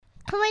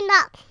Coming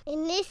up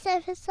in this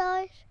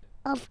episode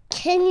of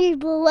Can You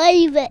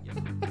Believe It?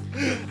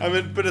 I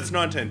mean, but it's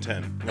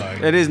 1910. Like,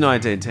 It is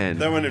 1910.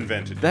 they weren't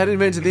invented. They had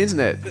invented the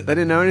internet. They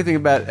didn't know anything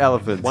about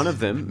elephants. One of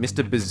them,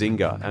 Mr.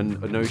 Bazinga,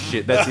 and no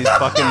shit, that's his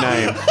fucking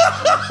name.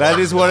 That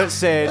is what it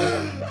said.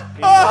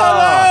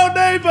 Oh,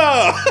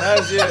 neighbour!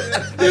 That's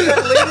it. There's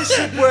that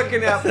leadership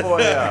working out for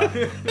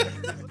you.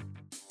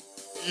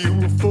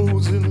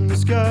 UFOs in the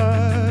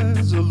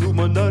skies,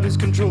 Illuminati's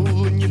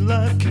controlling your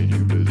life. Can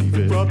you believe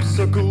it?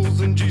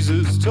 Popsicles and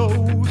Jesus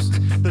toast.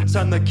 The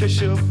time that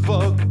Kesha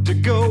fucked a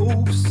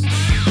ghost.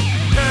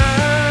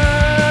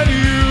 Can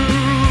you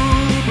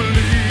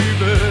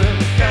believe it?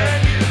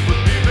 Can you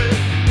believe it?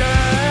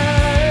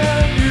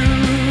 Can you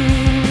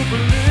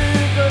believe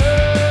it? Can you believe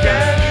it?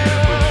 Can you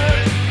believe it?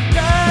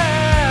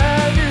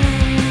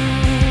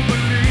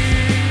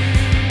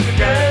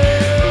 Can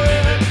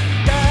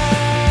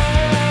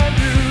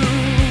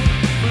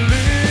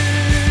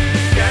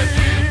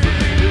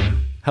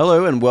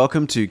Hello and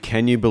welcome to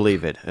Can You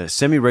Believe It, a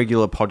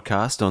semi-regular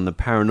podcast on the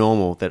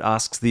paranormal that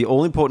asks the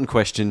all-important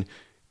question,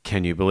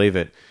 can you believe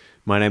it?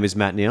 My name is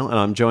Matt Neal and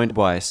I'm joined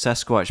by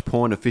Sasquatch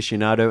porn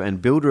aficionado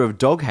and builder of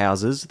dog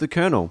houses, the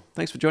Colonel.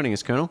 Thanks for joining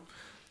us, Colonel.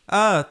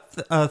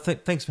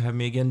 Thanks for having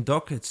me again,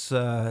 Doc. It's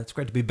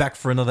great to be back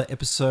for another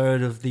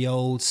episode of the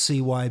old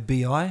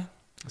CYBI.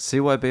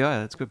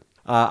 CYBI, that's good.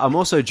 I'm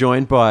also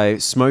joined by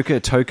Smoker,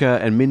 Toker,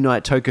 and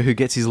Midnight Toker who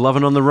gets his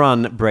lovin' on the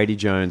run, Brady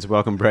Jones.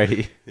 Welcome,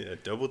 Brady. Yeah,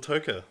 double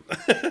toker.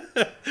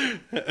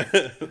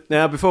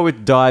 Now, before we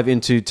dive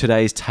into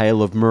today's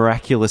tale of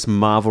miraculous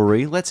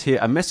marvelry, let's hear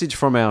a message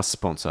from our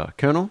sponsor.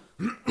 Colonel?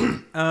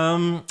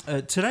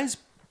 Today's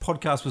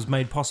podcast was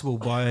made possible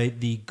by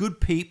the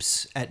good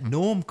peeps at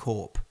Norm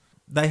Corp.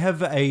 They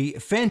have a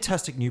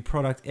fantastic new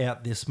product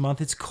out this month.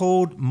 It's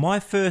called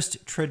My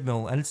First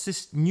Treadmill, and it's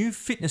this new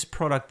fitness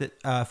product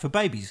that for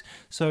babies.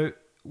 So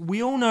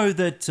we all know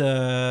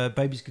that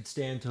babies could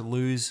stand to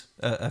lose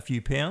a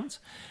few pounds,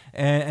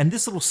 and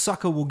this little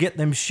sucker will get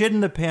them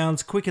shedding the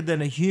pounds quicker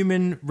than a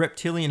human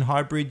reptilian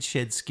hybrid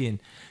sheds skin.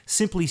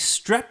 Simply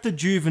strap the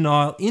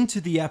juvenile into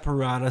the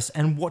apparatus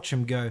and watch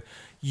them go.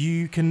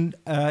 You can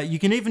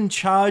even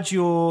charge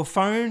your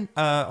phone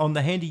on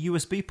the handy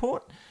USB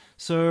port.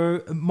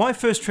 So, My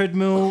First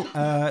Treadmill,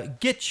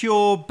 get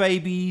your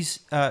babies,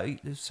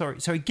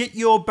 get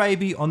your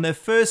baby on their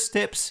first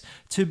steps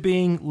to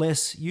being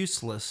less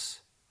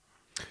useless.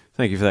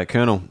 Thank you for that,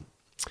 Colonel.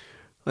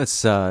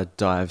 Let's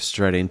dive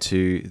straight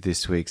into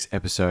this week's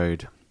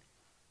episode.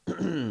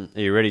 Are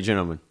you ready,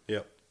 gentlemen?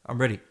 Yep. I'm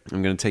ready.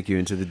 I'm going to take you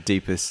into the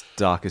deepest,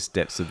 darkest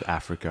depths of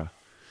Africa.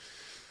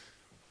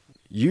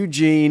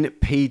 Eugene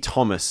P.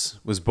 Thomas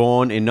was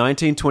born in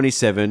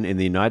 1927 in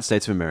the United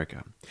States of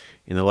America.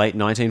 In the late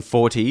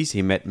 1940s,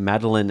 he met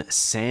Madeline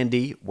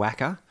Sandy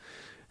Wacker,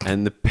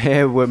 and the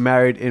pair were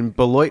married in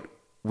Beloit,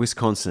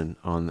 Wisconsin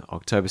on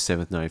October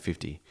 7th,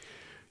 1950.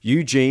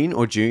 Eugene,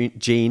 or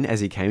Gene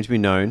as he came to be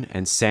known,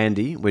 and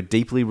Sandy were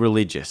deeply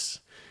religious.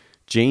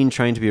 Gene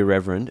trained to be a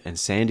reverend, and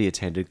Sandy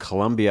attended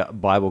Columbia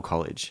Bible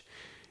College.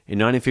 In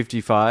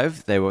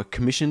 1955, they were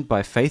commissioned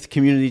by Faith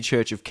Community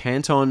Church of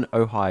Canton,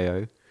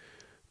 Ohio,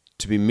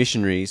 to be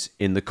missionaries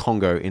in the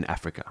Congo in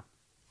Africa.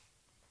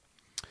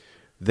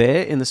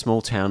 There, in the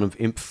small town of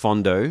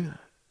Imfondo,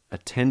 a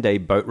 10-day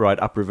boat ride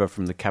upriver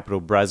from the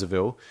capital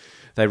Brazzaville,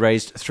 they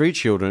raised 3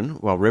 children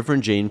while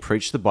Reverend Gene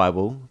preached the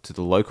Bible to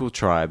the local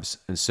tribes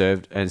and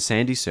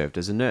Sandy served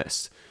as a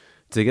nurse.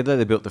 Together,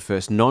 they built the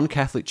first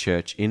non-Catholic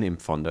church in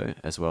Imfondo,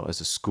 as well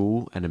as a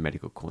school and a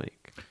medical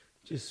clinic.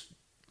 Just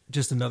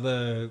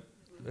another,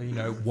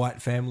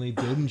 white family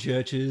building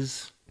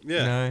churches,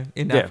 Yeah.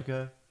 in Yeah.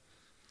 Africa.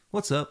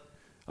 What's up?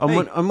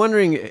 I'm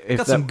wondering if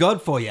Got some God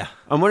for you.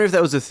 I'm wondering if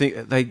that was a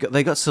thing. They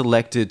got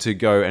selected to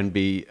go and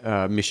be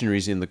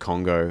missionaries in the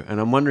Congo, and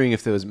I'm wondering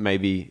if there was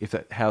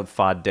how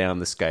far down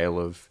the scale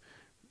of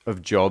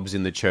jobs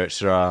in the church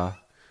there are.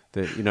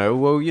 That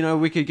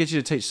we could get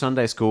you to teach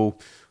Sunday school,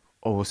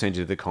 or we'll send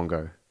you to the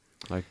Congo.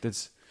 Like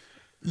that's.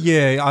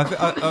 Yeah,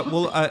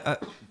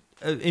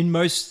 in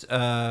most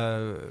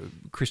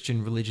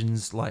Christian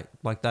religions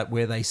like that,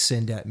 where they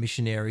send out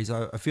missionaries,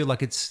 I feel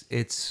like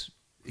it's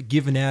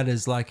given out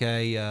as like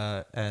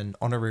an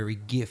honorary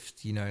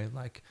gift,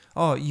 like,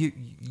 oh,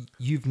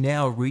 you've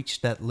now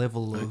reached that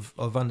level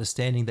of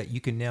understanding that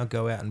you can now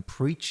go out and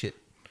preach it.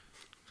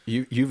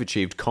 You've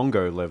achieved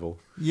Congo level.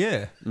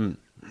 Yeah.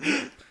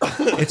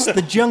 It's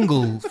the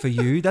jungle for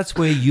you. That's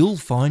where you'll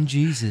find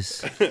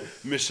Jesus.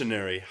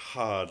 Missionary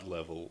hard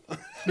level.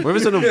 What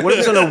if it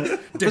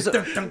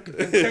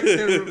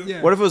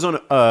was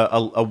on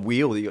a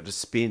wheel that you got to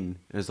spin?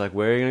 And it's like,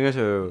 where are you going to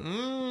go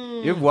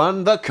to? You've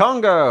won the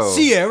Congo.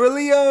 Sierra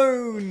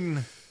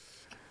Leone.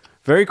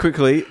 Very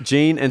quickly,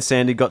 Gene and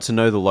Sandy got to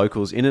know the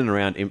locals in and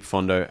around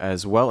Imfondo,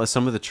 as well as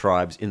some of the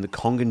tribes in the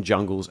Congan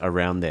jungles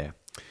around there.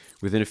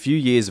 Within a few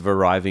years of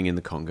arriving in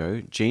the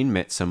Congo, Gene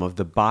met some of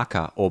the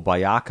Baka or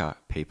Bayaka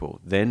people,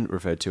 then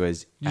referred to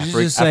as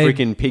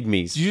African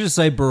pygmies. Did you just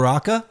say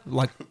Baraka,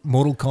 like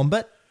Mortal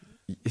Kombat?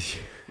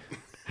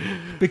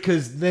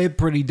 Because they're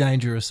pretty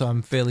dangerous,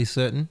 I'm fairly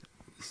certain.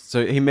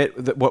 So he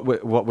met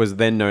what was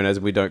then known as,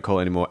 we don't call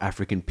anymore,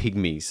 African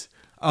pygmies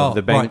Oh,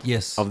 right,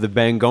 yes. of the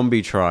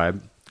Bangombe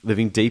tribe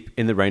living deep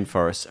in the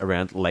rainforest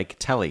around Lake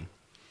Tally.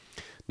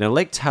 Now,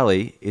 Lake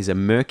Tally is a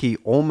murky,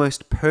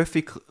 almost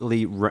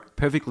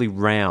perfectly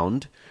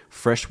round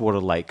freshwater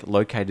lake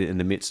located in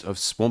the midst of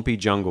swampy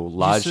jungle,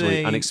 largely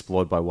say-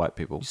 unexplored by white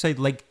people. You say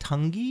Lake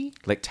Tungi?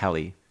 Lake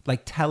Tally.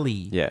 Like Tally.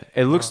 Yeah,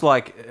 it looks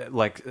like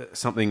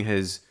something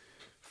has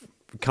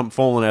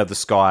fallen out of the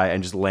sky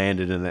and just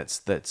landed, and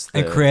that's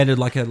And created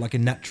like a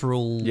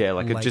natural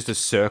lake. just a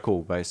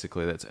circle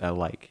basically. That's a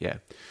lake. Yeah,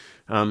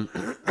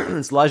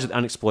 it's largely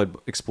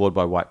explored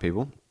by white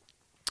people.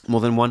 More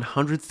than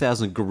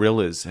 100,000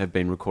 gorillas have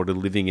been recorded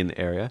living in the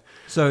area.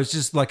 So it's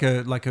just like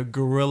a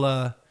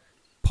gorilla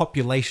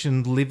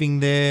population living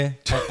there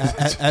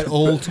at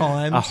all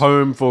times. A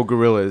home for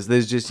gorillas.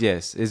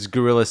 It's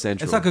gorilla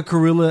central. It's like a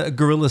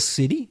gorilla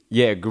city.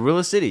 Yeah,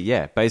 Gorilla City.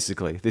 Yeah,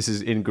 basically, this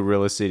is in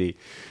Gorilla City.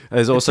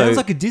 There's also Sounds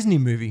like a Disney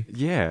movie.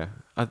 yeah.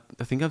 I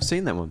think I've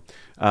seen that one.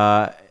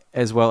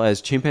 As well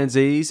as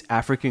chimpanzees,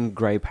 African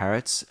grey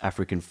parrots,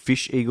 African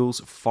fish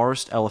eagles,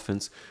 forest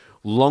elephants,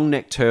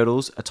 long-necked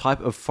turtles, a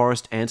type of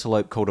forest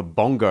antelope called a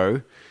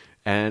bongo,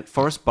 and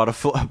forest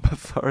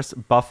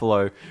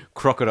buffalo,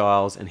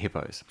 crocodiles, and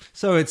hippos.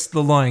 So it's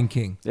The Lion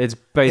King. It's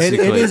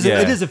basically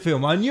It is a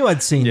film. I knew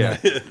I'd seen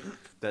that.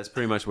 That's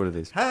pretty much what it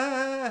is.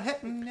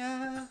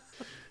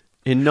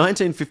 In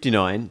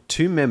 1959,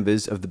 two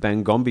members of the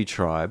Bangombe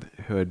tribe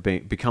who had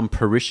become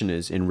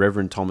parishioners in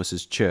Reverend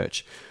Thomas's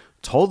church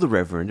told the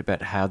Reverend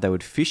about how they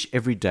would fish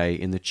every day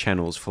in the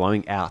channels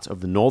flowing out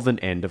of the northern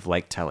end of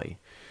Lake Tally.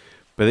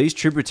 But these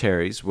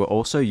tributaries were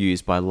also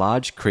used by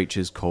large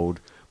creatures called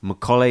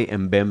Makole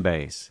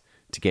Mbembes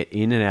to get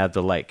in and out of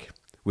the lake,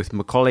 with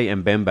Makole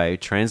Mbembe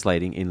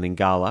translating in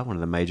Lingala, one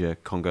of the major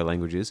Congo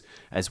languages,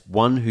 as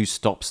one who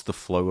stops the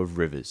flow of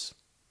rivers.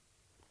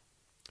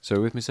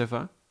 So with me so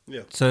far?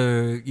 Yeah.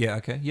 So yeah,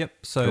 okay, yep.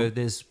 So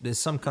there's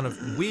some kind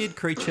of weird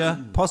creature,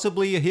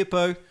 possibly a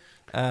hippo,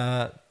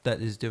 that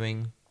is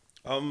doing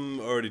I'm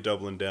already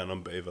doubling down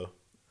on beaver.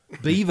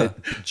 beaver.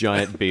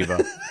 Giant beaver.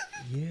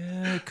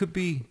 Yeah, it could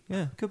be.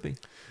 Yeah, it could be.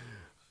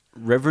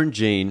 Reverend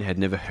Jean had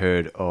never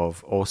heard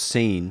of or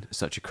seen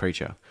such a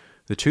creature.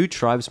 The two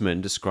tribesmen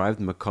described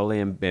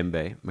Makole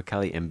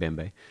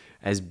Mbembe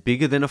as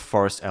bigger than a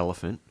forest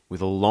elephant,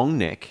 with a long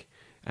neck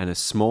and a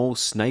small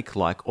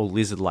snake-like or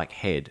lizard-like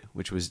head,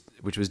 which was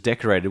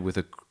decorated with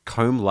a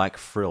comb-like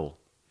frill.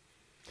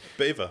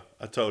 Beaver,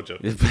 I told you.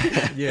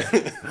 Yeah.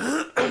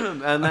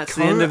 And that's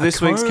the end of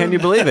this week's Can You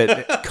Believe It? The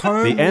answer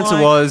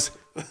Comb-like- was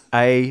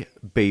a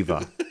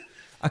beaver.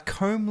 A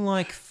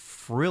comb-like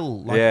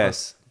frill.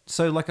 Yes.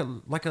 So like a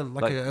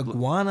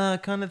iguana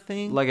kind of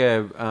thing. Like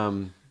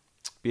a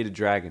bearded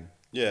dragon.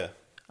 Yeah,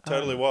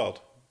 totally wild.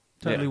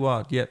 Totally yeah.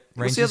 wild. Yep.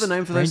 What's the other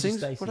name for those Ranger things?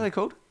 Stacy. What are they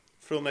called?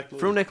 Frill neck lizard.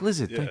 Frill neck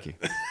lizard. Yeah. Thank you.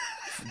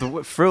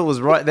 The frill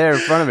was right there in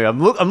front of me.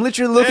 I'm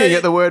literally looking Hey.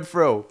 at the word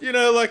frill. You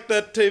know, like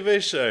that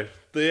TV show,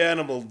 the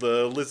animal,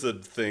 the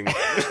lizard thing.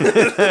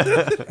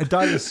 A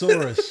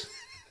Dinosaurus.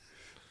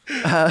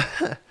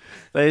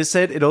 They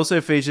said it also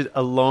featured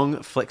a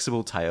long,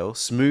 flexible tail,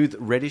 smooth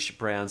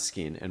reddish-brown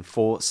skin, and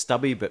 4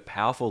 stubby but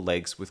powerful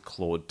legs with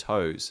clawed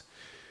toes.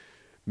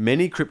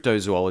 Many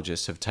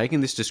cryptozoologists have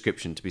taken this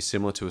description to be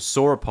similar to a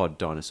sauropod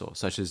dinosaur,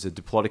 such as a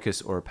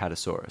Diplodocus or a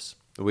Apatosaurus.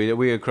 We know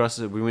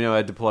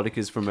our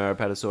Diplodocus from our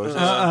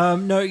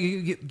Apatosaurus. No,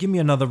 you give me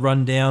another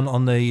rundown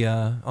on the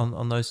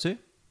on those two.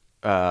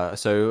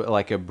 So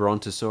like a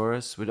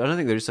Brontosaurus. I don't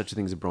think there is such a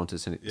thing as a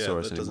Brontosaurus Yeah,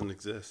 anymore. that doesn't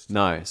exist.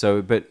 No.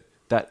 So, but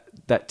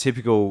that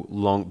typical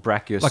long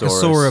Brachiosaurus. Like a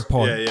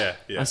sauropod.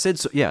 Yeah. I said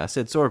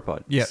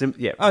sauropod. Yeah.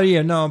 Yeah. Oh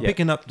yeah, no, I'm Yeah.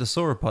 picking up the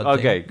sauropod.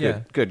 Okay. thing. Good.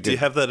 Yeah. Good. Do you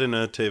have that in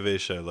a TV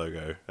show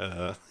logo?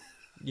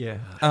 Yeah.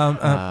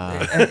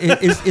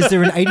 Is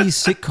there an 80s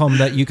sitcom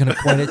that you can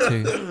equate it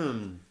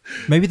to?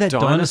 Maybe that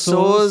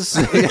Dinosaurs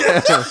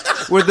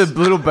with the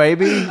little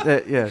baby.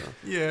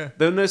 Yeah.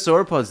 There were no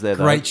sauropods there.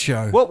 Though. Great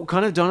show. What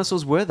kind of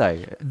dinosaurs were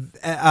they?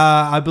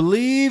 I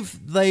believe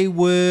they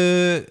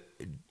were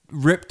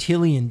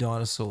reptilian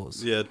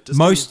dinosaurs. Yeah, just-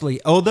 Mostly.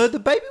 Although the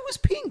baby was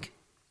pink.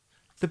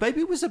 The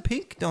baby was a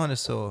pink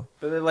dinosaur.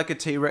 Are they like a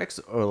T-Rex,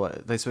 or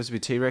like, they supposed to be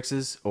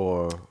T-Rexes,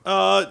 or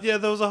Yeah,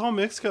 there was a whole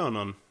mix going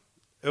on.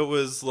 It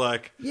was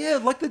like Yeah,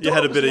 like the you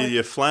had a was bit like, of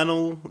your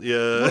flannel.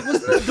 Yeah.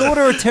 Wasn't the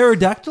daughter a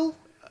pterodactyl?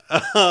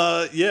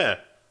 Yeah.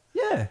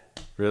 Yeah.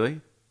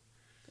 really?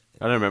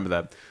 I don't remember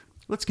that.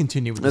 Let's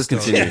continue with Let's the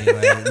story continue.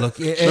 anyway. Look,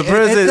 it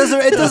president-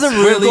 doesn't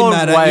We've really gone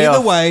matter way either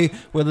off. way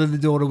whether the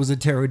daughter was a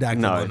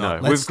pterodactyl No, or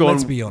not. no, we've gone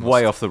let's be honest.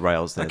 way off the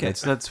rails there. Okay.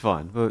 That's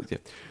fine. Well, yeah.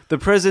 The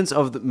presence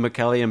of the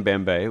Makale and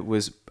Mbembe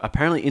was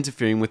apparently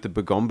interfering with the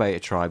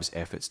Bangombe tribe's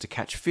efforts to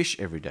catch fish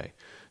every day.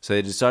 So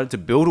they decided to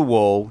build a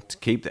wall to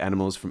keep the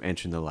animals from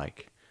entering the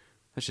lake.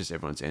 That's just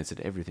everyone's answer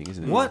to everything,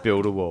 isn't it? What?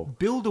 Build a wall.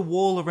 Build a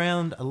wall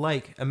around a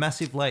lake, a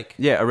massive lake.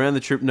 Yeah, around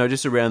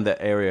just around that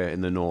area in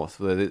the north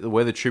where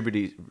the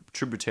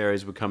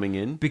tributaries were coming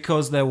in.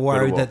 Because they're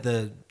worried wall. that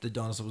the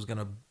dinosaur was going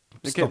to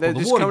Okay, stop they're all the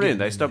just water coming in. getting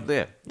They stopped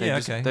there. Yeah,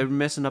 okay. They're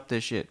messing up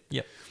their shit.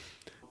 Yep.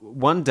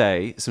 one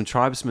day, some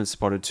tribesmen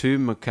spotted two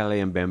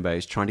Mokele and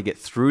Mbembes trying to get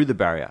through the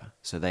barrier,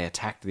 so they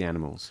attacked the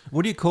animals.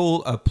 What do you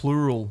call a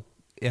plural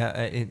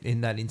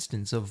in that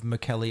instance of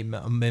Mokele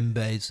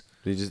Mbembes?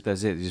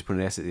 That's it. You just put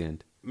an S at the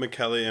end.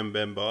 Mokele and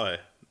Mbembai.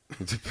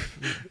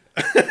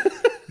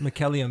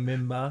 Mokele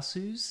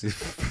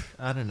Mbembasus?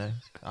 I don't know.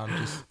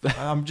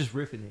 I'm just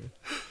riffing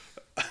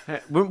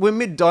here. We're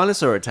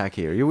mid-dinosaur attack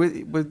here.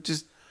 We're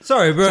just...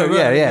 Sorry, bro. So,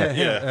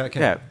 yeah. Okay.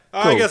 Yeah,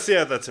 I cool. guess,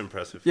 that's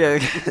impressive. Yeah.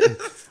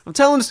 I'm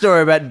telling a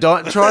story about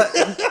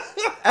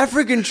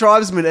African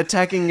tribesmen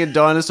attacking a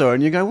dinosaur,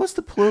 and you're going, what's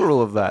the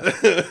plural of that?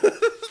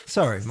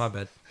 Sorry, my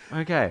bad.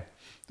 Okay.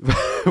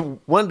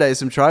 One day,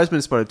 some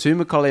tribesmen spotted two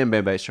Mokele and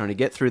Mbembes trying to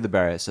get through the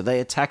barrier, so they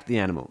attacked the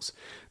animals.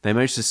 They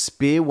managed to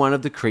spear one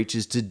of the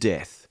creatures to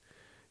death.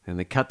 Then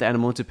they cut the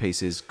animal into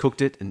pieces,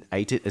 cooked it, and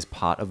ate it as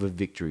part of a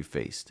victory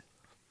feast.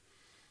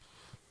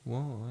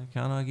 Well, I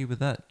can't argue with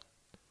that.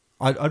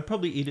 I'd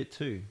probably eat it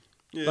too.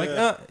 Yeah.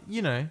 Like,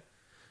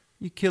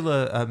 you kill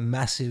a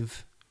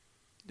massive...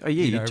 Oh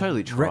yeah, you you know,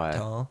 totally try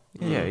reptile.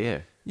 it. Yeah.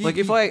 You- Like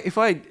if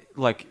I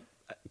like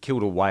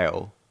killed a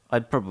whale,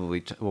 I'd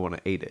probably want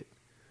to eat it.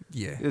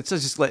 Yeah. It's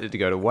just let it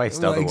go to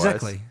waste. Well,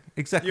 Otherwise,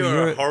 exactly.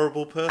 You're a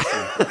horrible person.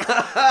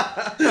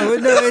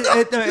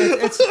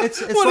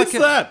 It's What like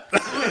is that?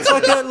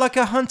 It's like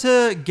a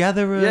hunter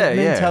gatherer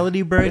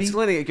mentality, Brady. It's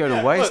letting it go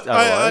to waste. Look,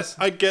 Otherwise,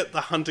 I get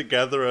the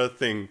hunter-gatherer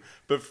thing,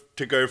 but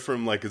to go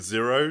from like a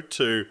 0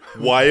 to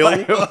whale...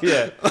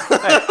 yeah.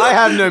 Hey, I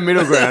have no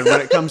middle ground when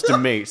it comes to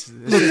meat.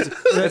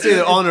 It's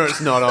either on or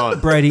it's not on.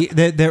 Brady,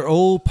 they're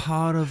all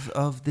part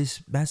of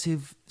this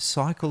massive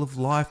cycle of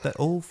life that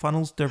all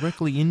funnels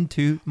directly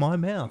into my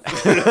mouth.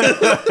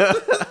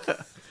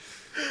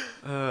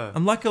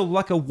 I'm like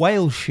a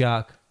whale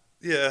shark.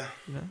 Yeah.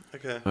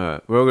 Okay. All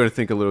right, we're all going to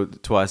think a little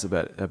twice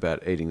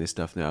about eating this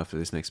stuff now after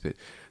this next bit.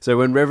 So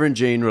when Reverend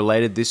Gene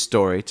related this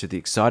story to the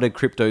excited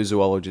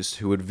cryptozoologist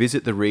who would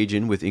visit the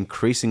region with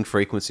increasing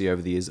frequency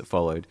over the years that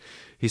followed,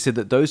 he said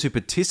that those who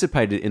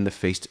participated in the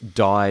feast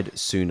died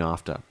soon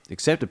after,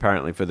 except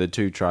apparently for the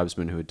two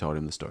tribesmen who had told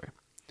him the story.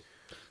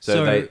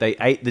 So they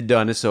ate the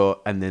dinosaur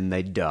and then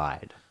they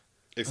died.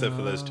 Except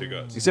for those two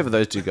guys. Except for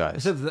those two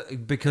guys.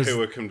 Because Who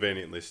were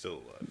conveniently still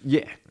alive.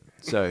 Yeah.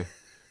 So,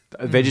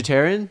 a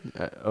vegetarian?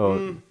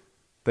 Or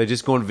they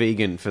just gone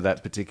vegan for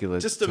that particular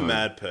Just a time?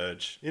 mad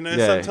purge. You know,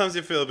 Yeah. sometimes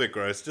you feel a bit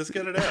gross. Just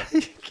get it out.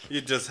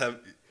 You just have...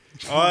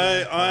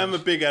 I am a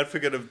big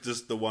advocate of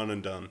just the one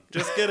and done.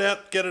 Just get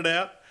it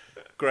out.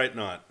 Great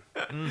night.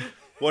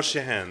 Wash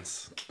your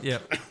hands. yeah.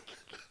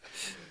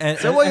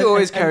 Is that why you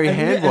always carry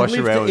hand wash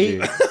around with you?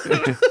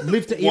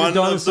 Live to eat One a of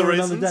the dinosaur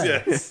another reasons,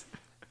 day. yes.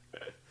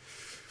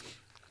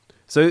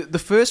 So the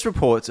first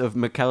reports of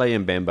Mokele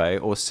and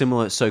Mbembe, or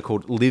similar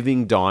so-called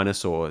living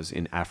dinosaurs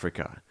in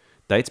Africa,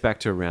 dates back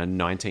to around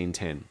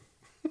 1910,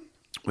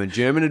 when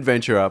German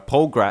adventurer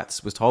Paul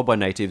Gratz was told by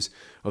natives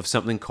of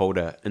something called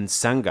a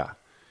nsanga.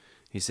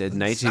 He said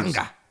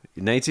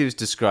natives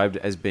described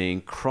it as being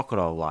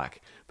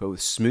crocodile-like, but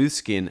with smooth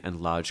skin and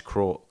large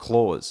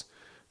claws.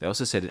 They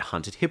also said it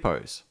hunted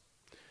hippos.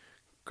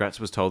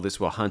 Gratz was told this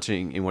while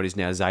hunting in what is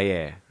now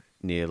Zaire,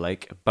 near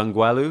Lake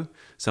Bangwalu,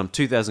 some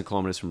 2,000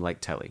 kilometers from Lake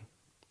Teli.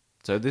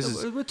 So this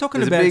is We're talking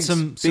there's a about big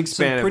some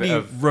span pretty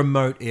of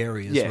remote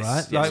areas, Yes, right?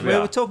 yes, Like we are.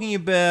 we're talking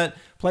about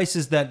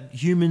places that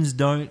humans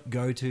don't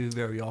go to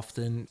very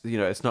often. you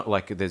know, it's not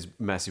like there's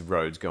massive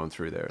roads going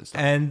through there and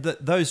stuff. And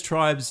those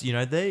tribes, you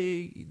know,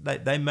 they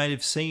may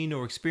have seen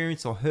or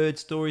experienced or heard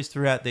stories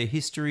throughout their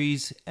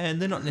histories,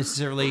 and they don't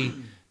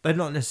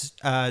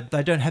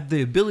have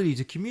the ability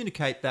to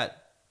communicate that,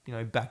 you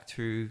know, back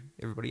to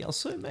everybody else.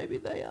 So maybe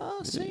they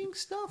are seeing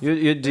stuff.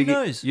 You're Who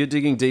knows? You're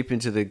digging deep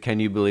into the "Can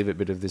you believe it"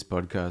 bit of this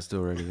podcast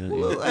already, aren't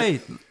you? Well, hey,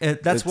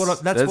 that's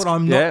what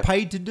I'm yeah. not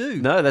paid to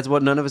do. No, that's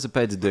what none of us are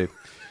paid to do.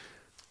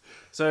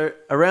 So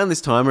around this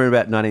time, around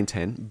about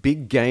 1910,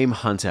 big game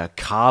hunter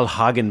Carl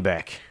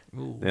Hagenbeck.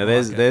 Ooh, Now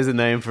there's a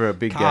name for a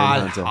big Carl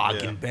game hunter.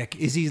 Hagenbeck.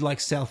 Is he like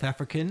South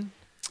African?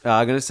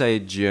 I'm going to say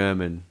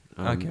German.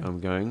 Okay.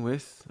 I'm going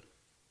with.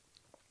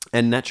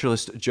 And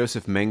naturalist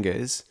Joseph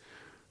Menges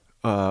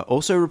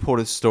also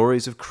reported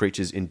stories of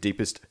creatures in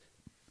deepest,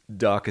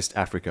 darkest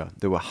Africa.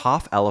 There were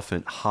half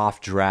elephant,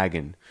 half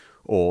dragon,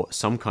 or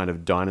some kind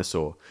of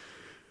dinosaur,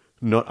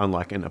 not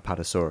unlike an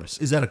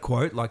Apatosaurus. Is that a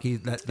quote? Like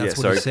that's Yeah, what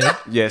sorry. he said?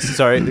 Yes,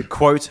 sorry. The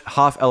quote,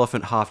 half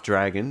elephant, half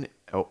dragon,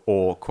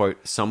 or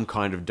quote, some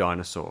kind of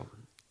dinosaur.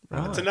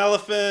 It's an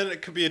elephant,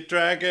 it could be a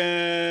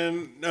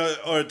dragon,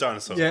 or a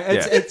dinosaur. Yeah,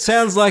 Yeah. it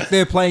sounds like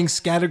they're playing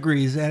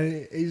categories,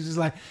 and he's just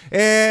like,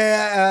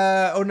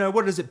 oh no,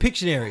 what is it?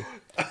 Pictionary.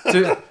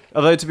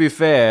 Although, to be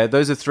fair,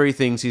 those are three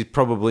things he's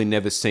probably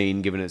never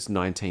seen, given it's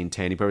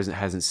 1910. He probably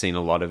hasn't seen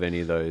a lot of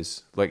any of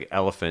those. Like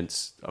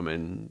elephants, I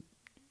mean,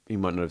 he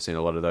might not have seen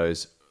a lot of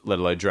those, let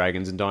alone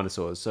dragons and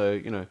dinosaurs. So,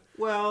 you know.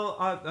 Well,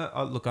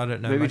 look, I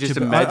don't know Maybe much just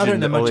about, imagine I don't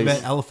know all much these-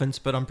 about elephants,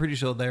 but I'm pretty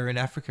sure they're in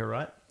Africa,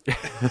 right?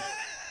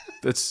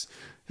 That's,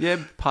 yeah,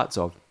 parts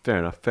of. Fair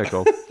enough. Fair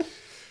call.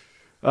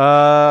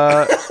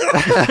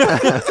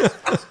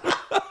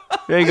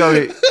 There you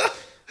go.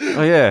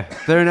 Oh, yeah.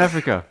 They're in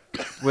Africa.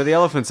 where the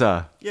elephants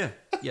are. Yeah.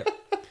 Yeah.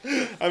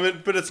 I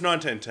mean, but it's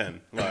 1910.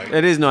 Like,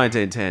 It is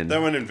 1910. they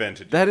weren't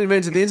invented. They hadn't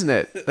invented the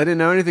internet. They didn't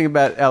know anything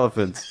about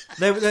elephants.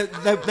 They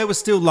were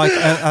still like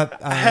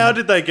How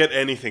did they get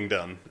anything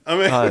done? I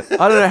mean, I don't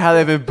know how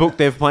they've even booked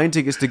their plane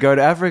tickets to go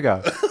to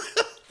Africa.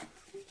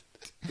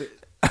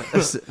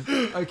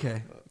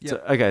 okay. So,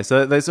 okay,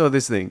 so they saw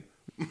this thing.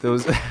 There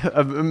was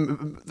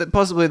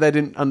possibly they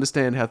didn't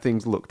understand how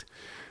things looked.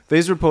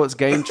 These reports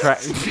gained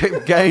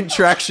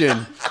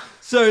traction.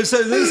 So this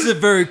is a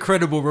very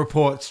credible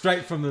report,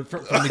 straight from the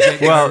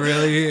get-go, Well-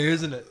 really,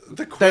 isn't it?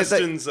 the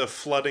questions are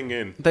flooding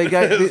in.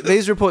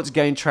 These reports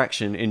gained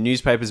traction in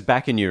newspapers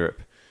back in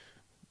Europe.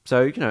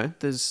 So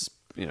there's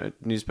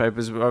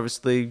newspapers were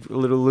obviously a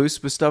little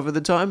loose with stuff at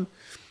the time.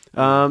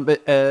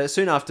 But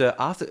soon after,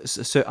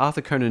 Sir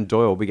Arthur Conan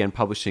Doyle began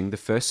publishing the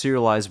first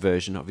serialized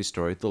version of his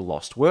story, The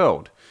Lost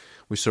World,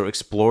 which saw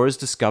explorers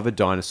discover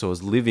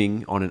dinosaurs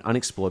living on an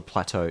unexplored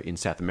plateau in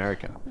South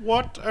America.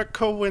 What a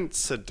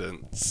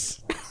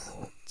coincidence.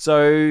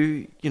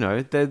 So,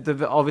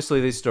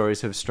 obviously these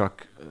stories have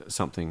struck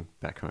something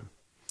back home.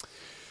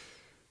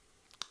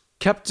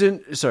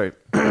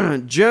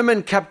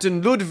 German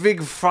Captain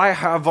Ludwig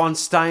Freiherr von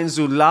Stein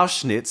zu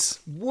Lauschnitz.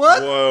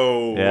 What?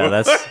 Whoa. Yeah,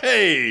 that's-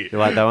 Hey. You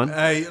like that one?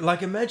 Hey,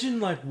 like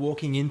imagine like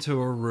walking into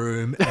a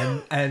room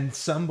and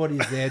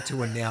somebody's there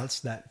to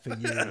announce that for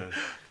you.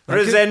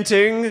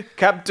 Presenting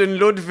Captain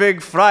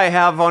Ludwig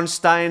Freiherr von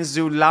Stein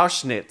zu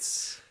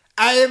Lauschnitz.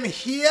 I am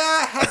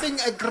here having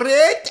a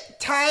great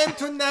time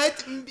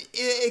tonight,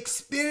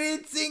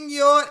 experiencing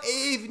your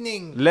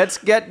evening. Let's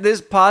get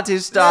this party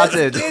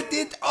started. Let's get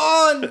it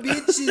on,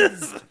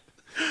 bitches.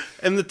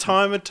 And the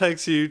time it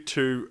takes you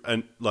to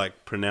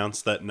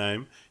pronounce that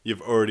name,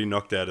 you've already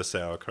knocked out a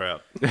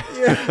sauerkraut.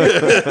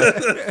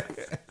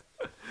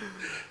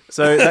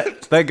 So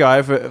that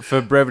guy,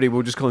 for brevity,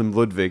 we'll just call him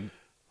Ludwig.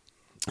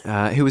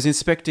 He was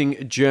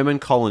inspecting German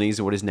colonies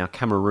in what is now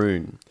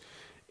Cameroon.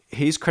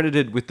 He's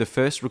credited with the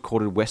first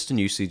recorded Western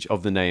usage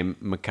of the name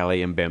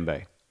Makale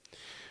Mbembe.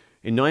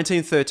 In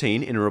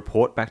 1913, in a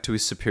report back to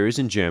his superiors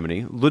in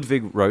Germany,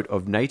 Ludwig wrote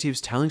of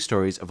natives telling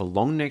stories of a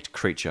long-necked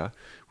creature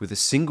with a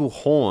single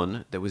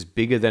horn that was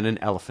bigger than an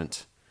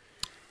elephant.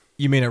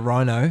 You mean a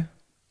rhino?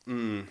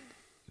 But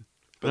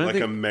like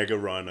a mega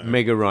rhino.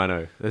 Mega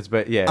rhino.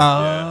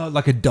 Yeah.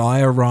 Like a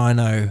dire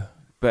rhino.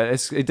 But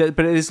it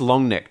is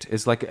long-necked.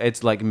 It's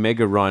like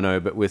mega rhino,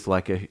 but with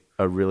like a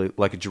really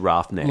like a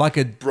giraffe neck. Like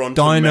a Bronto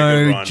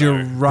dino mega rhino.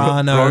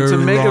 girano Bronto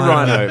mega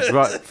rhino. rhino.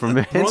 Right, from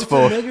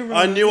henceforth.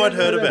 I knew I'd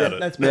heard about it.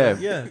 That's Yeah.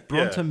 better. Yeah.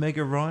 Bronto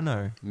mega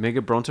rhino.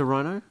 Mega Bronto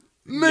rhino?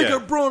 Mega Yeah.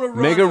 Bronto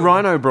rhino. Mega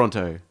rhino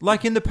Bronto.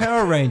 Like in the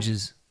Power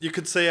Rangers. You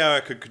could see how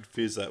I could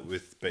confuse that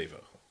with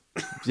beaver.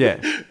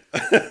 Yeah.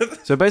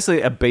 So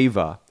basically a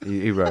beaver,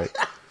 he wrote.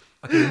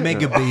 Like a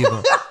mega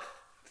beaver.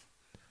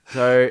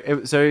 So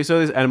he saw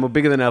this animal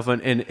bigger than an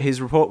elephant, and his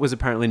report was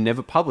apparently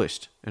never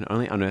published and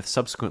only unearthed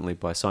subsequently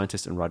by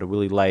scientist and writer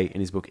Willie Ley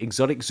in his book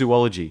Exotic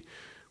Zoology,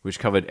 which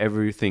covered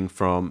everything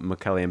from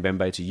Makale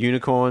Mbembe to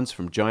unicorns,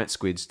 from giant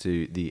squids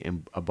to the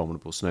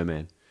abominable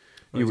snowman.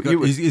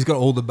 He's got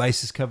all the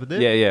bases covered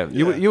there. Yeah.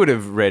 You would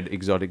have read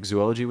Exotic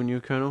Zoology when you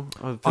were colonel.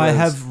 I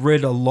have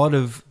read a lot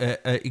of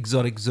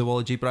exotic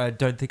zoology, but I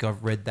don't think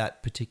I've read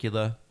that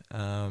particular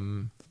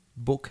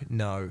book.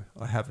 No,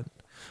 I haven't.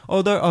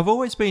 Although I've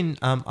always been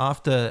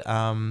after,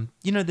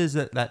 there's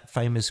that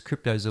famous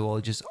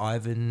cryptozoologist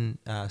Ivan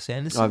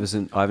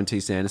Sanderson. Ivan T.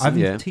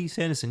 Sanderson. T.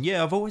 Sanderson.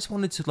 Yeah, I've always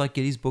wanted to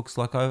get his books.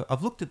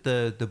 I've looked at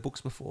the books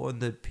before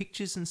and the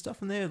pictures and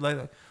stuff in there,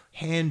 like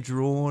hand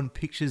drawn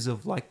pictures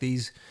of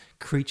these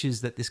creatures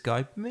that this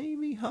guy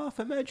maybe half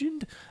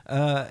imagined,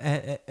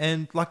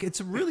 and it's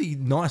a really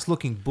nice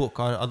looking book.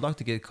 I'd like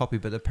to get a copy,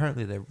 but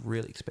apparently they're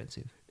really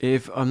expensive.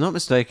 If I'm not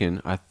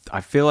mistaken, I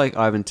feel like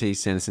Ivan T.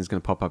 Sanderson's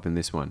going to pop up in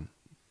this one.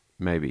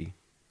 Maybe,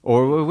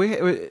 or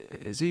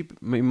is he?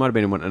 He might have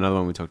been in another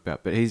one we talked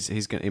about, but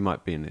he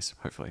might be in this.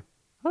 Hopefully,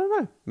 I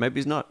don't know. Maybe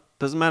he's not.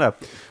 Doesn't matter.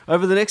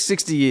 Over the next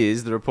 60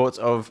 years, the reports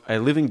of a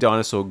living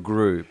dinosaur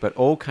grew, but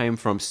all came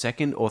from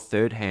second or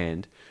third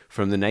hand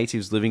from the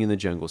natives living in the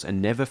jungles,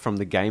 and never from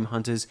the game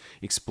hunters,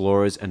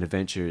 explorers, and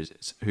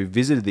adventurers who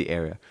visited the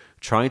area,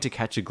 trying to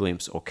catch a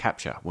glimpse or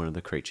capture one of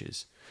the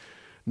creatures.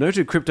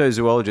 Noted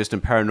cryptozoologist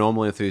and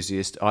paranormal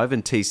enthusiast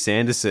Ivan T.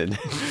 Sanderson.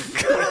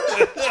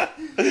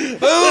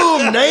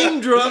 Boom! Name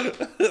drop.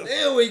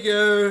 There we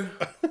go.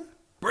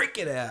 Break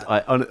it out.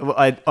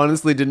 I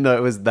honestly didn't know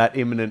it was that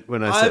imminent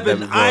when I said that.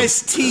 Ivan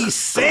Ice-T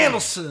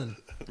Sanderson.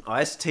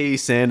 Ice-T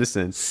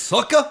Sanderson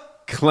Sucker.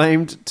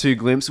 claimed to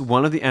glimpse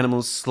one of the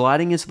animals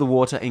sliding into the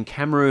water in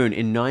Cameroon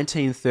in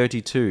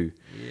 1932.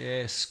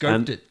 Yeah,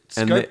 scoped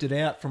it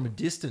out from a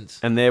distance.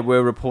 And there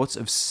were reports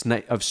of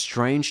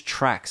strange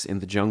tracks in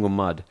the jungle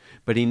mud,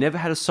 but he never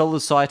had a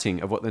solid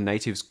sighting of what the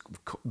natives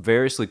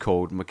variously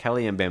called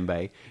Makale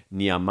Mbembe,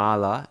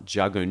 Nyamala,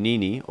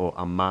 Jagonini, or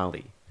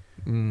Amali.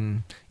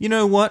 You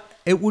know what?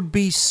 It would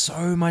be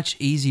so much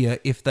easier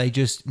if they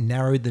just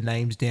narrowed the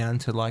names down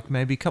to like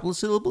maybe a couple of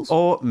syllables.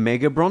 Or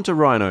Mega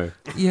Brontorhino.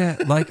 Yeah,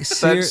 like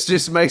That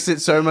just makes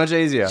it so much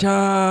easier.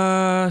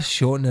 just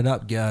shorten it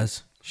up,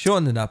 guys.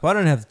 Shorten it up. I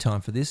don't have the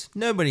time for this.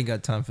 Nobody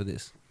got time for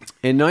this.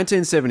 In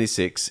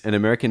 1976, an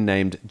American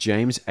named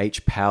James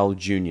H. Powell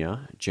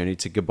Jr. journeyed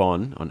to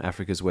Gabon on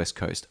Africa's west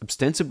coast,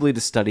 ostensibly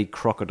to study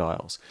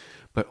crocodiles,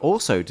 but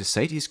also to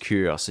sate his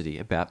curiosity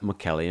about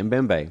Mokele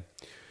Mbembe.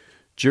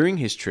 During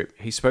his trip,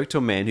 he spoke to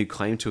a man who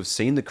claimed to have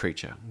seen the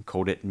creature and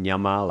called it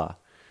Nyamala.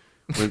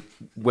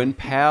 When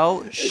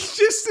Powell...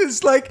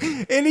 It's like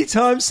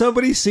anytime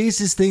somebody sees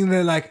this thing,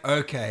 they're like,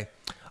 okay,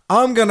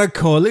 I'm going to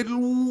call it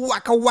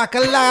Waka Waka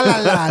La La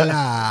La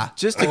La.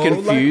 Just to Or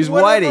confuse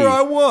like whatever Whitey.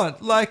 I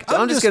want. Like,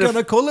 I'm just gonna going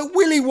to call it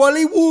Willy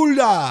Wally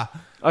Woola.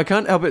 I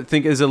can't help but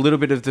think there's a little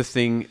bit of the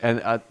thing,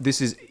 and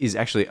this is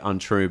actually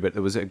untrue, but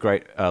there was a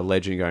great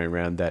legend going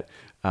around that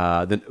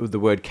the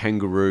word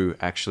kangaroo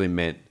actually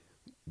meant,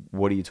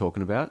 what are you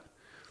talking about?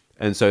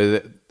 And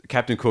so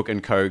Captain Cook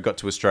and co. got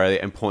to Australia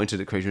and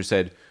pointed at the creature and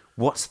said,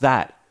 what's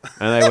that?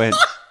 And they went,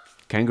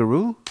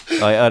 kangaroo?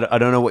 I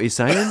don't know what you're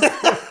saying.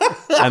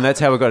 And that's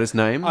how it got its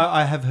name.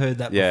 I have heard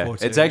that Yeah, before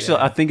too. it's actually.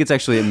 yeah. I think it's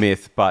actually a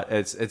myth, but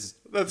it's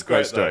That's a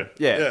great, story.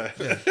 though. Yeah.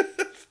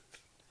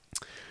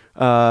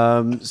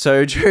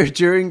 So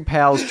during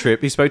Powell's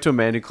trip, he spoke to a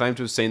man who claimed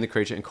to have seen the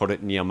creature and called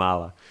it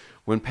Nyamala.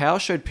 When Powell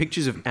showed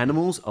pictures of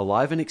animals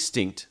alive and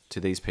extinct to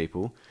these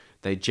people,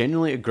 they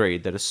genuinely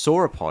agreed that a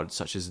sauropod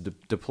such as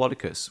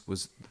Diplodocus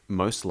was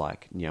most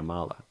like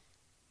Nyamala.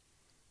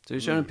 So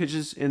he's showing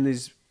pictures in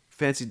this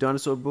fancy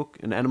dinosaur book,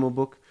 an animal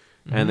book,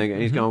 and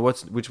he's going,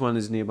 which one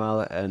is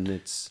Nyamala? And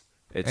it's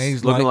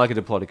he's looking like, like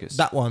a Diplodocus.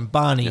 That one,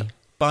 Barney. Yeah.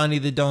 Barney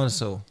the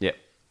dinosaur. Yep.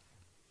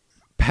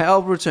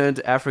 Powell returned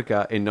to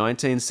Africa in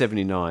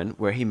 1979,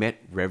 where he met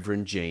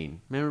Reverend Jean.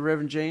 Remember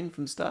Reverend Jean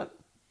from the start?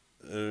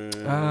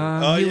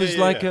 He was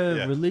like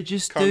a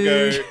religious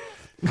dude.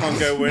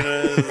 Congo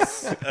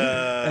winners.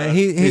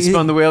 He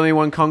spun the wheel and he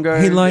won Congo.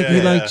 He liked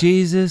Yeah.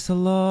 Jesus a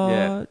lot.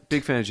 yeah,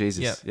 big fan of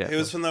Jesus. Yep. Yeah, He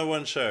was from that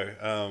one show.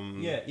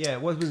 Yeah.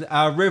 What was it?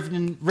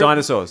 Reverend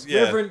Dinosaurs.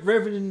 Yeah.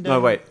 Reverend.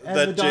 No, wait. and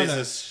That the Dino.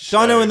 Jesus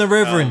show. Dino and the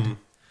Reverend.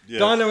 Yeah.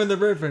 Dino and the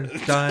Reverend.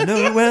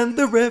 Dino and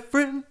the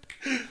Reverend.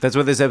 That's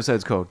what this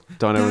episode's called.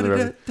 Dino and the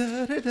Reverend.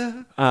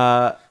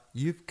 Da-da-da-da-da.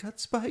 You've got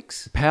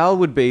spikes. Powell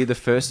would be the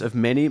first of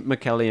many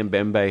Mokele and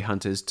Mbembe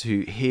hunters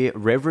to hear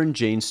Reverend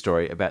Jean's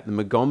story about the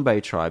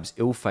Magombe tribe's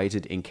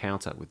ill-fated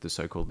encounter with the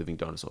so-called living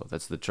dinosaur.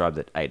 That's the tribe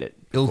that ate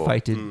it. before.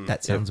 Ill-fated.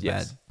 That sounds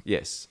Yes. bad.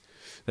 Yes.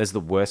 That's the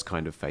worst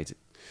kind of fated.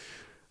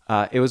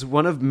 It was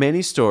one of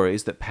many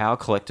stories that Powell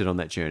collected on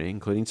that journey,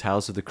 including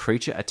tales of the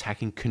creature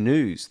attacking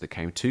canoes that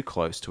came too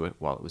close to it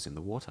while it was in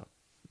the water.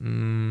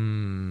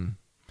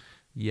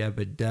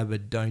 Yabba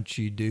dabba, don't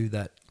you do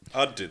that.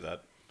 I'd do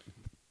that.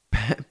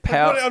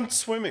 Powell, I'm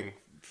swimming.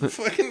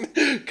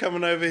 Fucking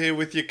coming over here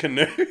with your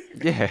canoe.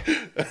 yeah.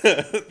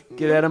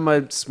 Get out of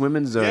my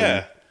swimming zone,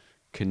 Yeah.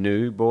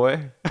 canoe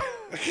boy.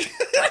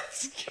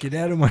 Get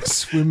out of my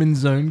swimming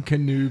zone,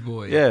 canoe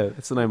boy. Yeah,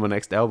 that's the name of my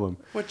next album.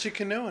 What you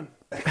canoeing?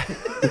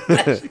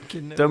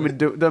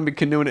 Don't be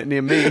canoeing it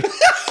near me.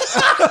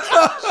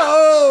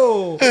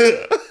 Oh!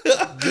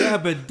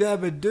 Yabba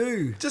dabba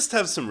do. Just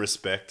have some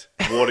respect.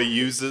 Water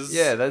users.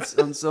 Yeah, that's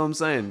so I'm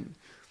saying.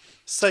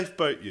 Safe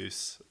boat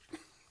use.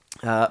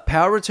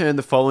 Powell returned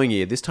the following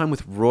year, this time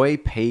with Roy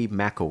P.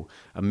 Mackle,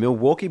 a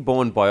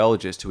Milwaukee-born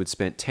biologist who had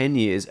spent 10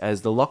 years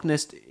as the Loch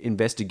Ness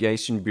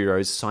Investigation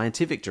Bureau's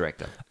scientific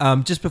director.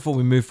 Just before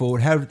we move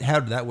forward, how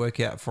did that work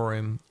out for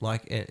him?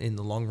 Like in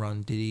the long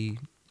run, did he?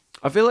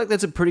 I feel like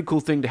that's a pretty cool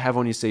thing to have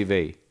on your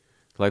CV.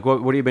 Like,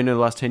 what have you been doing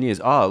the last 10 years?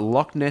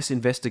 Loch Ness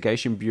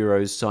Investigation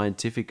Bureau's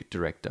scientific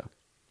director.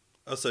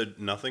 Also,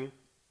 nothing.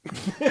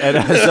 And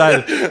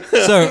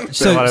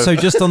So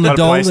just on the Got a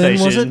doll then,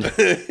 was PlayStation.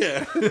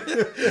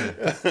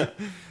 it?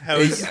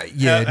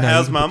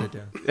 How's you mum? can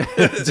put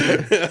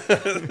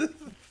that down.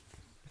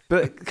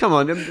 But come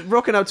on,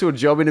 rocking up to a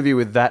job interview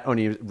with that on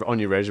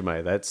your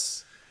resume,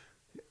 that's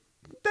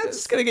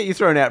going to get you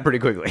thrown out pretty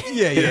quickly.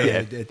 Yeah,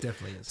 it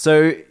definitely is.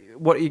 So,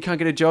 you can't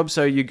get a job,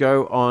 so you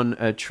go on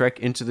a trek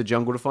into the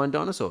jungle to find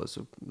dinosaurs.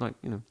 Like,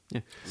 yeah.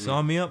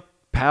 Sign me up.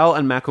 Powell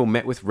and Mackle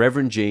met with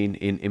Reverend Jean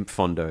in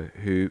Impfondo,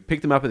 who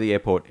picked them up at the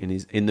airport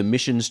in the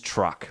mission's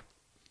truck.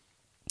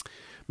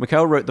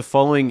 McCall wrote the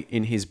following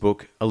in his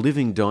book, A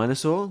Living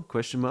Dinosaur, ?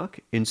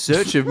 In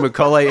Search of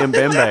Mokele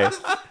Mbembe.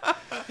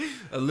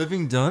 A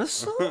living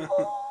dinosaur?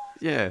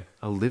 Yeah,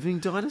 a living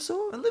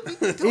dinosaur?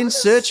 In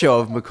search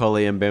of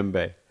Mokele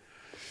Mbembe.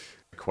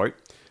 Quote,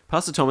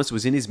 Pastor Thomas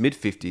was in his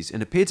mid-50s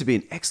and appeared to be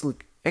in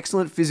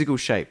excellent physical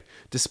shape,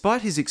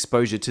 despite his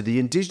exposure to the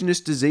indigenous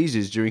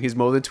diseases during his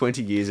more than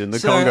 20 years in the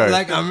Congo.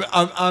 Like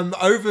I'm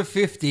over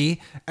 50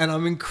 and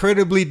I'm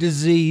incredibly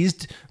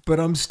diseased,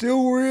 but I'm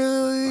still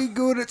really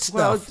good at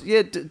Well, stuff.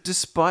 yeah,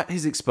 despite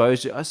his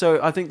exposure. So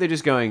I think they're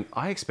just going,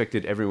 I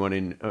expected everyone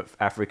in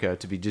Africa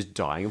to be just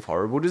dying of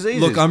horrible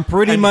diseases. Look, I'm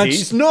pretty And much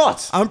he's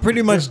not. I'm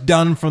pretty much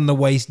done from the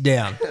waist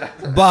down,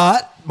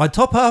 but my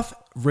top half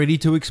ready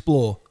to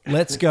explore.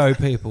 Let's go,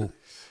 people.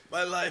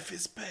 My life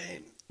is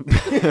pain.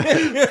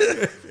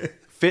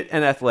 Fit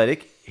and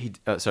athletic,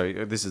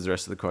 this is the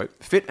rest of the quote.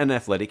 Fit and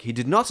athletic, he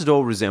did not at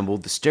all resemble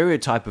the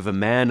stereotype of a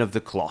man of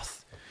the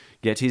cloth.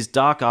 Yet his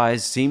dark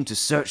eyes seemed to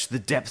search the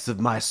depths of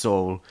my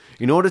soul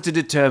in order to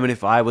determine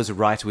if I was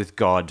right with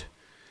God.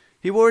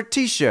 He wore a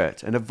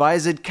t-shirt and a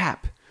visored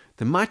cap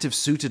that might have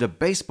suited a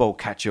baseball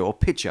catcher or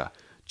pitcher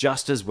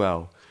just as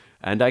well.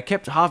 And I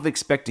kept half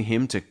expecting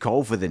him to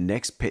call for the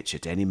next pitch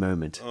at any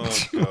moment. Oh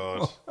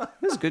God.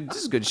 This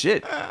is good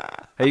shit.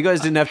 Hey, you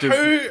guys didn't have to...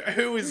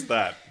 Who is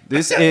that?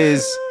 This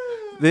is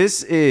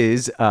what's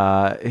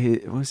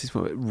his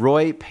name?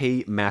 Roy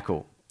P.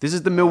 Mackle. This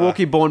is the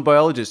Milwaukee-born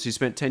biologist who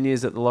spent 10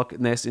 years at the Loch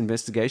Ness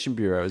Investigation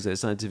Bureau as their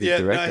scientific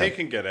director. No, he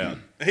can get out.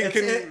 He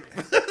can.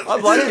 I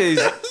like these.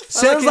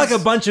 Sounds like a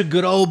bunch of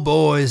good old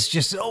boys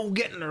just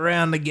getting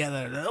around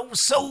together.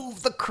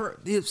 Solve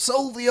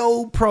the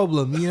old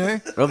problem, you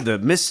know? Of the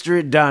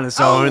mystery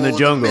dinosaur in the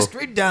jungle.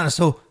 Mystery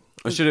dinosaur.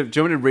 Do you want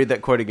me to read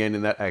that quote again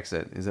in that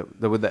accent?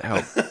 Would that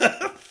help?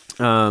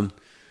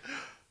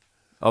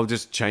 I'll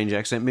just change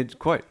accent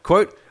mid-quote.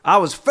 Quote, I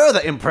was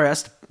further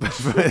impressed with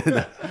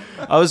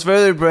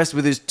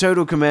his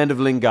total command of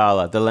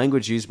Lingala, the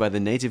language used by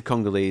the native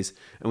Congolese,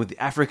 and with the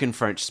African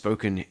French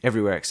spoken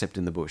everywhere except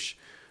in the bush.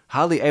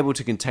 Hardly able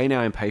to contain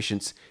our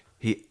impatience,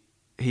 we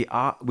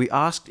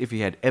asked if he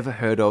had ever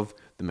heard of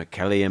the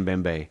Mekele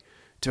Mbembe.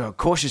 To our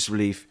cautious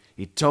relief,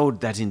 he told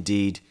that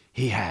indeed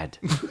he had.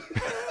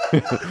 I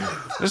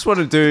just want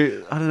to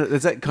do, I don't know,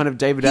 is that kind of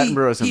David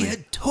Attenborough or something? He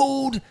had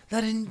told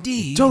that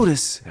indeed. Told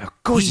us, our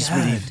cautious he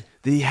had. relief,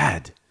 that he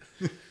had.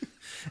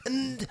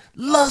 And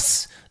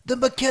thus the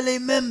Mekele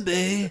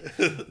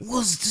Mbembe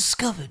was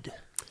discovered.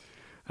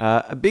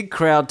 A big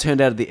crowd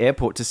turned out at the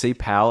airport to see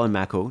Powell and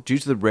Mackle due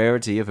to the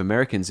rarity of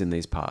Americans in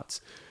these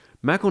parts.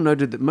 Mackle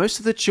noted that most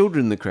of the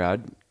children in the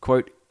crowd,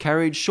 quote,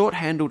 carried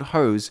short-handled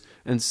hoes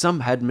and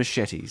some had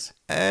machetes.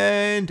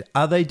 And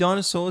are they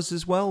dinosaurs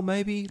as well,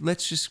 maybe?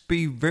 Let's just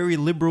be very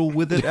liberal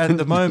with it at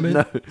the moment.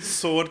 No.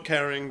 Sword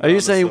carrying. Are you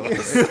saying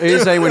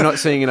we're not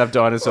seeing enough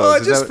dinosaurs? Oh, I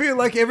Is just that- feel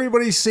like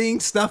everybody's seeing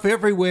stuff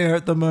everywhere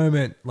at the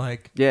moment.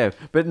 Like, Yeah,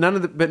 but none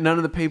of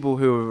the people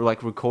who are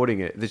like recording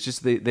it, they're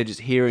just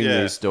hearing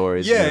Yeah. these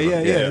stories. yeah. And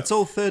they're like, It's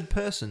all third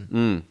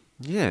person.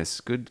 Yes,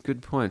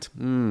 good point.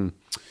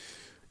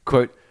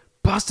 Quote,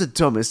 Pastor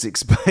Thomas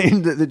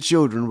explained that the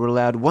children were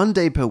allowed 1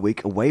 day per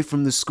week away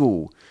from the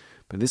school,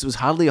 but this was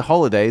hardly a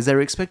holiday as they were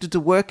expected to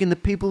work in the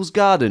people's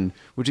garden,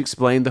 which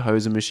explained the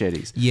hoes and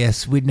machetes.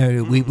 Yes, we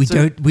know. We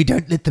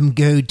don't let them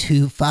go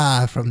too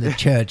far from the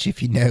church,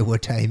 if you know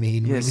what I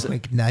mean. Yes,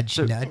 Wink, nudge,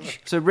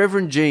 nudge. So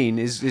Reverend Jean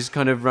is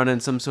kind of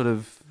running some sort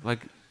of like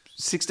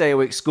 6 day a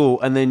week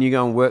school, and then you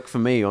go and work for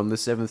me on the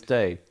 7th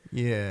day.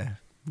 Yeah.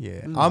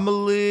 I'm a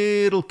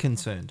little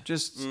concerned.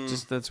 Just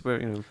that's where,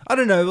 you know. I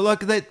don't know.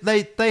 Like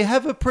they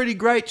have a pretty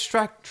great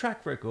track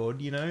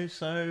record, you know.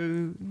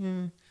 So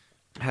yeah.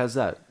 How's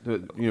that?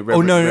 You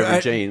know, no,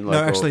 Jean. no,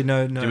 actually,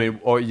 no.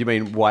 Do you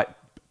mean white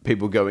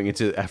people going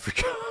into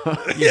Africa?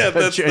 Yeah,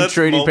 that's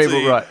treating multi,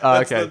 people right.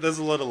 Oh, okay. There's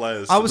a lot of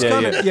layers. I was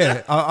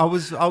Yeah, I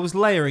was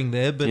layering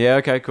there, but Yeah,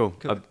 okay, cool.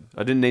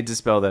 I didn't need to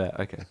spell that out.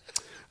 Okay.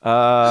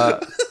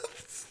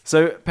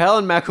 So Powell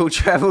and Mackle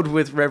travelled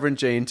with Reverend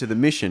Jean to the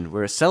mission,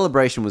 where a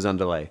celebration was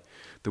underway.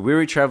 The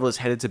weary travellers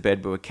headed to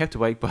bed, but were kept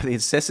awake by the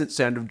incessant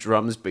sound of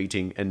drums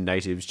beating and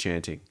natives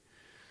chanting.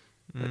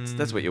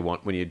 That's what you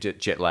want when you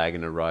jet lag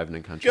and arrive in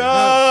a country.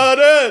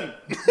 Garden.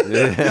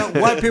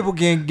 white people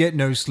can't get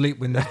no sleep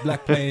when there's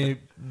black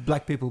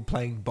people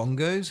playing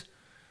bongos.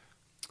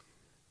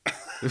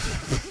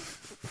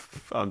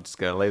 I'm just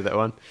going to leave that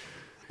one.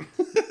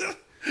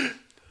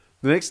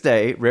 The next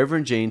day,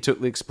 Reverend Jean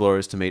took the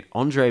explorers to meet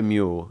Andre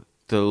Mule,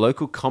 the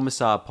local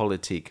commissar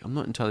politique. I'm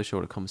not entirely sure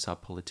what a commissar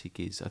politique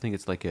is. I think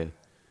it's like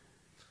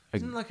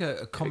Isn't like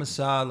a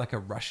commissar like a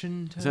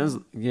Russian term? sounds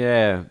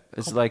yeah.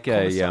 It's like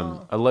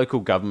commissar? a local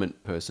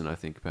government person. I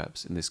think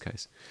perhaps in this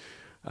case.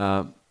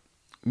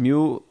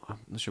 Mule, I'm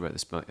not sure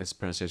about this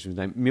pronunciation of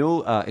his name.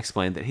 Mule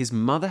explained that his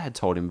mother had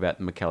told him about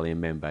the Mekele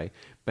Mbembe,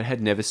 but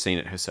had never seen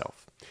it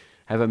herself.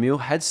 However, Mule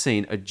had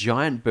seen a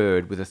giant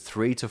bird with a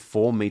 3 to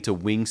 4 meter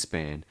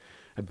wingspan.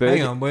 A bird.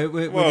 Hang on, Whoa,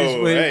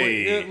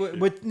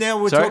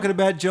 now we're Sorry? talking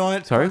about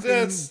giant Sorry? fucking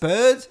That's-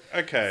 birds.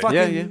 Okay.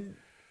 Fucking, Yeah.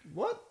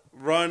 What?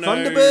 Rhino.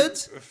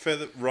 Thunderbirds?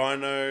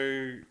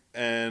 Rhino,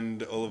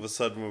 and all of a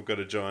sudden we've got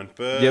a giant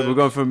bird. Yeah, we're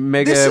going from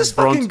Mega This is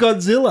fucking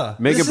Godzilla.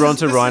 Bronto this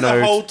is Rhino.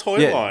 a whole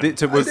toy line.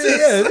 This Yeah,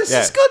 this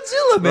is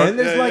Godzilla, man. Right,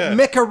 There's yeah, like yeah.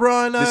 Mecha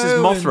Rhino. This is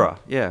Mothra.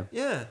 Yeah.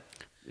 Yeah.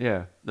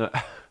 Yeah. No.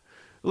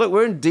 Look,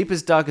 we're in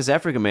deepest, darkest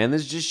Africa, man.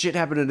 There's just shit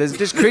happening. There's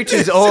just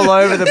creatures all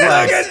over the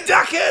place.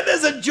 duckhead,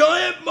 there's a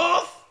giant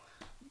moth.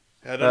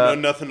 I don't know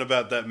nothing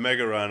about that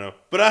mega rhino,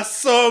 but I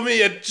saw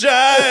me a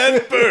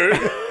giant bird.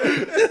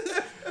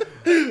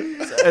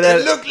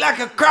 It looked like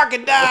a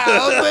crocodile,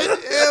 but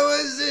it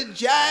was a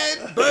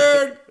giant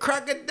bird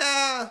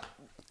crocodile.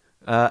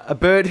 A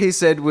bird, he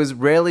said, was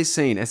rarely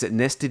seen as it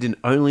nested in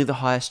only the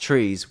highest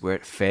trees where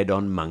it fed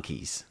on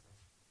monkeys.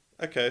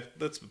 Okay,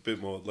 that's a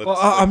bit more. Well,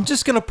 I'm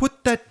just going to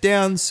put that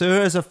down,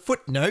 sir, as a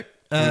footnote.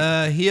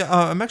 Here,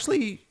 I'm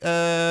actually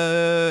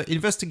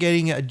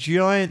investigating a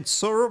giant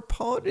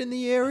sauropod in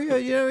the area.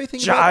 You know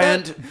anything about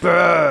Giant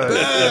bird.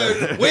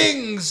 that? Bird,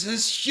 wings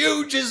as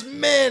huge as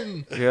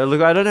men. Yeah,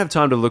 look, I don't have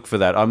time to look for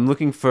that. I'm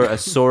looking for a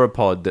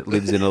sauropod that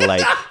lives in a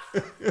lake.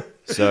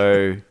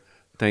 So,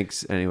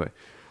 thanks anyway.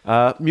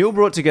 Mule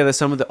brought together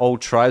some of the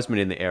old tribesmen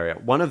in the area.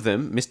 One of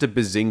them, Mr.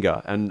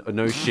 Bazinga, and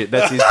no shit,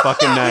 that's his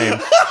fucking name.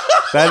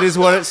 That is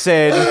what it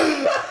said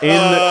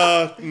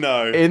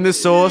in the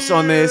source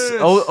on this.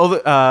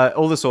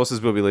 All the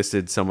sources will be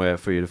listed somewhere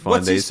for you to find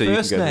What's these.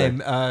 his first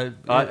name?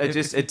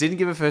 It didn't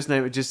give a first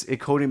name. It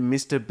called him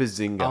Mr.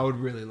 Bazinga. I would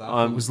really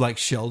love it. It was like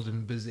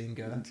Sheldon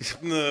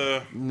Bazinga.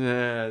 No.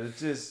 Nah,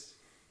 just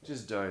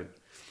don't.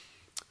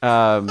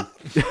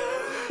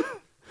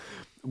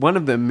 One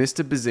of them,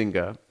 Mr.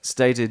 Bazinga,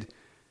 stated,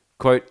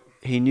 quote,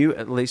 he knew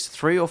at least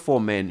 3 or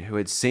 4 men who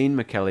had seen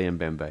Makele and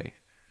Mbembe,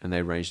 and they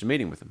arranged a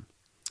meeting with them.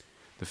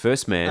 The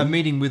first man... A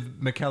meeting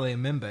with Makele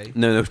and Mbembe?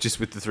 No, just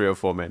with the 3 or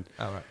 4 men.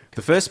 Oh, right.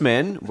 The first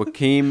man,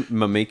 Joaquim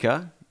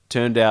Mamika,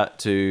 turned out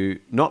to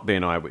not be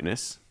an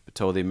eyewitness, but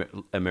told the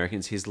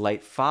Americans his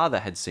late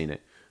father had seen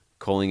it,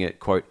 calling it,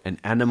 quote, an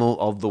animal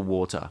of the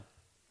water.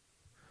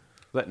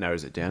 That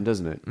narrows it down,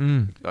 doesn't it?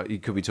 You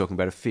could be talking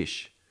about a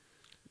fish.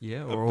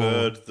 Yeah, A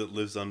bird that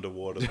lives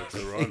underwater that's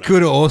a rhino. It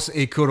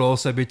could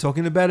also be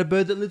talking about a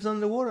bird that lives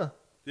underwater.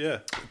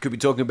 Yeah. Could be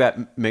talking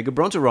about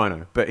Megabronta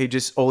rhino, but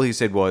all he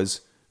said was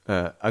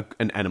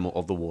an animal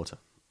of the water.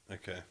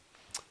 Okay.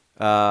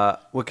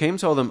 Joaquim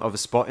told them of a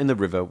spot in the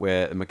river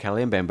where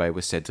Makele and Mbembe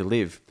was said to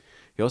live.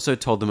 He also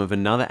told them of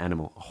another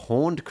animal, a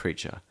horned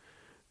creature,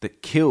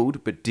 that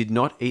killed but did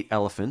not eat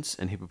elephants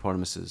and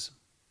hippopotamuses,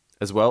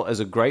 as well as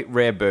a great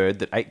rare bird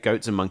that ate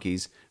goats and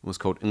monkeys and was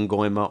called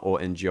Ngoima or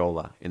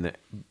Ngiola in the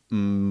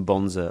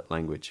Mbonza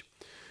language.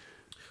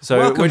 So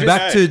Welcome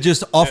back to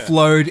just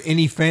offload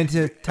any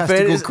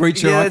fantastical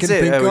creature I can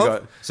think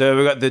of. So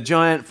we've got the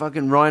giant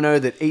fucking rhino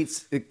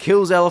that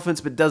kills elephants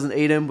but doesn't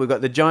eat them. We've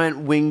got the giant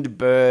winged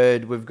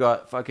bird. We've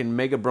got fucking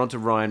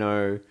Megabronta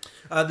rhino.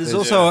 There's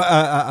also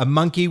a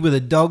monkey with a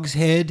dog's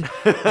head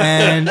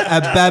and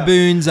a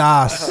baboon's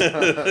ass.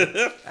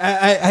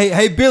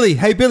 Hey, Billy,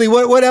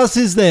 what else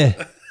is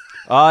there?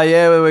 Oh,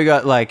 yeah, we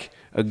got like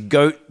a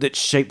goat that's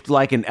shaped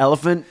like an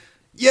elephant.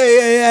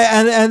 Yeah,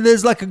 and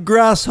there's like a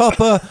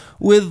grasshopper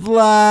with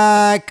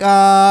like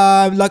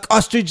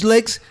ostrich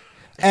legs,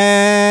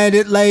 and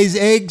it lays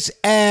eggs,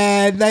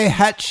 and they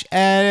hatch,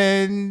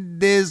 and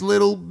there's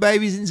little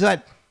babies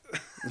inside.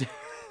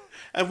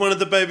 And one of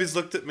the babies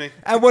looked at me.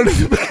 And one of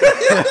them...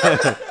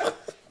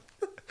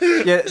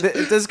 Yeah,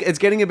 it's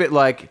getting a bit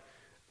like...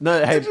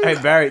 No, hey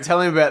Barry,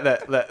 tell him about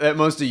that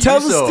monster you saw.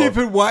 Tell the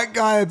stupid white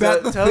guy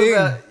about the thing.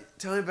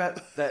 Tell him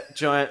about that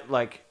giant,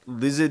 like,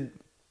 lizard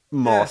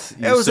moth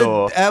It was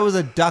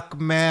a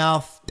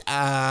duck-mouthed...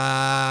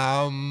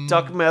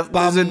 Duck-mouthed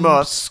lizard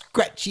moth.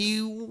 Scratchy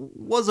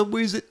was a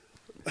wizard.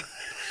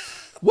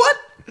 What?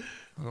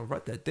 I'll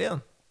write that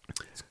down.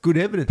 It's good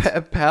evidence.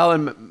 Powell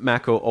and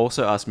Mackle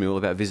also asked Mule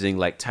about visiting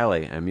Lake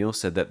Tally, and Mule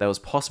said that was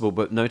possible,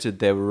 but noted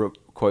there were,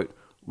 quote,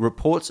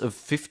 reports of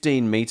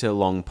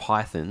 15-meter-long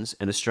pythons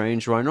and a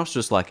strange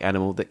rhinoceros-like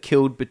animal that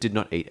killed but did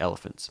not eat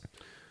elephants.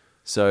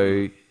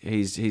 So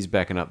he's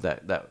backing up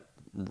that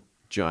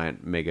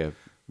giant mega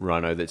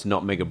rhino that's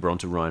not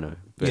Megabronta rhino.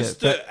 But It's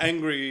the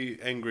angry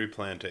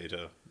plant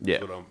eater. Yeah.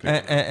 That's what I'm picking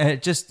up.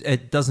 And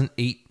it doesn't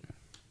eat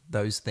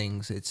those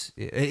things. It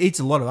eats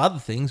a lot of other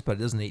things, but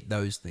it doesn't eat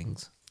those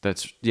things.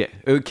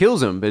 It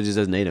kills them, but it just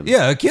doesn't eat them.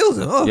 Yeah, it kills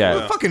them. Oh,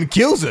 Yeah. it fucking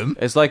kills them.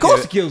 It's like of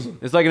course it kills them.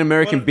 It's like an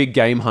American big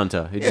game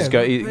hunter. He just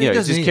but he's doesn't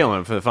just eat killing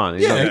them for the fun.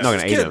 He's not going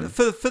to eat them.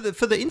 For the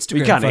Instagram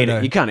You can't eat photo.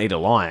 it. You can't eat a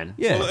lion.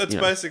 Yeah. Well, it's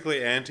you know.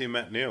 basically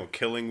anti-Matt Neal,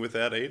 killing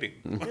without eating.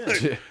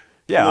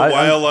 Yeah, a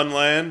whale on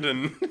land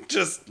and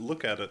just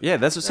look at it. Yeah,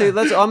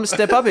 I'm a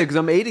step up here because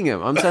I'm eating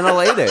him. I'm saying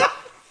I'll eat it.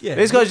 Yeah.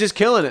 This guy's just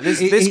killing it.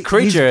 This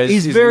creature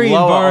he's is very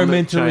lower on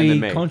the chain than environmentally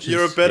me. conscious.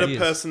 You're a better He is.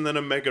 person than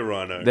a mega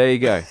rhino. There you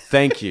go.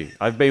 Thank you.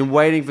 I've been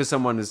waiting for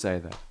someone to say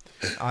that.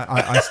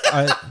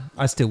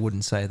 I still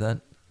wouldn't say that.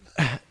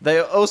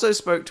 They also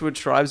spoke to a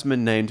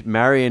tribesman named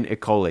Marion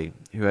Ecoli,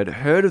 who had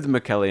heard of the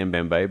Makele and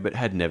Mbembe but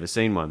had never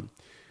seen one.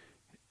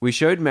 We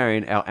showed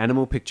Marion our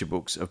animal picture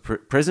books of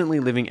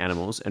presently living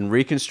animals and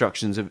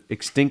reconstructions of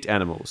extinct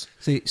animals.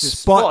 See,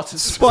 Spot,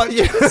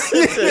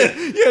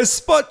 yeah,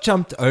 Spot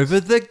jumped over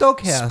the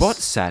doghouse. Spot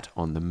sat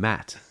on the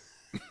mat.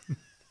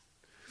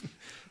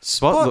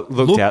 Spot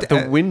looked out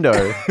the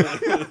window.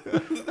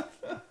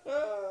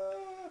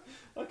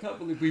 I can't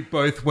believe we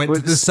both went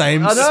to the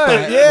same I know,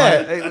 spot.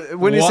 yeah.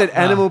 When you what said the-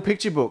 animal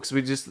picture books,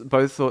 we just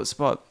both thought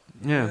Spot.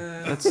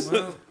 Yeah, that's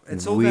Well,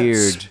 it's all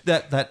weird.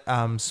 that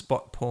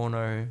Spot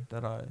porno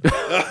that I.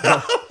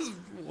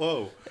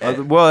 Whoa.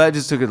 Well, that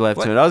just took a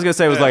left turn. I was going to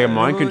say it was like a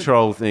mind What-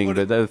 control thing,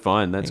 but that's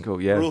fine. That's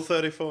cool. Yeah. Rule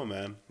 34,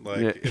 man. Like,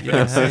 Yeah. if it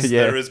exists,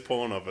 Yeah. there is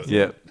porn of it.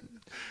 Yeah.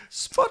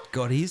 Spot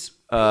got his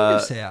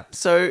penis out.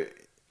 So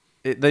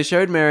they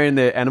showed Marion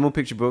their animal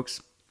picture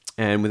books,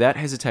 And without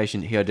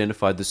hesitation, he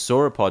identified the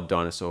sauropod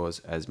dinosaurs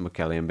as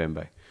Mokele and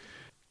Mbembe.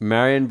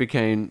 Marion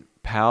became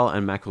Powell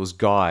and Mackle's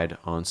guide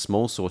on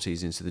small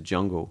sorties into the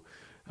jungle,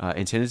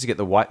 intended to get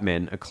the white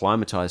men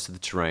acclimatized to the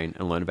terrain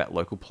and learn about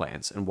local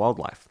plants and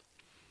wildlife.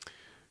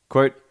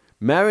 Quote,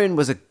 Marion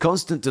was a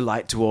constant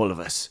delight to all of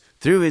us.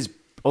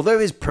 Although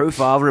his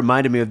profile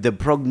reminded me of the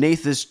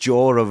prognathous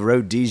jaw of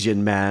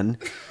Rhodesian man,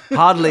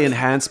 hardly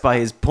enhanced by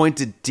his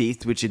pointed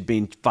teeth which had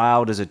been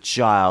filed as a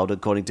child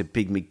according to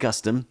pygmy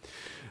custom,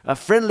 a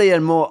friendlier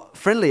and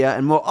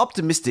more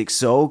optimistic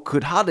soul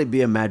could hardly be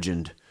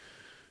imagined.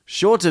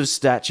 Short of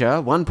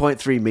stature,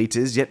 1.3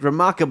 meters, yet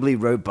remarkably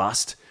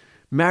robust,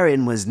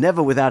 Marion was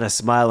never without a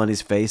smile on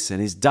his face,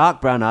 and his dark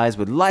brown eyes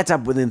would light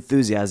up with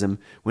enthusiasm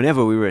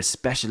whenever we were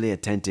especially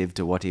attentive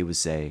to what he was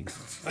saying.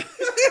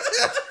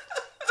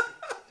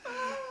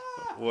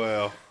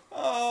 Wow.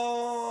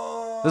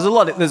 There's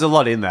a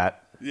lot in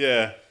that.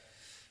 Yeah.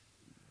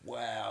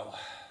 Wow,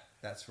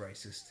 that's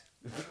racist.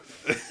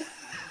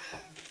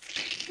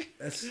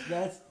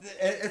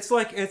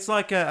 It's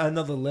like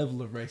another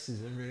level of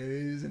racism,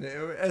 really, isn't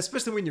it?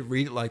 Especially when you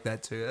read it like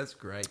that too. That's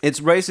great. It's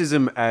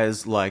racism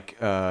as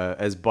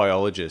as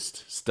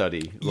biologist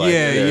study.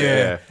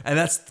 Yeah. And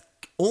that's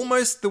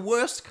almost the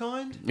worst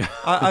kind.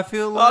 I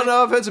feel like. Oh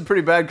no, I've heard some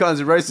pretty bad kinds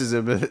of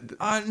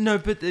racism. No,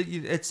 but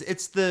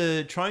it's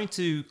the trying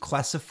to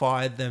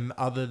classify them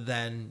other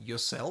than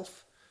yourself.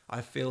 I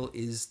feel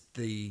is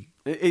the.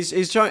 It's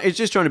just trying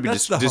to be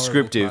That's the horrible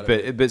descriptive,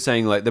 part of but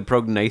saying like the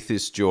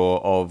prognathous jaw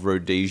of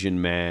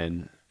Rhodesian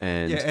man,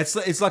 and Yeah, it's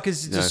like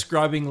it's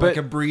describing But- like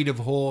a breed of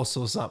horse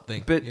or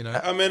something. but- you know,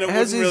 I mean, it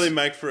Has wouldn't really his-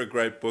 make for a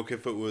great book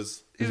if it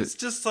was. It's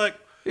just like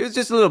it was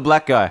just a little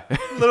black guy.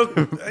 little.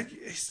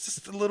 He's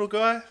just a little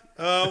guy.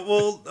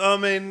 Well, I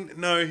mean,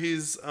 no,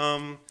 he's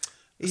a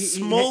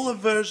smaller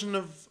version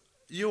of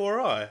you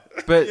or I.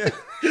 But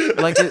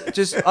like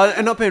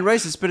and not being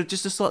racist, but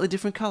just a slightly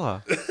different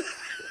color.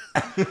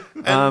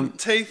 And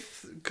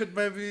teeth could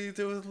maybe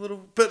do with a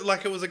little, but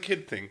like it was a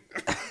kid thing.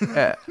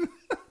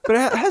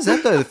 But how's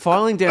that though?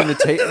 Filing down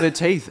the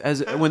teeth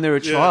as when they're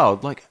a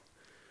child, like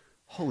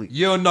holy.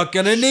 you're not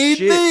gonna need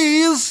shit.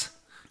 these.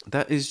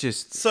 That is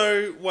just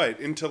So wait,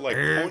 into like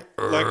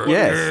what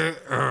yes.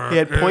 He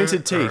had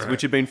pointed teeth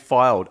which had been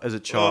filed as a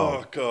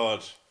child. Oh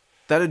god.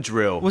 That'd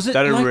drill. Was it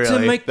that'd like really,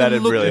 to make them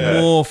that'd look really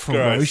hurt. more Gross.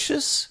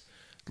 ferocious?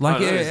 Like I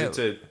don't know, is it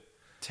to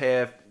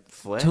tear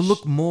flesh? to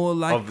look more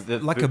like of the a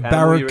animal you're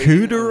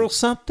barracuda eating? or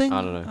something?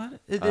 I don't know.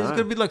 There's got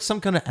to be like some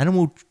kind of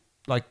animal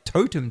like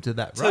totem to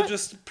that, So right?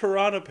 just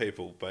piranha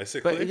people,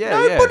 basically. But yeah,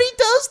 Nobody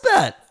does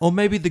that. Or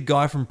maybe the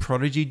guy from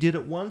Prodigy did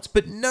it once,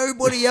 but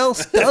nobody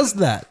else does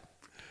that.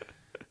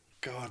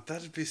 God,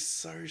 that'd be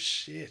so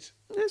shit.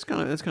 It's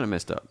kind of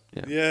messed up.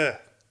 Yeah. Yeah.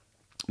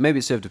 Maybe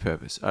it served a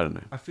purpose. I don't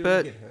know. I feel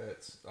but like it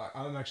hurts.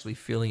 I'm actually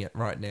feeling it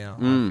right now.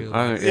 I feel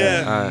I like, don't-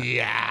 yeah.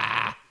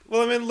 Yeah.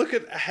 Well, I mean, look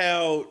at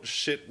how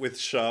shit with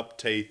sharp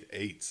teeth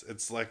eats.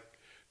 It's like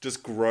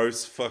just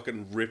gross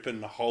fucking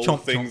ripping whole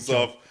chomp, things chomp,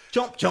 off.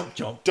 Chomp, chomp,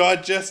 chomp.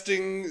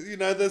 Digesting,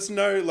 there's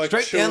no like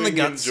Straight down the chewing,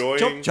 guts. enjoying.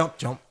 Chomp, chomp,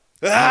 chomp.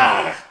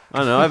 Ah! I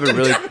don't know.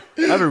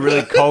 I have a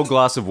really cold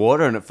glass of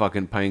water and it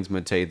fucking pains my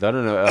teeth. I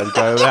don't know. I'd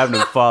go having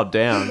them filed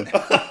down.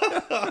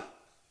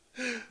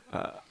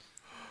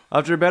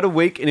 After about a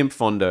week in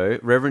Mfondo,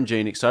 Reverend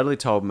Jean excitedly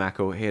told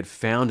Mackle he had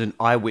found an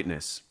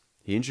eyewitness.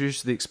 He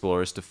introduced the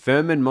explorers to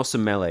Furman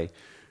Mosamele,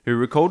 who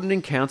recalled an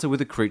encounter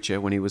with a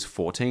creature when he was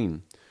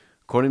 14.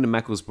 According to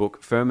Mackle's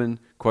book, Furman,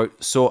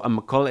 quote, saw a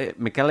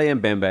Mokele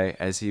and Mbembe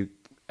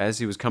as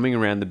he was coming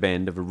around the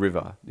bend of a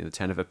river near the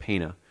town of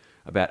Apina,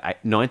 about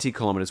 90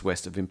 kilometres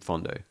west of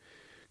Mfondo.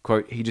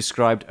 Quote, he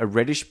described a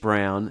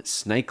reddish-brown,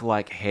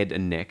 snake-like head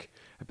and neck,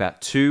 about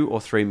 2 or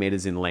 3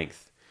 metres in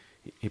length.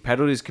 He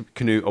paddled his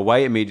canoe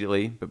away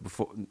immediately,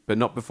 but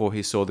not before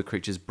he saw the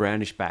creature's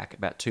brownish back,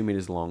 about 2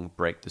 metres long,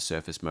 break the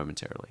surface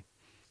momentarily.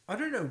 I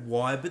don't know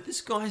why, but this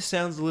guy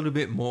sounds a little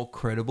bit more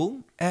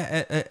credible.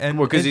 Well,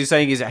 because he's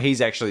saying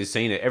he's actually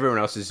seen it. Everyone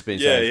else has been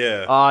saying,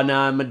 yeah. oh,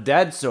 no, my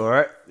dad saw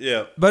it.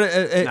 Yeah. But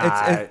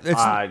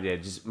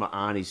Just my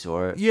auntie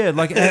saw it. yeah,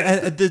 like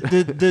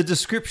the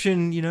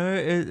description,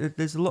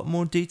 there's a lot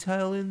more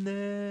detail in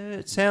there.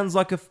 It sounds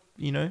like a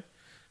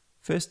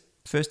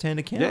first-hand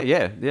account.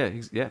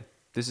 Yeah.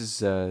 This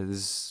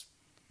is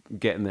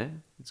getting there.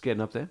 It's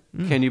getting up there.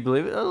 Can you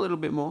believe it? A little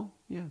bit more.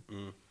 Yeah.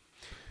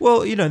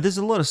 Well, there's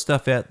a lot of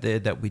stuff out there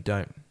that we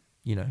don't,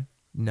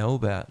 know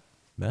about,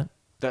 Matt.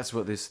 That's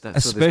what this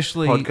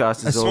Especially-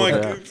 podcast is all My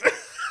about.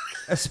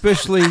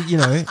 Especially,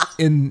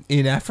 in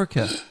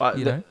Africa.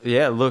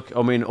 Yeah, look,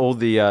 I mean, all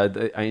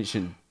the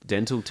ancient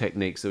dental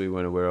techniques that we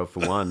weren't aware of,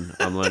 for one,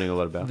 I'm learning a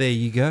lot about. There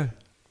you go.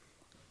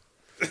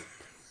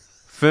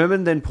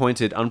 Furman then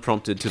pointed,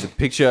 unprompted, to the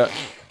picture.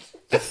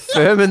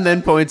 Furman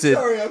then pointed.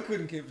 Sorry, I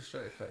couldn't keep a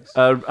straight face.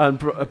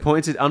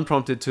 Pointed,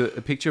 unprompted, to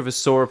a picture of a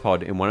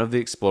sauropod in one of the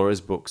explorer's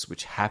books,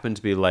 which happened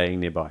to be laying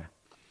nearby.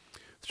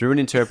 Through an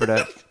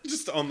interpreter.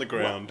 Just on the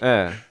ground.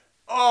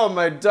 Oh,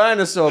 my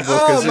dinosaur book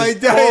Oh, is my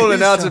just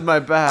falling out dinosaur. of my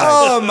bag.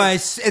 Oh my!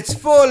 It's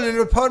fallen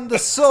upon the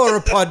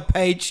sauropod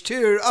page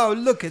too. Oh,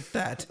 look at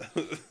that.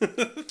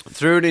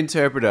 Through an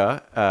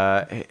interpreter,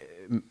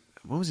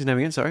 what was his name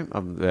again? Sorry,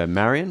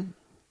 Marion.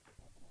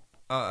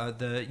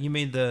 You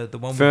mean the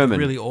one Furman. with the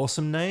really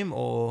awesome name,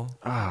 or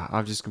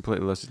I've just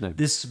completely lost his name.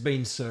 this has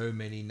been so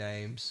many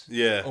names?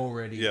 Yeah.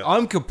 already. Yeah.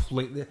 I'm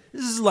completely.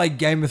 This is like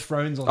Game of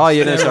Thrones on. Oh,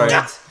 yeah, no, sorry.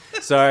 steroids.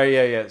 Sorry,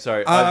 yeah,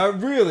 sorry.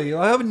 Really,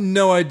 I have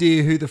no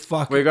idea who the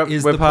fuck We're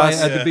is past- the player,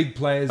 Yeah. the big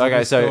players Okay, of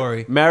the so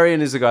story.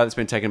 Marion is the guy that's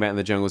been taken about in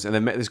the jungles, and they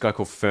met this guy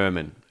called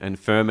Furman, and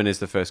Furman is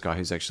the first guy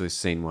who's actually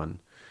seen one,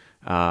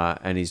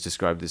 and he's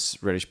described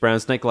this reddish-brown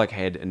snake-like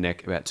head and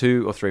neck about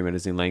 2 or 3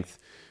 meters in length,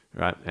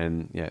 right?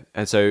 And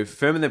so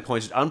Furman then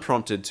pointed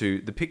unprompted to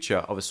the picture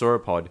of a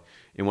sauropod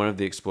in one of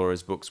the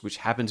explorer's books, which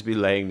happened to be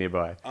laying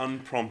nearby.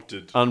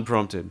 Unprompted.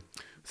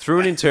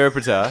 Through an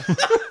interpreter,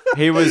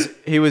 he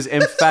was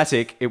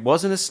emphatic it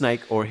wasn't a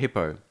snake or a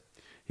hippo.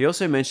 He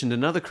also mentioned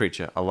another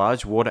creature, a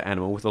large water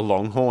animal with a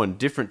long horn,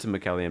 different to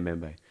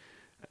Makaliambembe,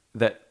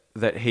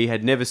 that he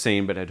had never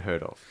seen but had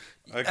heard of.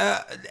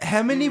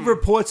 How many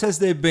reports has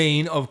there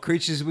been of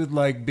creatures with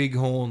like big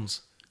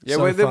horns? Yeah,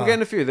 so we're far?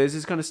 getting a few. There's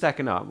just kind of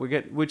stacking up.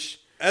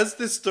 As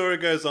this story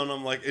goes on,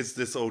 I'm like, is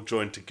this all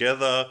joined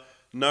together?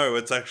 No,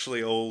 it's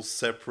actually all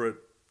separate.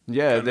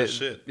 Kinda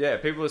shit. Yeah,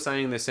 people are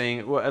saying they're seeing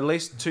at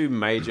least 2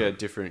 major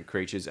different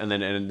creatures, and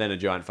then a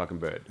giant fucking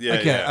bird.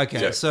 Yeah, Okay.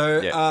 yeah.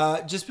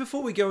 So just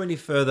before we go any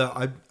further,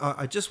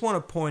 I just want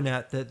to point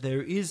out that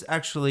there is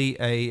actually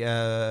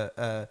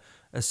a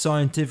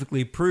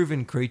scientifically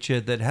proven creature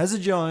that has a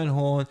giant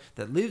horn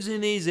that lives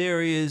in these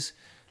areas.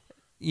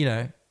 You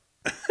know.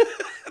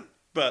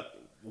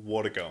 But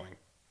water going.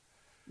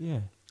 Yeah.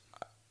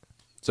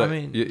 So I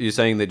mean- you're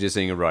saying they're just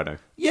seeing a rhino.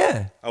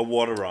 Yeah. A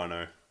water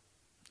rhino.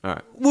 All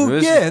right.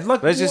 Well,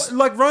 Let's just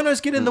like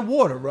rhinos get in the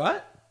water,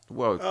 right?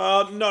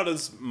 well. Not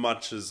as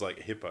much as like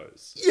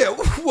hippos. Yeah.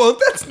 Well,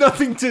 that's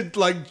nothing to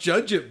like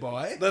judge it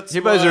by. That's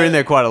Hippos my- are in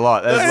there quite a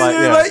lot. That's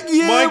That's like,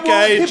 yeah. My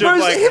gauge of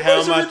like how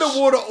hippos are much in the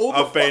water all the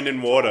I've been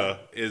in water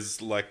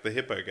is like the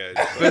hippo gauge.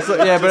 It's like,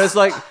 yeah, but it's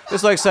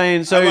like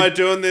saying so. Am I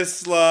doing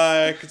this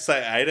like say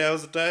 8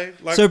 hours a day?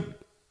 Like,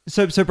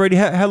 So Brady,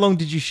 how long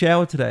did you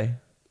shower today?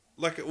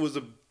 like it was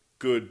a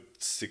good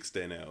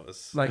 16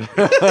 hours. Like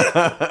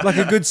like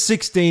a good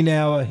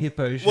 16-hour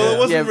hippo shower. Well, it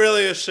wasn't Yeah.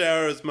 really a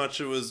shower as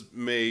much. It was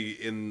me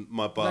in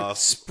my like bath.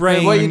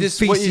 spraying what you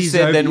feces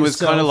said over then was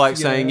kind of yourself, like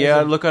you know, saying, as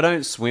yeah, a- look, I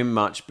don't swim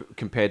much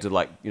compared to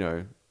like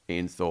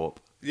Ian Thorpe.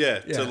 Yeah,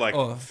 Yeah, to like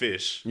or-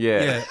 fish.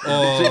 Yeah. Yeah,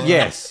 So, or,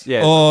 yes.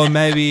 Yeah. or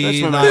maybe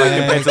That's when like, like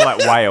compared to like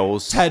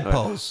whales.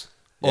 tadpoles,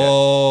 Yeah.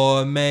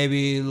 or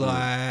maybe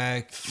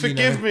like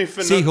Forgive me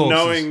for not seahorses.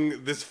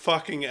 knowing this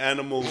fucking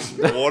animal's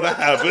water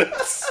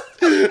habits.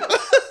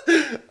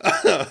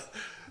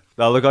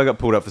 Oh, look, I got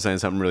pulled up for saying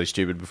something really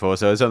stupid before,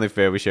 so it's only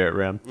fair we share it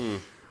around.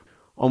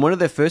 On one of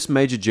their first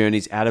major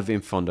journeys out of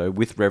Infondo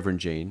with Reverend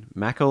Jean,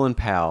 Mackle and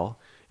Powell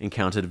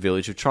encountered a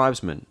village of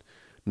tribesmen.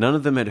 None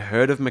of them had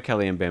heard of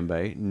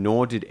Makaliambembe,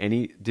 nor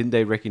didn't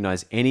they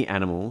recognize any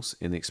animals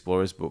in the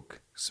explorer's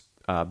book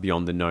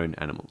beyond the known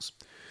animals.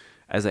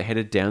 As they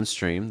headed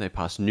downstream, they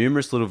passed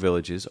numerous little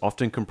villages,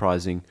 often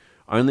comprising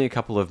only a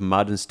couple of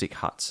mud and stick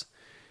huts.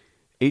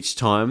 Each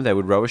time they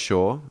would row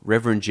ashore,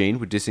 Reverend Jean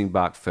would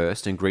disembark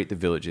first and greet the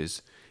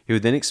villagers. He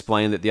would then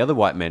explain that the other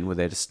white men were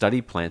there to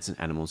study plants and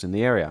animals in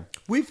the area.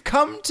 We've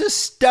come to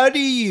study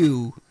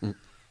you.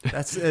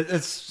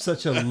 That's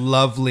such a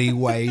lovely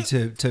way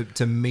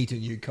to meet a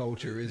new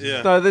culture, isn't Yeah.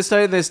 it? No, they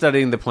say they're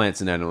studying the plants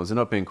and animals. They're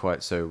not being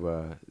quite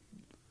so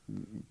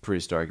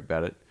prehistoric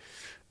about it.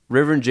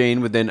 Reverend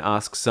Jean would then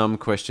ask some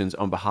questions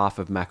on behalf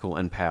of Mackle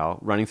and Powell,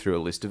 running through a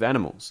list of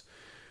animals.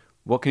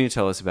 What can you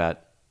tell us about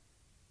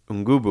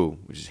Ngubu,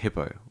 which is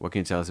hippo? What can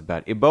you tell us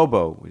about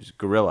Ibobo, which is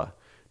gorilla?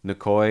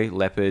 Nkoi,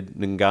 leopard.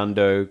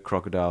 Ngando,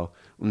 crocodile.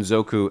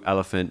 Unzoku,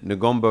 elephant.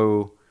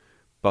 Ngombo,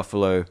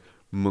 buffalo.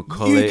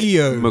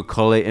 Yu-Gi-Oh!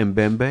 Mukole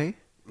Mbembe?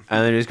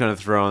 And they're just going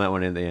to throw on that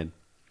one in the end.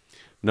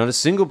 Not a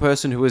single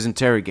person who was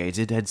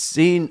interrogated had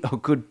seen or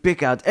could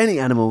pick out any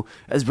animal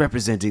as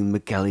representing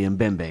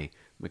Makaliambembe,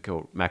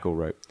 Mackle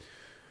wrote.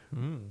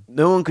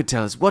 No one could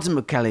tell us what a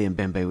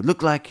Makaliambembe would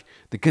look like.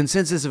 The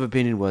consensus of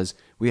opinion was,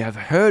 we have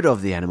heard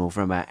of the animal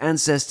from our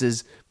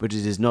ancestors, but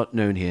it is not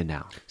known here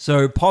now.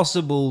 So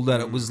possible that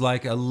it was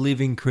like a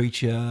living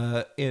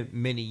creature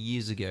many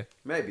years ago.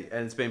 Maybe,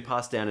 and it's been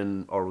passed down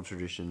in oral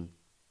tradition,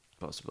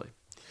 possibly.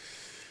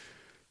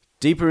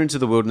 Deeper into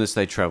the wilderness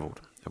they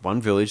travelled. At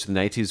one village, the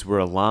natives were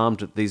alarmed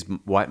that these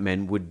white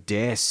men would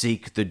dare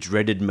seek the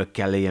dreaded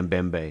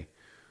Makaliambembe.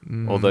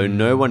 Although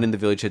no one in the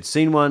village had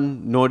seen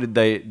one, nor did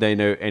they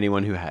know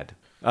anyone who had.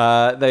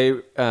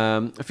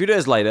 A few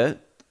days later,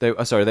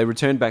 they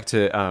returned back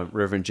to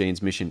Reverend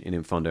Jean's mission in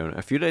Infondo. And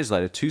a few days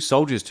later, 2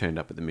 soldiers turned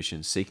up at the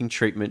mission seeking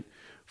treatment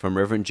from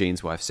Reverend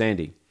Jean's wife,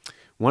 Sandy.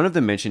 One of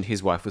them mentioned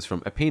his wife was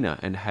from Apina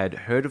and had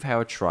heard of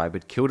how a tribe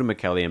had killed a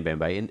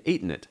Makaliambembe and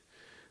eaten it.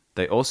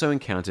 They also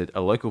encountered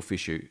a local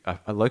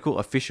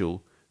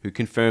official who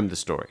confirmed the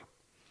story.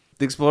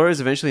 The explorers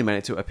eventually made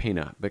it to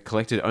Apina, but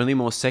collected only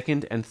more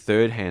second and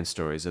third hand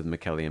stories of the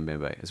Mekele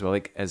Mbembe, as well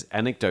as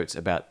anecdotes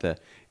about the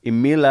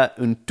Imila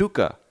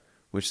Untuka,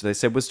 which they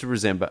said was to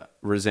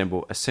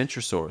resemble a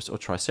Centrosaurus or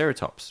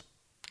Triceratops.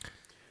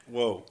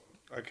 Whoa.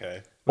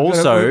 Okay.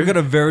 Also, we've got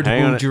a hang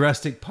veritable on.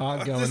 Jurassic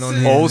Park going This on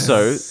is- here.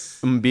 Also,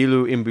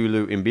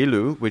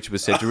 Mbilu, which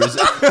was said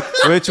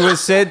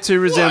to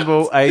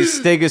resemble a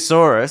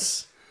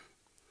Stegosaurus,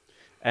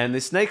 and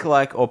the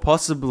snake-like or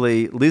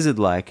possibly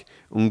lizard-like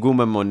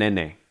Unguma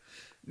monene.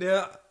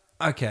 Yeah.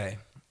 Okay.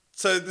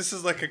 So this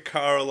is like a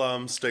car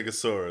alarm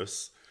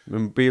Stegosaurus.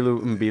 Mbilu.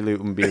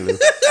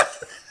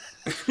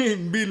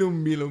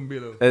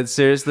 Bilum. And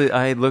seriously,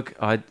 I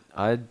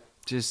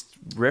just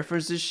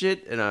reference this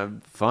shit and I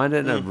find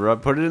it and I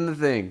put it in the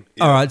thing.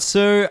 All right,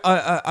 so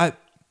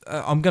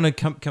I'm gonna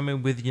come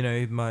in with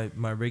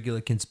my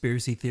regular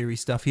conspiracy theory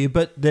stuff here,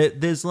 but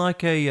there's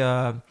like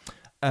a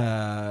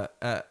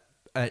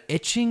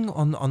etching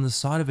on the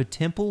side of a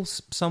temple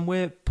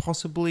somewhere,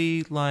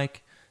 possibly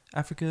like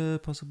Africa,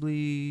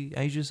 possibly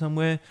Asia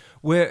somewhere,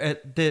 where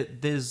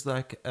there's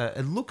like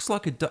it looks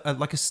like a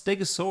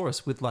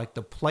Stegosaurus with like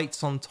the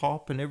plates on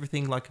top and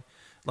everything, like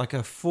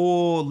a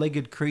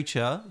four-legged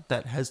creature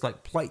that has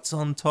like plates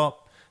on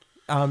top,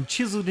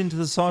 chiseled into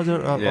the side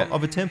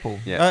of a temple.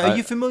 Yeah, Are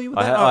you familiar with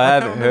that? I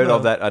can't haven't heard remember.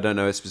 of that. I don't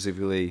know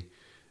specifically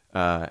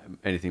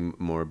anything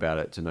more about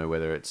it to know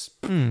whether it's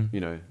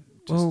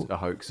just a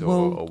hoax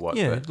or what.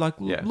 Yeah,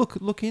 but,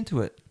 look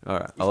into it. All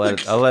right, I'll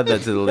add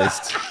that to the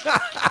list.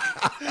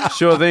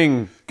 Sure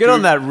thing. Get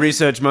on that,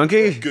 research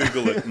monkey.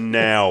 Google it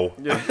now.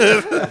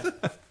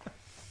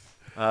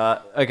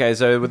 Okay,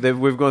 so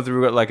we've gone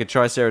through. We've got like a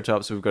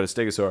Triceratops. We've got a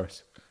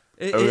Stegosaurus.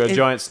 We've got a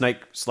giant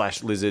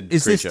snake/lizard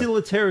Is creature. there still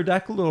a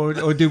pterodactyl,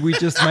 or did we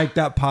just make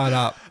that part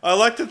up? I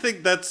like to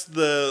think that's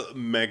the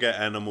mega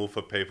animal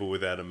for people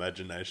without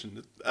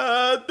imagination.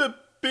 The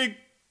big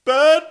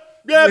bird?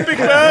 Yeah, big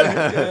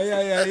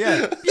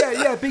bird.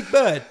 Yeah, big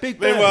bird.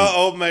 Meanwhile,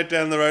 old mate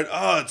down the road,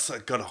 it's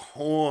like got a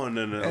horn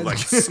and a like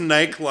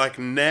snake-like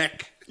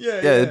neck. Yeah,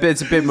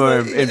 it's a bit more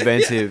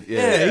inventive.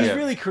 Yeah, he's yeah.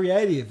 really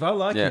creative. I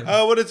like Yeah. him.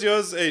 What does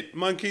yours eat?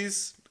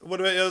 Monkeys? What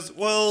about yours?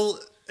 Well,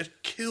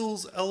 it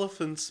kills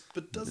elephants,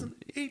 but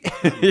doesn't eat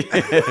them.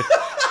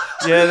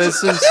 Yeah, there's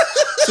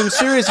some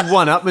serious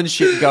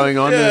one-upmanship going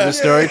on in the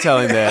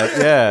storytelling there.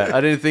 Yeah, I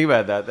didn't think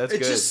about that. That's It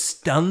good. just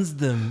stuns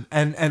them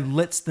and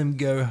lets them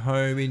go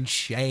home in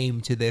shame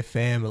to their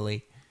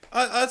family.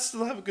 I'd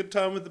still have a good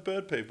time with the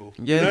bird people.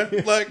 Yeah. You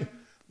know? Like,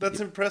 that's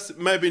impressive.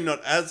 Maybe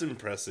not as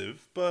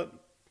impressive, but,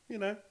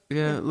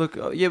 Yeah, look,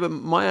 but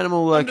my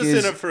animal I'm like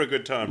just in it for a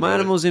good time. my really.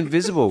 animal's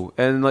invisible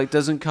and like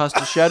doesn't cast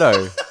a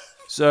shadow.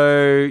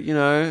 So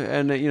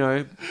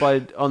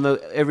by on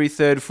every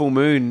third full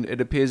moon, it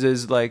appears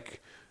as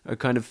like a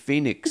kind of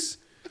phoenix.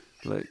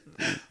 Like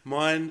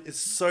Mine is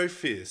so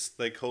fierce,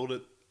 they called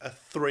it a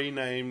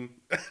three-name...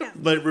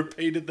 they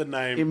repeated the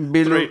name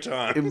 3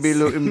 times.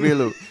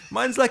 Imbilu.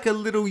 Mine's like a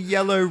little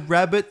yellow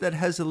rabbit that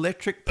has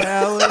electric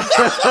powers.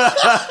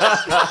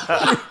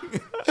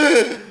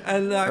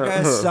 And like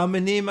I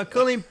summon him, I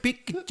call him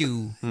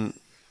Pikachu.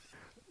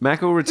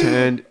 Mackerel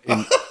returned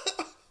in.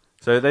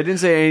 So they didn't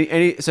see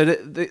any. So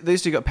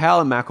these two got Powell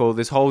and Mackerel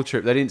this whole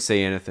trip. They didn't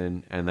see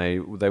anything, and they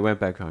went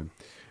back home.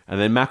 And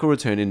then Mackerel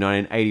returned in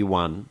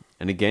 1981,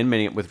 and again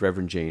meeting up with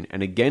Reverend Jean,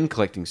 and again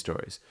collecting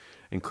stories,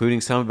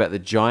 including some about the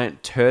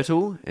giant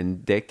turtle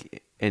and Dendeki.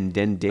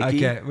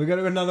 Okay, we got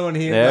another one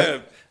here.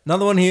 Yeah.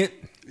 Another one here.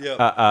 Yeah.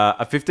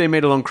 A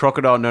 15-meter long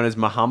crocodile known as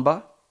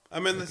Mahamba.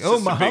 I mean, that's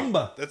Oh, just a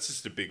Mahamba. big... That's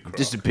just a big croc.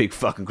 Just a big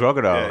fucking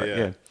crocodile. Yeah,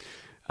 Yeah.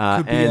 yeah.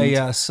 Could be And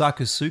a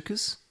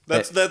Sarcosuchus.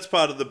 That's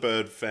part of the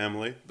bird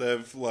family.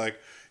 They've like,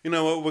 you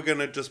know what? We're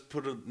gonna just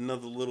put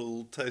another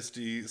little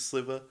tasty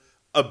sliver.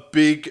 A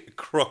big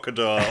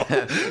crocodile.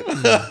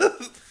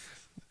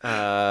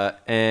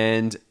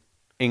 and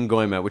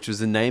Ngoima, which was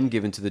the name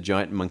given to the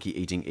giant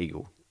monkey-eating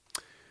eagle.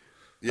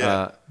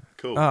 Yeah,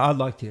 cool. I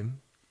liked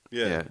him.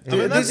 Yeah. Yeah. I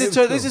mean, that's, These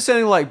are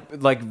sounding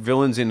like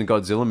villains in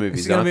Godzilla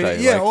movies, Gonna aren't be,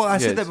 they? yeah, Like, well, I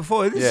said that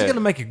before. This is yeah. going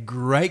to make a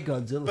great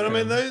Godzilla but I film.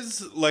 mean,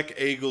 those like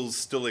eagles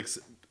still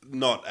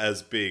not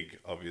as big,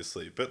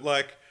 obviously. But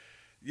like,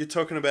 you're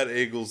talking about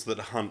eagles that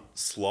hunt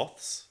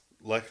sloths.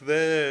 Like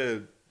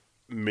they're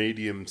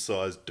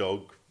medium-sized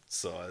dog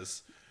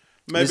size.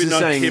 Maybe This is not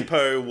saying-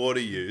 hippo water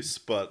use,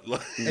 but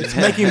like It's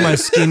making my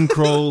skin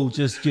crawl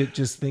just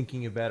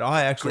thinking about it.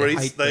 I actually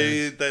grease. hate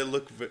those. They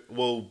look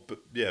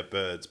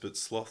birds, but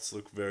sloths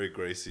look very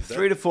greasy.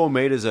 3 to 4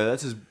 meters though.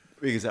 That's as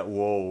big as that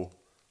wall.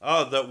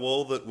 That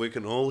wall that we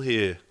can all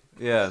hear.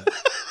 Yeah.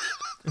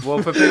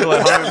 Well, for people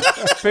at home,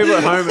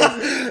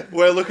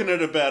 We're looking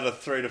at about a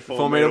 3 to 4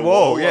 4 meter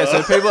wall. Yeah,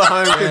 so people at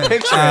home can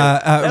picture it.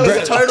 That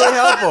was totally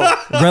helpful.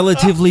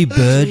 Relatively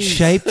bird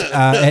shaped.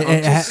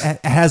 It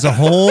has a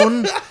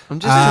horn. I'm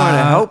just trying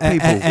to help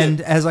people.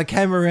 And as I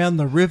came around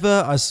the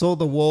river, I saw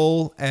the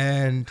wall,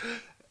 and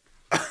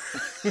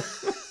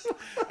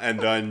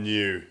And I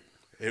knew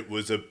it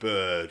was a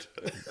bird.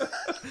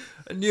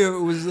 I knew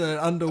it was an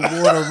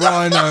underwater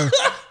rhino.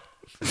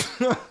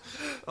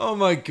 Oh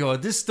my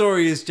god, this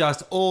story is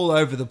just all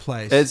over the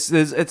place. There's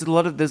a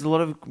lot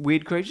of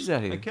weird creatures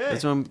out here. Okay.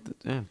 That's what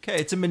yeah. Okay,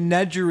 it's a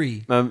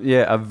menagerie.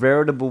 A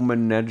veritable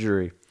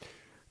menagerie.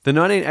 The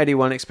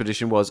 1981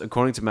 expedition was,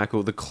 according to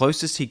Mackle, the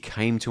closest he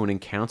came to an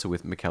encounter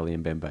with Macaulay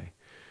Mbembe.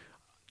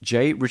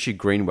 J. Richard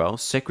Greenwell,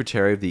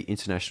 secretary of the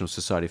International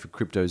Society for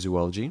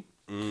Cryptozoology,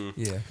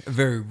 Yeah, a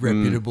very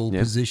reputable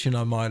position,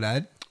 I might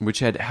add. which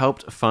had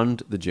helped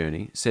fund the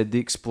journey, said the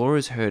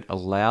explorers heard a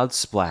loud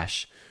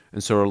splash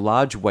and saw a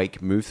large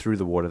wake move through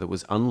the water that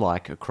was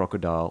unlike a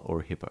crocodile or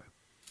a hippo.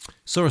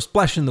 Saw a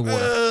splash in the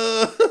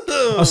water.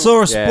 I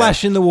saw a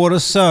splash in the water,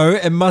 so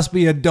it must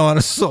be a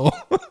dinosaur.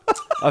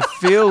 I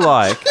feel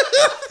like...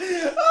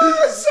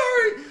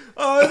 Sorry.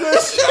 Oh,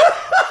 that's...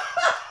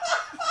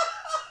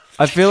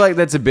 I feel like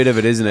that's a bit of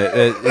it, isn't it?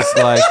 It's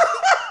like...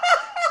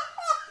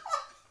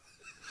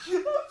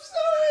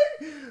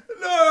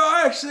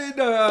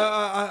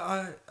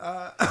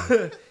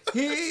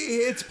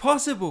 It's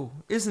possible,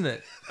 isn't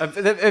it?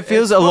 It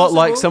feels It's a lot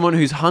like possible. someone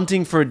who's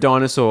hunting for a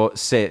dinosaur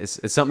says.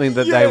 It's something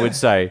that they would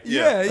say.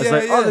 Yeah, It's yeah,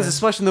 like, yeah. oh, there's a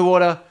splash in the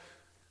water.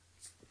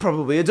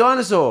 Probably a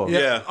dinosaur.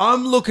 Yeah.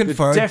 I'm looking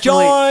for a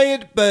definitely-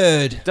 giant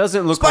bird.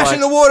 Doesn't look Splash like...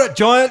 in the water,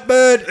 giant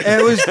bird.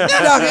 It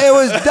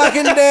was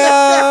ducking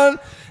down.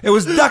 It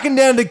was ducking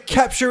down to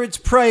capture its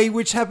prey,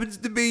 which happens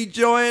to be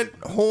giant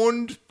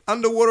horned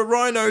underwater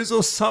rhinos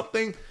or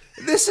something.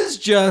 This is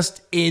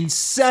just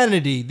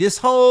insanity. This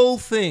whole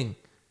thing.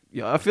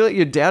 Yeah, I feel like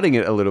you're doubting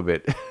it a little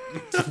bit.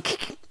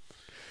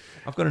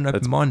 I've got an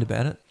open mind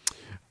about it.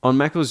 On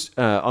Mackle's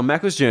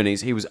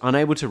journeys, he was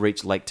unable to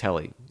reach Lake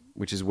Telly,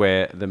 which is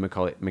where the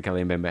Macaulay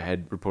Mbembe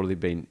had reportedly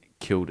been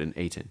killed and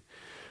eaten.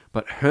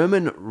 But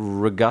Herman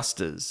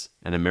Regustas,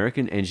 an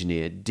American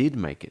engineer, did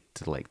make it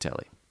to Lake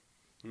Telly.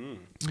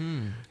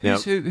 Now,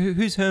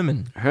 Who's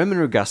Herman? Herman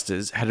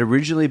Regustas had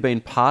originally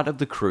been part of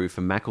the crew for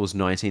Mackle's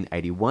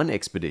 1981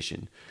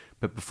 expedition,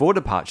 but before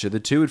departure, the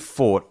two had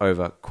fought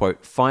over,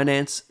 quote,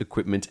 finance,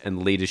 equipment,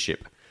 and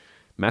leadership.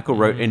 Mackle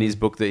wrote in his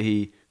book that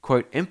he,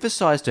 quote,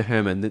 emphasized to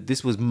Herman that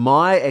this was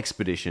my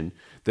expedition,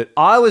 that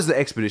I was the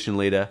expedition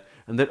leader,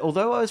 and that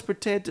although I was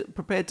prepared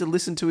to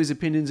listen to his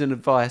opinions and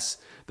advice,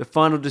 the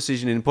final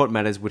decision in important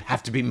matters would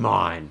have to be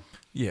mine.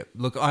 Yeah,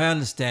 look, I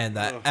understand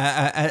that.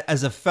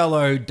 As a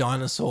fellow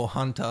dinosaur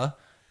hunter,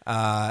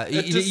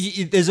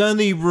 there's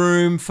only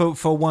room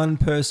for one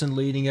person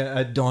leading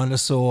a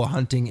dinosaur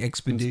hunting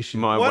expedition.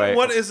 My way.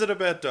 What is it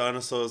about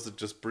dinosaurs that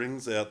just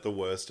brings out the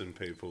worst in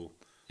people?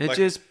 It Like,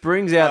 just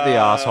brings out the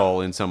asshole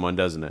in someone,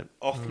 doesn't it?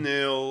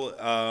 Othniel,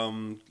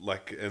 and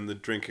the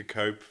drink of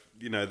cope,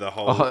 the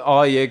whole...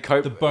 Oh yeah,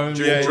 cope. The bone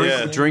Yeah, water.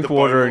 yeah. Drink The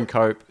water bone- and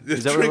cope.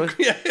 Is that what it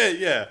was?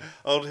 Yeah.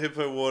 Old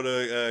hippo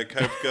water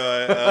cope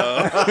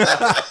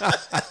guy.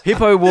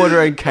 Hippo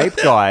water and cape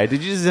guy.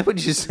 Is that what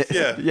you just said?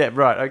 Yeah. Yeah.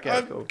 Right.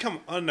 Okay. Cool. Come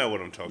on, I know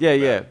what I'm talking Yeah.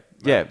 about.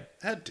 Yeah.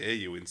 How dare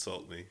you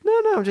insult me?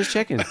 No. I'm just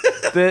checking.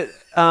 That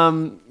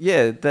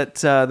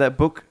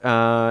book.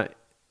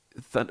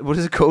 What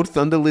is it called?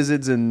 Thunder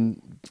Lizards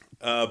and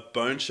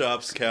Bone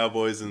Sharps,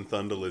 Cowboys, and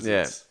Thunder Lizards.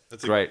 yeah.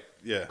 That's Great.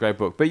 Yeah. Great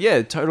book. But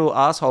yeah, total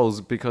assholes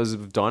because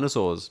of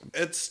dinosaurs.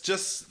 It's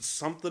just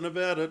something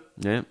about it.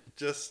 Yeah.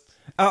 Just...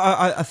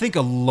 I think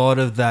a lot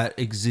of that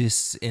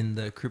exists in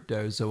the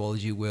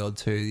cryptozoology world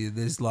too.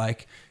 There's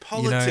like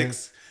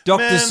Politics.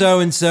 Dr. Man.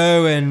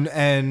 So-and-so and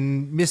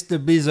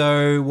Mr.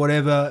 Bizzo,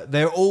 whatever.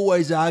 They're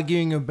always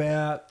arguing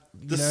about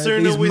The these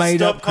sooner we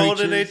made-up stop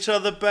holding creatures. each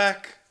other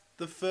back,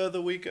 the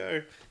further we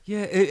go.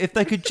 Yeah, if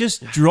they could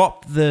just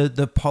drop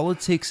the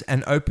politics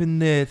and open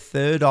their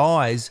third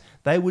eyes,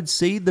 they would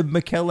see the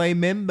Macaulay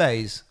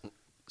Membes.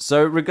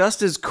 So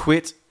Regustas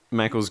quit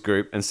Mackle's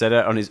group and set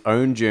out on his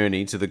own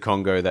journey to the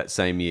Congo that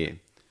same year.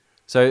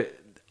 So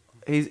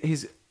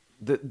he's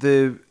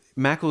the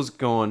Mackle's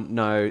gone,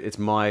 no, it's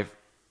my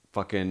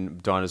fucking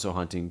dinosaur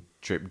hunting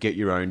trip. Get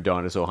your own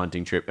dinosaur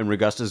hunting trip. And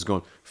Regustas has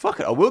gone, fuck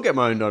it, I will get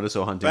my own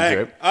dinosaur hunting Bang.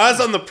 trip. Eyes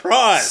on the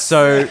prize.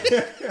 So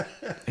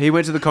he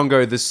went to the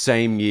Congo the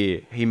same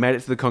year. He made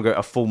it to the Congo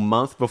a full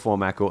month before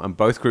Mackle, and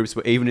both groups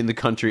were even in the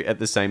country at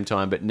the same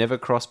time, but never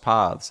crossed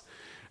paths.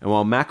 And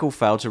while Mackle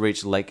failed to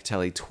reach Lake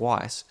Telly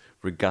twice,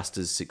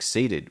 Regustas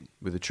succeeded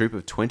with a troop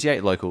of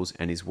 28 locals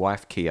and his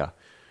wife Kia.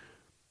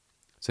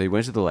 So he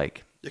went to the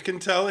lake. You can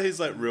tell he's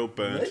like real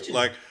burnt. Legend.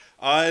 Like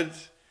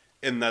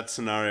in that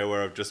scenario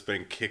where I've just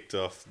been kicked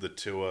off the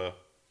tour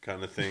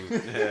kind of thing.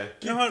 Yeah.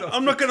 You know what?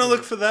 I'm not going to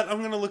look for that. I'm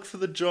going to look for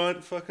the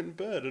giant fucking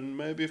bird, and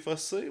maybe if I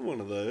see one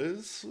of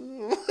those.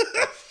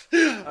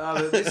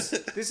 But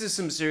this is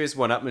some serious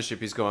one-upmanship.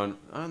 He's gone,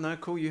 oh no,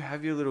 cool, you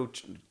have your little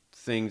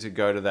thing to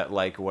go to that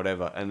lake or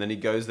whatever. And then he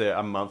goes there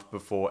a month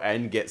before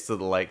and gets to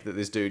the lake that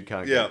this dude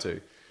can't Yeah. get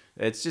to.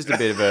 It's just a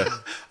bit of a...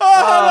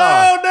 Oh,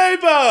 hello,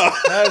 neighbour!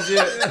 How's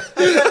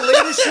that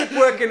leadership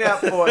working out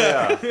for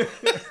you?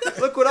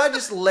 Look what I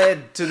just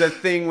led to the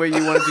thing where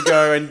you wanted to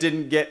go and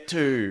didn't get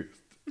to.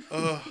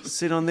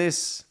 Sit on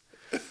this.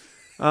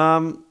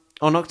 On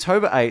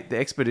October 8th, the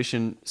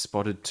expedition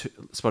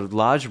spotted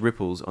large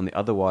ripples on the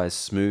otherwise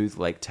smooth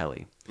Lake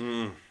Telly.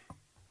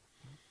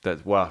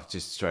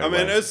 just straight I away.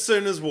 mean, as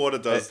soon as water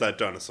does that,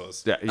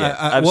 dinosaurs. yeah, Well,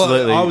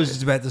 absolutely. I was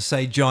just about to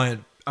say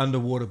giant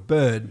underwater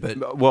bird,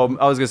 but Well,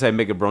 I was going to say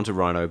Megabronto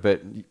rhino,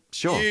 but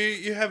sure.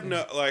 You have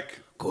no like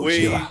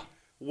Godzilla.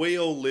 we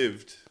all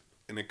lived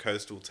in a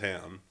coastal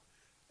town.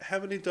 How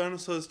many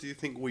dinosaurs do you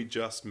think we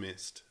just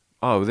missed?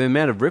 Oh, the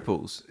amount of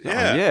ripples.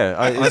 Yeah. Oh, yeah.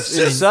 I've It's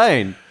seen-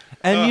 insane.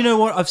 and you know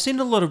what? I've seen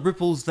a lot of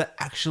ripples that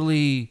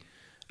actually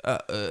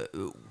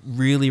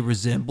really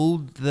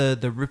resembled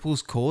the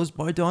ripples caused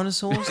by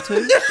dinosaurs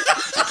too.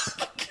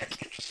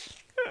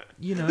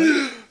 You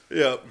know,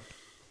 Yeah.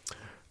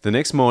 The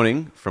next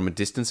morning, from a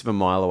distance of a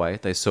mile away,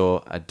 they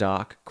saw a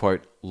dark,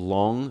 quote,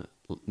 long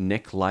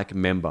neck-like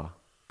member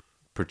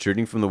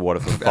protruding from the water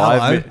for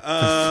Hello.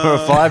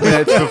 for 5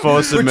 minutes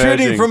before submerging.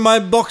 protruding from my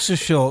boxer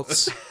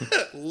shorts.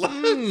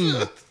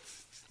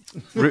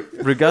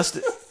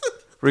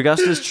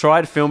 Regustus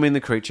tried filming the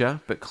creature,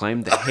 but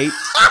claimed the heat.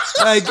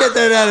 Hey, get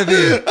that out of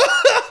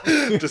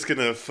here! Just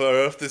gonna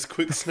fire off this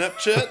quick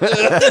Snapchat.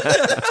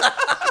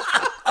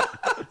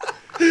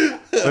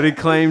 But he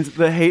claimed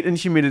the heat and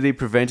humidity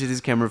prevented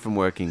his camera from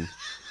working.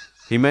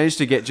 He managed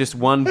to get just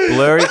one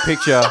blurry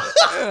picture.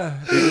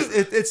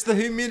 It's the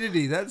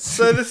humidity. That's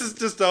So this is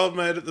just old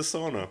mate at the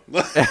sauna.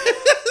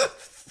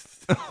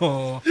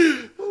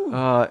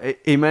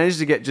 He managed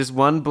to get just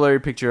one blurry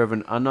picture of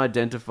an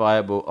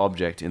unidentifiable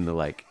object in the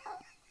lake.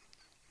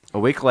 A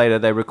week later,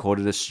 they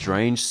recorded a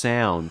strange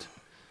sound,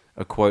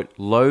 a quote,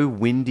 low,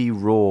 windy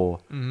roar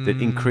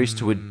that increased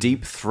to a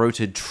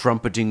deep-throated,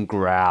 trumpeting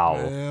growl,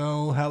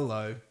 well,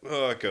 hello.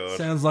 Oh god.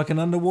 Sounds like an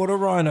underwater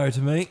rhino to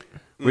me.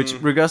 which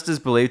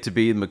Regustus believed to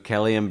be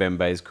Mekele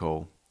Mbembe's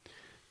call.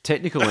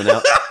 Technical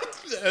analysis.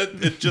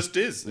 It just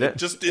is. It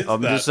just is.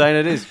 I'm that. just saying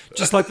it is.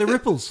 Just like the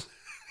ripples.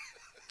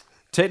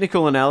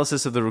 Technical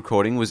analysis of the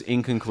recording was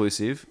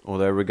inconclusive,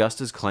 although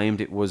Regustus claimed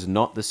it was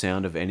not the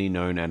sound of any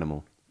known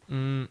animal.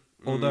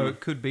 Although it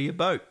could be a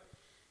boat.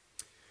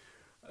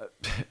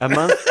 A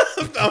month.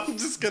 I'm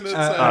just gonna say.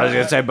 I was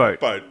going to say boat.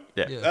 boat.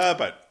 Yeah.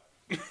 Boat.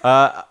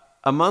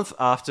 A month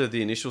after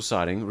the initial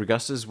sighting,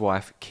 Regustus'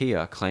 wife,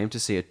 Kia, claimed to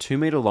see a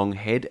 2-meter-long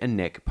head and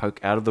neck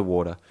poke out of the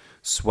water,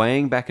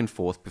 swaying back and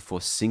forth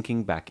before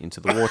sinking back into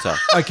the water.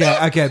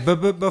 Okay,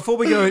 but before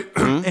we go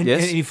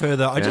Yes? any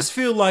further, I Yeah. just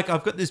feel like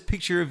I've got this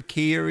picture of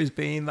Kia as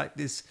being like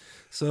this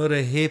sort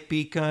of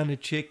hippie kind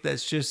of chick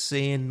that's just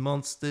seeing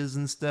monsters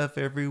and stuff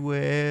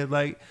everywhere.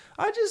 Like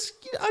I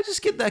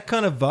just get that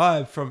kind of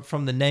vibe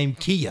from the name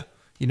Kia.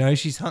 You know,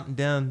 she's hunting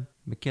down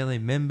Mekele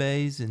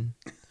Mbembe's and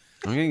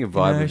I'm getting a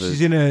vibe know, of she's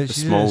in a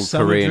small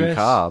summer Korean dress.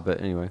 car, but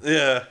anyway.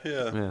 Yeah.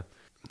 Yeah.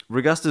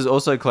 Regustus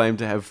also claimed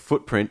to have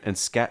footprint and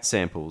scat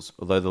samples,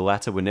 although the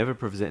latter were never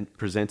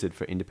presented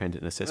for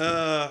independent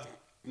assessment.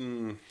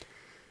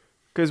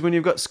 Because when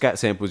you've got scat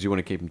samples, you want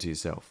to keep them to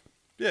yourself.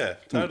 Yeah,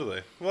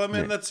 totally. Well, I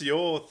mean, that's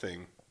your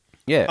thing.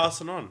 Yeah.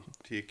 Pass it on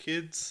to your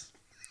kids.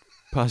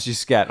 Pass your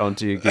scat on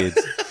to your kids.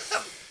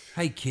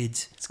 hey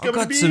kids, gonna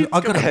I've be- got a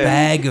it's gonna-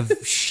 bag of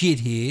shit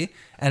here,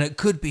 and it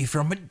could be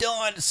from a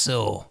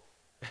dinosaur.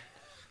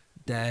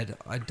 Dad,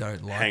 I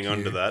don't like Hang on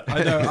you. to that.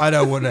 I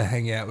don't want to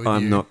hang out with you.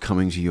 I'm not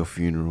coming to your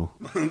funeral.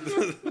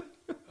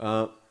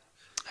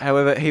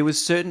 However, he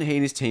was certain he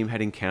and his team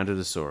had encountered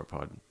a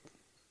sauropod.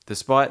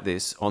 Despite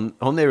this,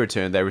 on their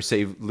return, they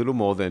received little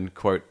more than,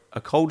 quote,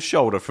 a cold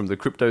shoulder from the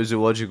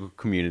cryptozoological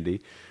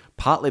community,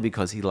 partly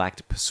because he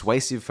lacked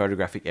persuasive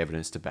photographic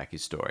evidence to back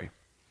his story.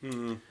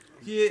 Yeah,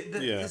 Yeah.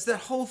 there's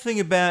that whole thing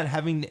about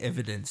having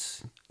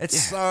evidence.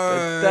 It's so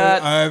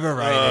that-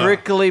 overrated.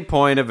 Prickly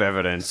point of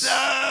evidence.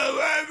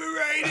 So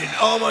overrated.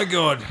 Oh my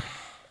god.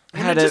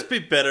 Wouldn't it just be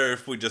better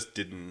if we just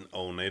didn't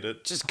all need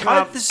it? Just I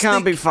can't, just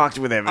can't think- be fucked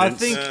with I evidence.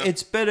 think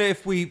it's better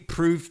if we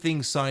prove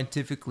things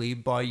scientifically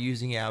by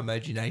using our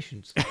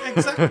imaginations.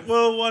 Exactly.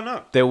 Well, why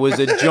not? There was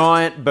a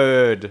giant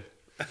bird.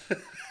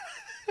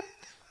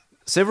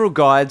 Several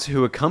guides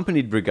who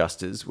accompanied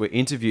Regustus were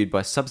interviewed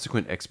by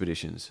subsequent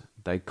expeditions.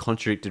 They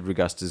contradicted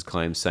Regustus'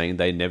 claims, saying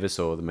they never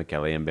saw the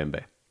Mekele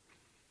Mbembe.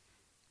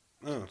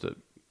 Oh. So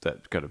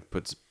that kind of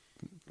puts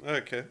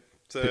Okay.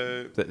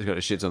 So, that kind of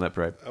shits on that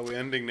parade. are we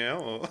ending now?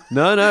 Or?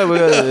 No,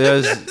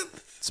 there's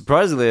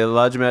surprisingly a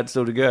large amount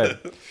still to go.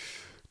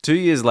 2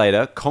 years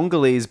later,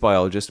 Congolese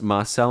biologist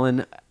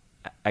Marcelin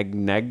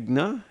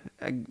Agnagna,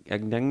 yeah, I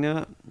don't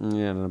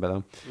know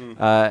about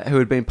that, who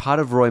had been part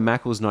of Roy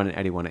Mackall's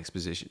 1981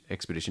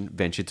 expedition,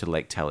 ventured to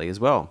Lake Tally as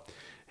well.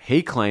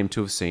 He claimed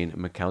to have seen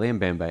Mekele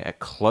Mbembe at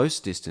close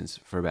distance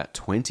for about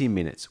 20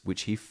 minutes,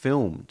 which he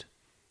filmed.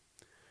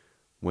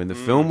 When the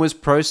film was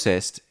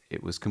processed,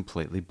 it was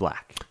completely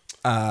black.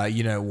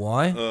 You know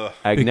why?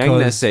 Agnagna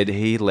Because- said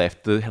he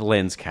left the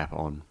lens cap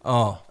on.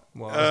 Oh,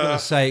 well, I was going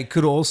to say it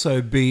could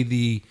also be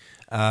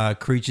the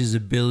creature's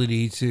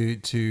ability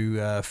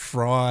to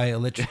fry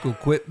electrical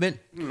equipment,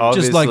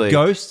 just like Obviously.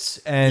 ghosts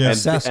and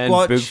Sasquatch. And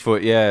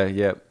Bigfoot, yeah.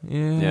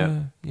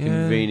 Yeah.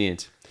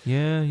 Convenient.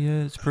 Yeah,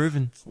 it's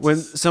proven. When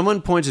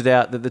someone pointed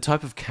out that the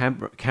type of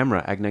camera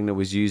Agnagna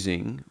was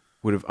using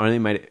would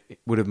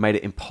have made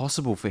it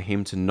impossible for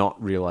him to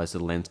not realize the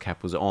lens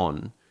cap was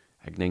on,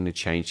 Agnegna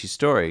changed his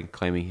story,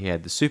 claiming he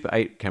had the Super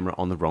 8 camera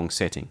on the wrong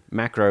setting,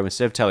 macro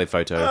instead of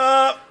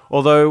telephoto.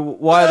 Although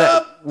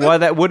why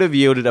that would have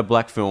yielded a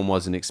black film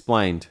wasn't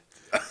explained.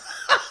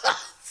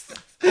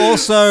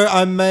 Also,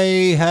 I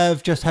may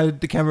have just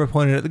had the camera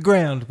pointed at the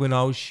ground when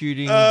I was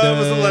shooting it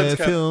was a lens the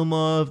cap. film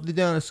of the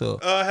dinosaur.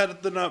 I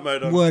had the night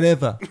mode on.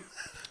 Whatever.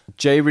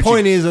 J.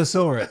 Point is, I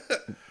saw it.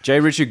 J.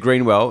 Richard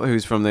Greenwell,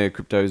 who's from the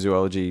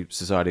Cryptozoology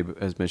Society,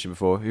 as mentioned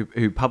before,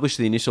 who published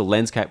the initial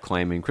lens cap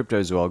claim in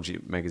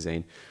Cryptozoology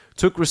magazine,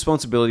 took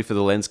responsibility for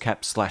the lens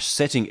cap /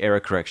 setting error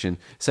correction,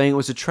 saying it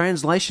was a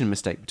translation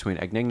mistake between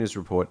Agnegna's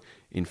report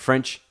in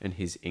French and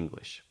his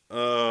English.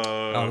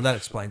 Oh, that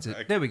explains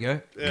it. There we go.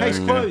 Case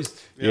closed.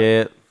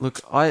 Yeah, look,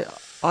 I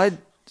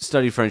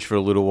studied French for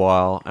a little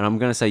while, and I'm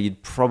going to say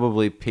you'd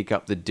probably pick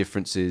up the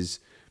differences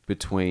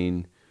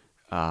between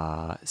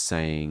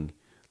saying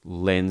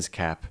lens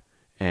cap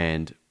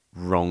and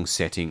wrong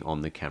setting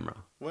on the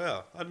camera.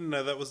 Wow, I didn't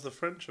know that was the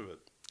French of it.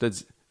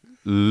 That's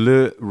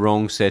le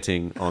wrong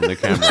setting on the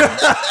camera.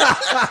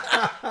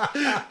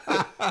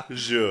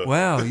 Sure.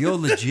 Wow, you're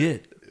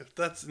legit.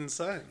 That's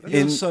insane.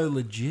 You're so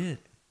legit.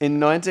 In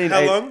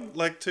 1980, How long?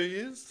 Like 2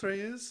 years? 3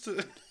 years?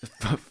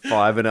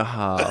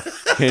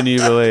 5.5. Can you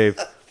believe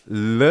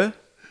le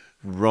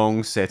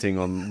wrong setting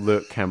on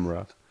le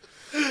camera?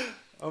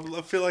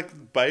 I feel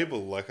like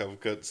Babel, like I've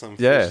got some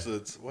Yeah. fish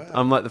that's, wow.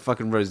 I'm like the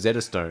fucking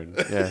Rosetta Stone.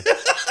 Yeah.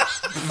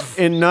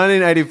 In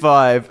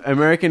 1985,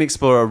 American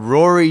explorer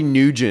Rory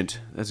Nugent,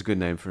 that's a good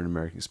name for an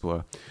American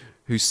explorer,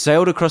 who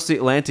sailed across the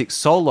Atlantic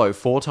solo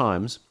 4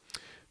 times,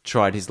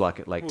 tried his luck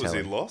at Lake Was he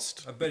Tally.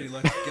 lost? I bet he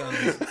likes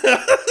guns.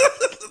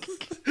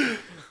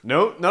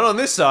 No, not on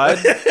this side.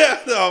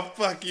 Oh,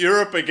 fuck,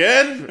 Europe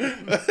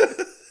again?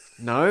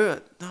 No,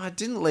 I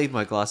didn't leave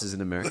my glasses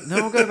in America. No,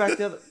 I'll go back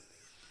the other.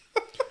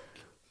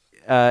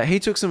 He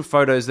took some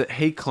photos that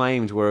he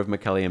claimed were of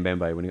Macaulay and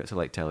Mbembe when he got to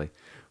Lake Tally.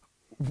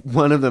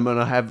 One of them,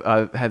 and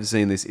I have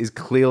seen this, is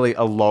clearly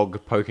a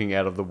log poking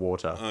out of the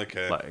water.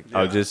 Okay. Like, Yeah.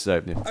 I'll just say,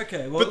 yeah.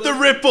 Okay, well, But the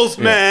ripples,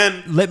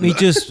 man! let me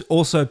just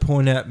also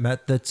point out,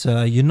 Matt, that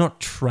you're not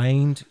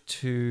trained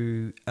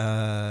to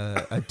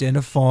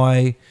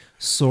identify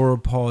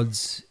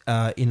sauropods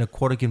in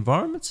aquatic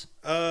environments.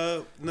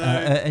 No.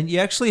 And you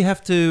actually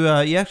have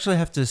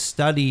to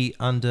study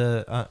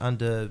under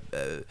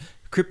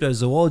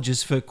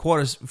cryptozoologists for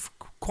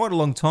quite a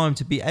long time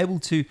to be able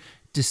to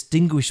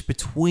distinguish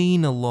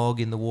between a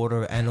log in the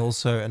water and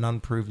also an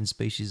unproven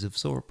species of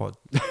sauropod.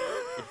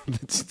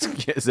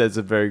 Yes, that's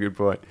a very good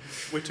point.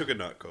 We took a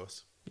night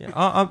course. Yeah,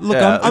 I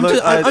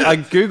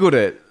googled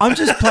it. I'm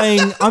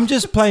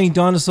just playing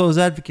dinosaurs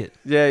advocate.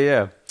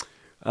 Yeah.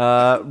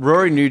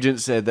 Rory Nugent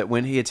said that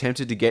when he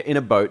attempted to get in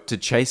a boat to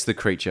chase the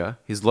creature,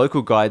 his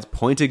local guides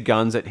pointed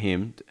guns at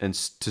him and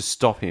to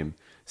stop him,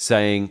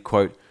 saying,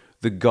 quote,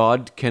 "The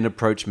god can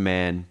approach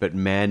man, but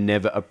man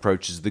never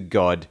approaches the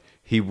god.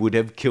 He would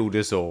have killed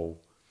us all."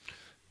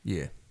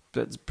 Yeah.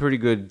 That's pretty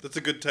good. That's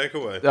a good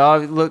takeaway.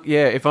 Look,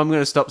 yeah, if I'm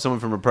going to stop someone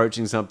from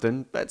approaching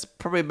something, that's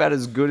probably about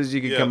as good as you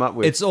could Yeah. come up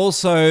with. It's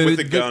also With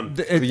the gun.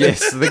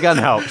 Yes, the gun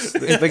helps.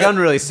 The gun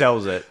really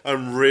sells it.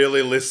 I'm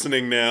really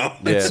listening now.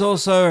 It's Yeah.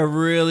 also a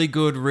really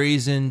good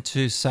reason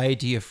to say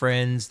to your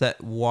friends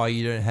that why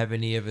you don't have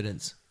any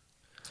evidence.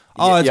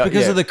 Oh, it's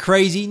because of the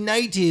crazy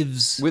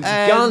natives With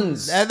and-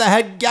 guns. and they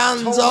had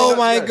guns. Totally Oh not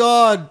my joke.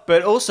 god!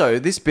 But also,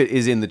 this bit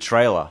is in the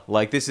trailer.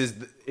 Like, this is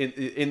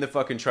in the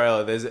fucking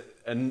trailer. There's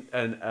an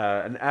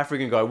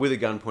African guy with a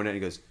gun pointing out. He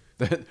goes,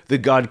 "The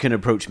god can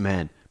approach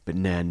man, but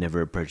man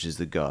never approaches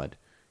the god.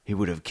 He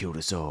would have killed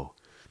us all."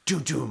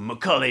 Dum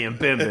Macaulay and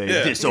Mbembe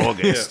this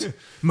August.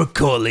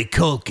 Macaulay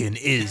Culkin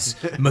is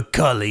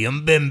Macaulay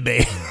and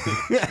Mbembe.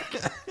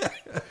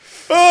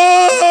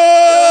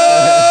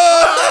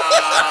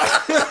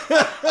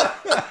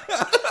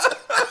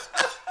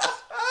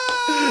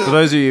 For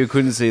those of you who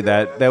couldn't see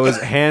that, there was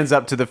hands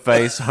up to the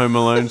face, Home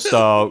Alone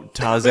style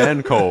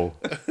Tarzan call,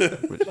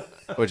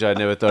 which I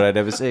never thought I'd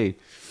ever see.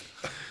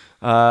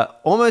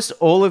 Almost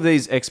all of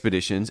these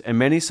expeditions and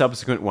many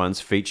subsequent ones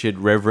featured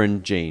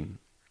Reverend Gene.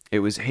 It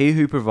was he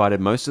who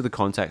provided most of the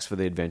contacts for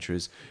the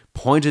adventurers,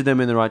 pointed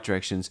them in the right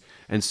directions,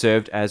 and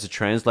served as a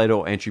translator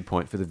or entry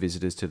point for the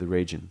visitors to the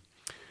region.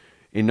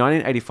 In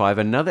 1985,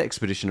 another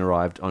expedition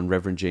arrived on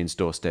Reverend Gene's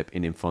doorstep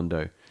in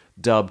Infondo,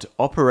 dubbed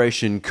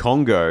Operation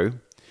Congo.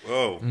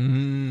 Whoa.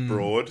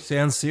 Broad.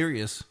 Sounds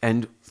serious.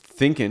 And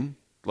thinking,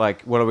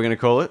 like, what are we going to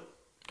call it?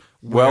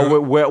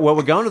 Well,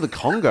 we're going to the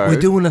Congo.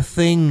 We're doing a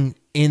thing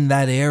in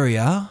that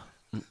area.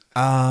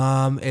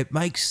 It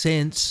makes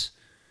sense.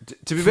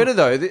 To be better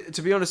though,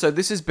 to be honest though,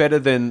 this is better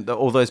than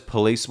all those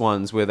police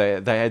ones where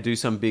they do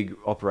some big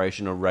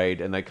operation or raid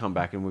and they come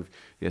back and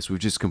we've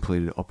just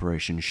completed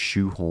Operation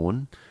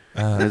Shoehorn.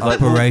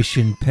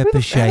 Operation Pepper How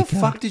the Shaker.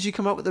 fuck did you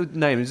come up with the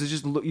name? Is it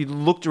just you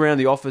looked around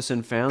the office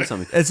and found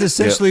something? It's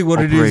essentially what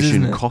it is, Operation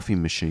isn't it? Coffee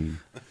Machine.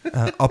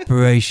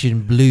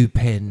 Operation Blue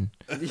Pen.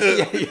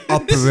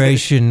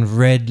 Operation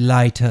Red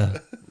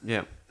Lighter.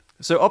 Yeah.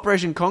 So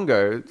Operation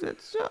Congo, that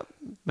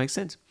makes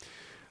sense.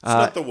 It's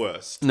not the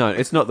worst. No,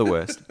 it's not the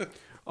worst.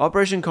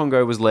 Operation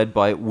Congo was led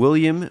by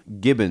William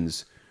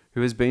Gibbons,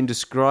 who has been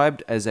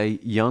described as a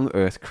young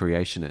Earth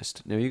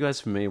creationist. Now, are you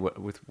guys familiar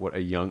with what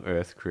a young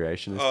Earth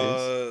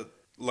creationist is?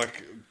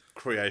 Like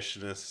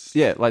creationists.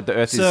 Yeah, like the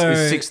Earth So-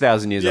 is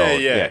 6,000 years old.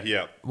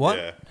 Yeah. What?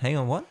 Yeah. Hang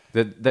on, what?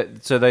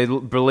 So they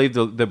believe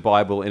the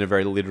Bible in a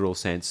very literal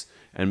sense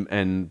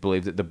and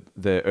believe that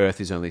the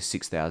Earth is only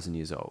 6,000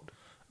 years old.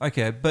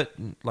 Okay, but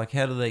like,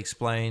 how do they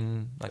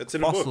explain like It's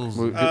in fossils?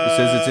 a book. Well, it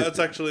says It's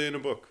actually in a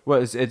book.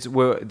 Well, it's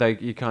where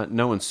you can't.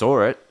 No one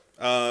saw it.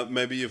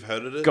 Maybe you've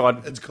heard of it.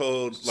 God. It's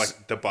called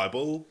like the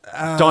Bible.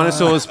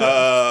 Dinosaurs,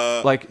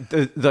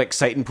 like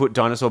Satan put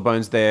dinosaur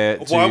bones there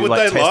to Why would like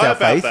they test lie our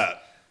about faith.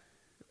 that?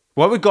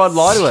 Why would God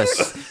lie to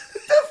us?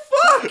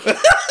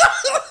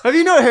 Have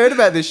you not heard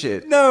about this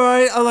shit? No,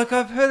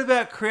 I've heard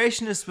about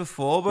creationists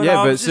before, but Yeah,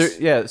 I'm but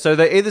just, so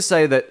they either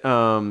say that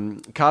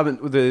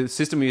the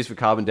system we use for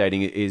carbon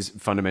dating is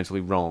fundamentally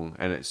wrong,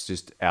 and it's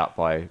just out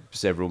by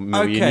several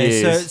million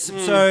okay. years.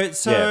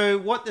 So Yeah.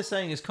 what they're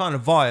saying is kind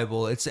of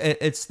viable. It's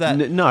that.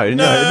 No.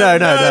 no,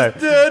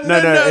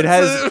 It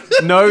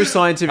has no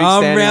scientific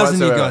I'm standing rousing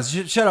you whatsoever.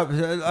 guys. Shut up.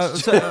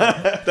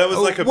 That was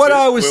like a what bit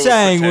I was Will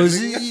saying was,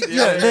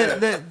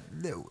 pretending.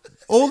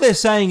 all they're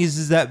saying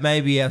is that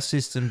maybe our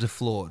systems are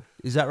flawed.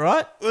 Is that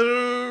right?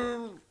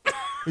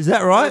 Is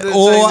that right? They're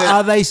Or saying that-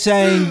 are they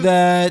saying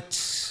that?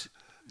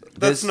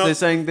 That's not- They're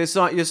saying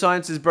your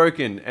science is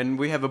broken, and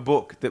we have a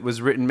book that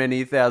was written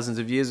many thousands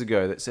of years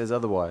ago that says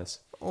otherwise.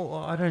 Oh,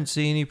 I don't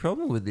see any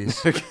problem with this.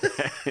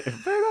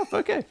 Fair enough.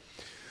 Okay.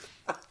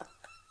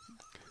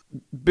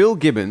 Bill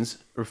Gibbons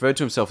referred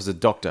to himself as a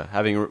doctor,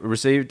 having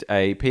received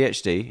a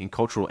PhD in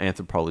cultural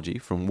anthropology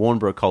from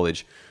Warnbro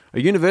College, a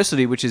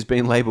university which has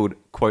been labelled,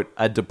 quote,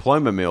 a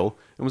diploma mill,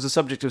 and was the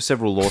subject of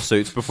several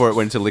lawsuits before it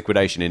went into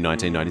liquidation in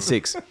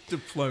 1996.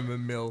 Diploma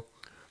mill.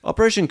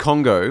 Operation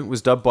Congo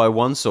was dubbed by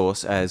one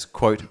source as,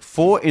 quote,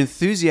 4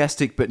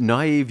 enthusiastic but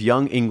naive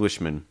young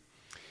Englishmen.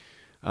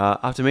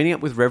 After meeting up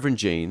with Reverend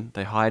Jean,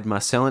 they hired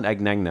Marcelin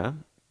Agnagna,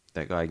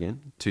 that guy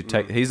again, to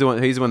take. He's the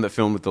one that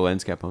filmed with the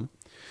lens cap on.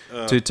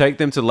 To take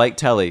them to Lake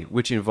Tally,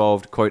 which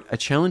involved, quote, a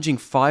challenging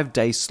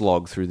 5-day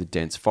slog through the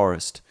dense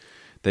forest.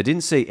 They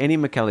didn't see any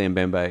Makali and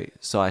Mbembe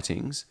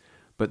sightings,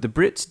 but the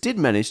Brits did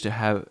manage to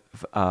have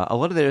a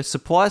lot of their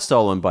supply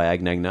stolen by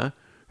Agnagna,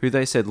 who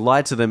they said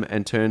lied to them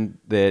and turned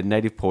their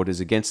native porters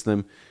against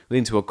them,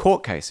 leading to a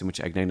court case in which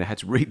Agnagna had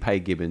to repay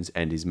Gibbons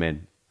and his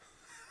men.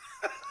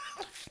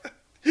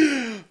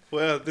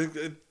 Well,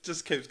 it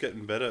just keeps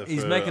getting better.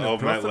 He's for making a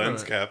old mate profit on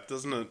lens it. cap,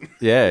 doesn't it?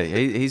 Yeah,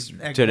 he's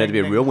turned out to be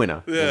a real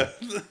winner. Yeah.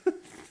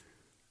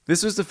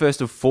 This was the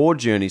first of 4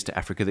 journeys to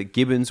Africa that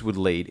Gibbons would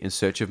lead in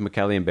search of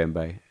Makali and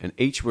Mbembe, and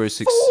each were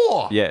as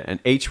and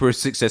each were as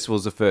successful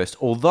as the first.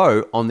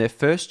 Although on their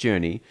first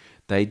journey,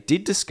 they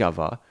did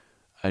discover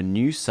a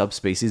new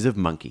subspecies of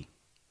monkey.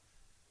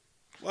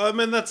 Well, I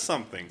mean, that's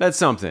something. That's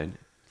something.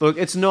 Look,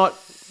 it's not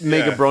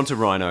Yeah. Megabronta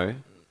rhino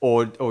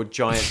or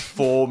giant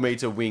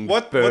 4-meter winged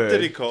What bird.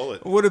 did he call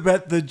it? What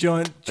about the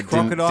giant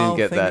crocodile didn't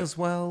get thing that. as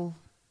well?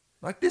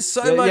 Like, there's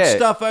so Yeah, much yeah.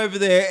 stuff over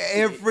there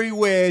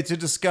everywhere to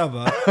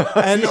discover,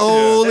 and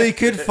all he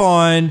could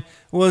find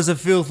was a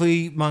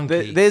filthy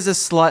monkey. There's a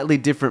slightly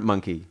different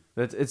monkey.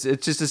 It's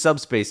just a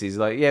subspecies.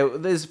 Like, yeah,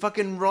 there's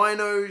fucking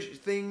rhino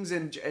things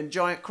and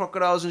giant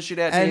crocodiles and shit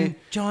out and here.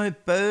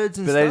 giant birds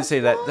and But stuff. they didn't see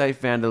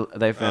that.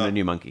 They found a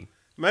new monkey.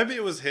 Maybe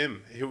it was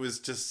him. He was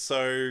just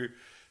so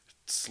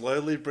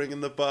slowly bringing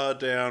the bar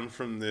down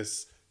from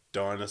this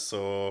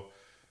dinosaur,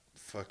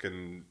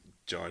 fucking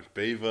giant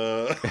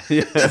beaver,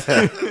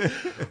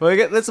 Well,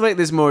 let's make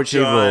this more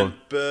achievable.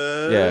 giant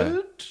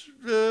bird.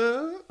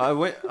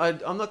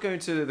 I'm not going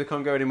to the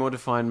Congo anymore to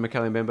find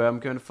Makali and Mbembe. I'm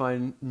going to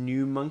find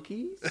new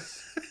monkeys.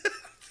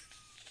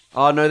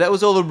 Oh no, that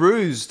was all a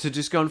ruse to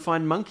just go and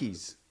find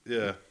monkeys.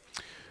 Yeah.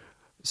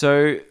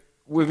 So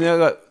we've now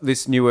got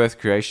this new Earth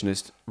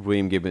creationist,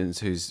 William Gibbons,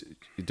 who's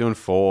done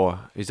 4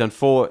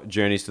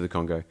 journeys to the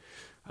Congo.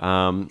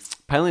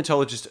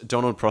 Paleontologist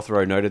Donald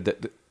Prothero noted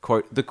that,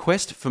 quote, the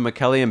quest for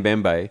Makali and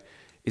Mbembe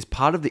is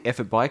part of the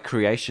effort by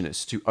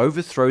creationists to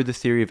overthrow the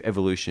theory of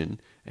evolution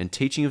and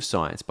teaching of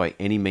science by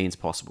any means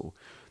possible.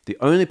 The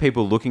only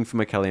people looking for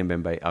Makali and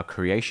Mbembe are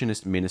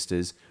creationist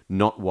ministers,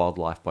 not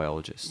wildlife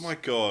biologists. My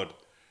God,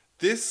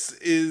 this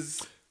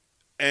is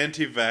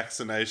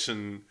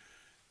anti-vaccination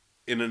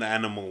in an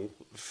animal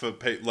for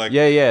people. Like,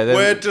 Yeah,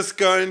 we're just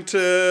going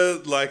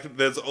to like.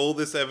 There's all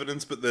this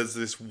evidence, but there's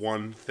this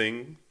one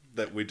thing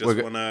that we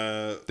just want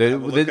to.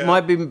 It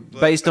might be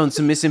based on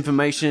some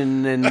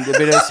misinformation and a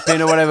bit of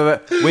spin or whatever,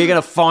 but we're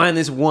going to find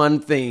this one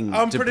thing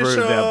I'm to pretty prove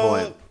sure our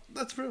point.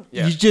 that's real.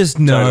 Yeah. You just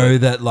know Totally.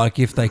 that, like,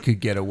 if they could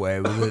get away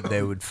with it,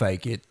 they would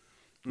fake it.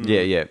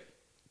 Yeah.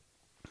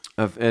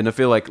 And I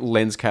feel like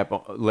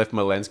left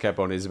my lens cap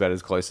on is about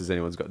as close as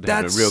anyone's got to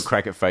having a That's- real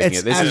crack at faking it's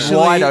it. This is actually-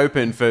 wide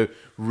open for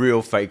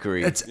real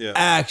fakery. It's Yeah.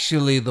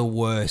 actually the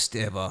worst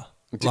ever.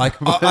 Like,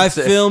 I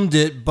filmed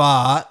it,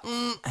 but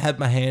had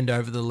my hand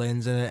over the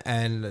lens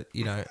and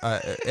you know,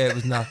 it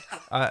was not.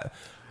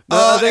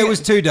 It was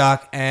too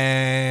dark,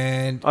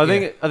 and I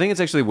think it's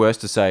actually worse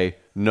to say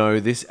no.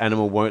 This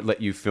animal won't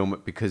let you film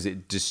it because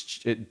it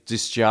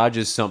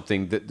discharges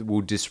something that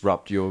will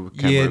disrupt your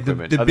camera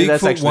equipment. the I think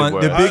that's Bigfoot actually one,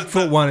 worse. the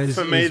Bigfoot one is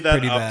for me is that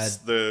pretty ups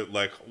bad. the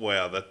like.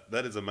 Wow,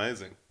 that is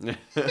amazing. I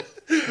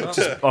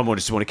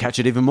just want to catch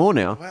it even more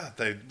now. Wow,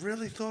 they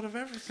really thought of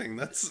everything.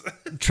 That's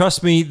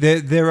Trust me,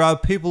 there are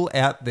people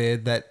out there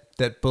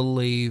that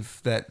believe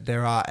that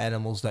there are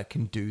animals that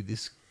can do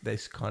this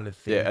kind of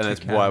thing. Yeah, and to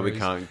that's why we cameras.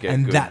 can't get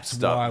and good that's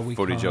stuff, why we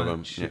footage of can't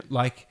them. shoot- Yeah.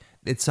 Like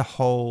it's a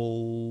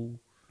whole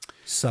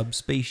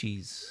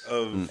subspecies.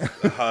 of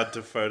hard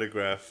to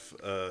photograph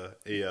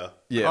ear.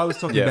 Yeah, I was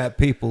talking yeah. about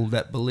people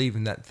that believe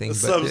in that thing. But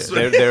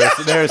Subspecies.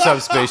 There are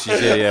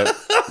subspecies.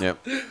 Yeah.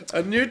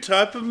 A new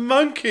type of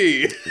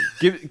monkey.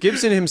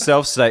 Gibson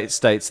himself states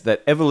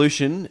that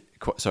evolution,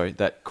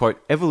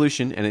 quote,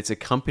 evolution and its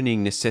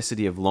accompanying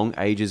necessity of long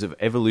ages of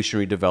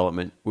evolutionary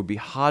development would be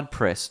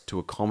hard-pressed to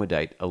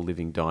accommodate a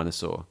living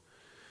dinosaur.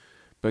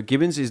 But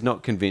Gibbons is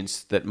not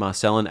convinced that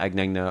Marcellin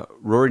Agnagna,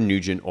 Rory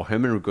Nugent, or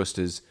Herman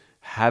Augustus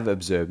have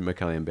observed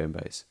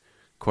Mokele-mbembes.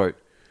 Quote,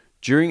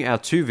 during our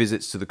 2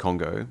 visits to the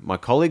Congo, my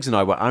colleagues and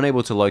I were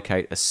unable to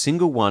locate a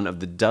single one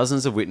of the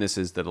dozens of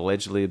witnesses that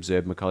allegedly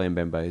observed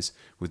Mokele-mbembes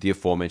with the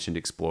aforementioned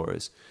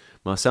explorers.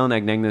 Marcellin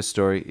Agnagna's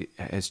story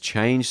has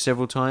changed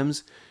several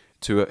times.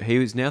 He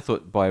is now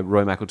thought by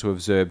Roy Mackal to have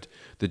observed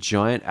the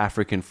giant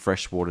African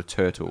freshwater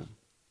turtle,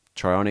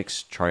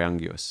 Trionyx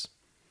trianguus.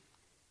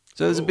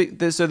 So there's a big.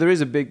 There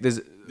is a big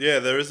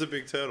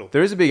turtle.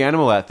 There is a big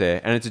animal out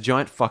there, and it's a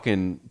giant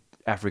fucking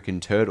African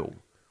turtle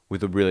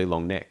with a really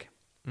long neck.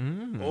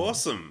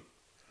 Awesome.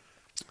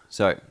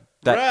 So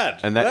Rad.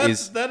 and that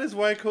is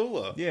way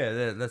cooler.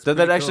 yeah, that's that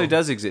pretty actually cool.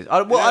 does exist. I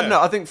don't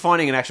know. I think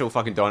finding an actual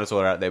fucking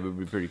dinosaur out there would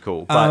be pretty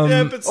cool. But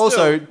Yeah, but still,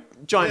 also,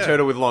 giant yeah.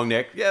 turtle with long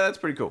neck. Yeah, that's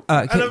pretty cool.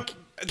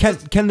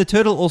 Can the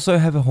turtle also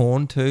have a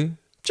horn too?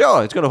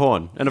 Sure, it's got a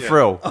horn and a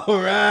frill All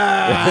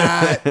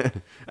right.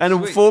 and a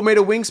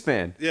 4-meter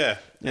wingspan. Yeah.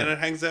 And it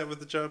hangs out with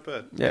the giant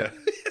bird. Yeah.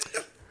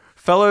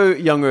 Fellow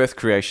young Earth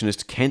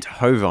creationist Kent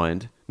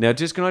Hovind. Now,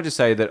 can I just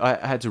say that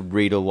I had to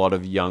read a lot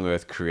of young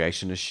Earth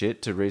creationist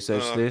shit to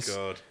research Oh, this,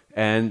 God.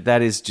 and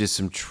that is just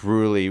some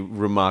truly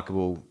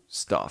remarkable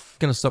stuff.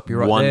 Gonna stop you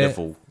right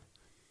Wonderful.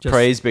 Just-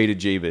 Praise be to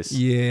Jeebus.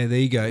 Yeah, there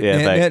you go.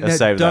 Yeah, I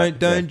saved that.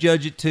 Don't Yeah.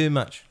 judge it too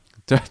much.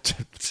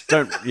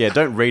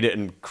 Don't read it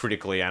and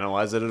critically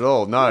analyze it at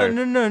all. No,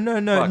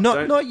 No.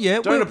 Fuck, Not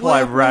yet. Don't We-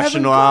 apply we haven't got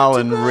rationale to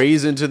and that.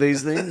 reason to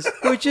these things.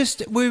 We're That's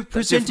your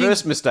presenting.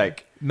 first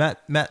mistake. Matt,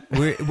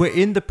 we're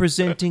in the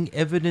presenting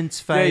evidence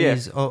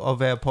phase Yeah.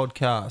 of our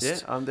podcast.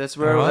 Yeah, that's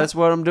All right. that's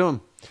what I'm doing.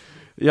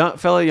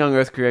 Fellow young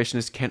Earth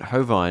creationist Kent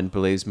Hovind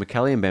believes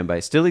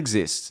Mokele-mbembe still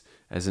exists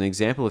as an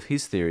example of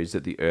his theories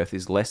that the Earth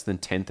is less than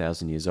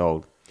 10,000 years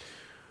old.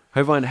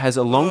 Hovind has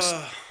a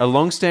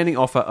long-standing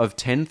offer of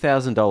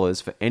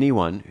 $10,000 for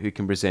anyone who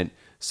can present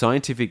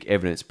scientific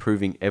evidence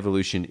proving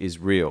evolution is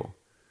real,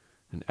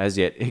 and as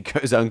yet it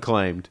goes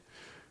unclaimed.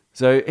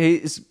 So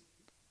he's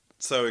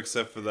So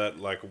except for that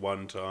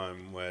one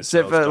time where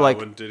Except Charles for,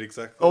 Darwin did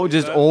exactly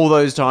just that. all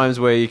those times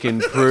where you can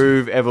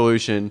prove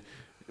evolution,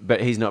 but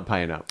he's not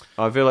paying up.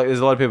 I feel like there's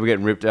a lot of people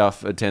getting ripped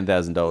off at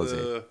 $10,000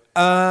 here.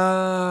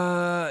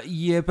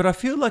 Yeah, but I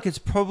feel like it's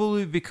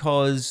probably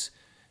because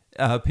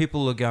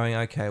people are going,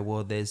 okay,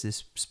 well, there's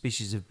this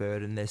species of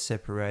bird and they're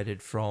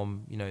separated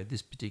from,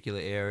 this particular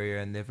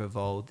area and they've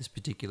evolved this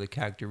particular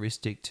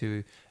characteristic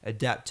to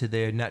adapt to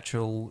their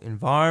natural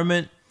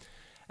environment.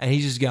 And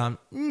he's just going,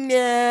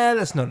 nah,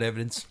 that's not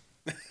evidence.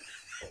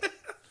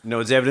 No,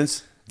 it's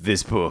evidence.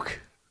 This book.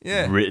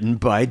 Yeah. Written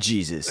by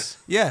Jesus.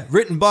 Yeah,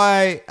 written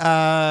by...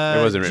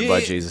 It wasn't written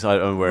by Jesus.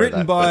 I'm aware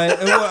Written of that.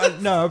 by...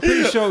 no, I'm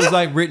pretty sure it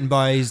was written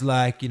by his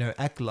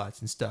acolytes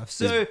and stuff.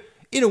 So,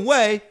 in a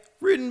way,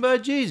 written by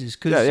Jesus.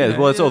 Cause, Yeah,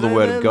 well, it's all the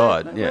word of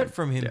God. They Yeah. learned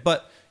from him. Yeah.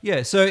 But,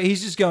 yeah, so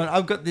he's just going,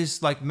 I've got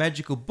this,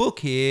 magical book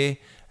here,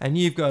 and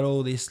you've got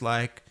all this,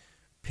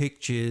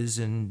 pictures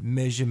and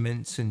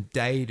measurements and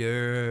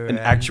data. And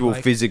actual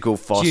physical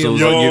fossils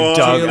Geo- that you've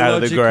dug out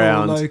of the geological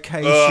ground.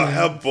 Location. Oh,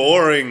 how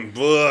boring.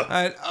 Blah.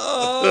 And,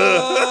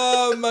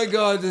 oh my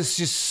God, this is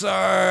just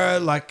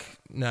so,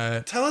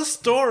 no. Tell a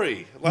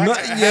story.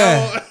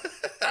 Yeah.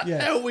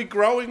 How are we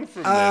growing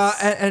from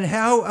this? And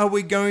how are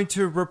we going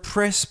to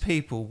repress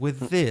people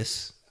with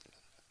this?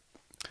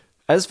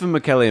 As for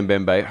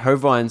Mokele-mbembe,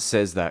 Hovind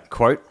says that,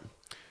 quote,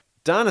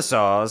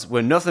 dinosaurs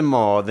were nothing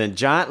more than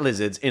giant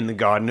lizards in the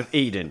Garden of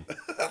Eden.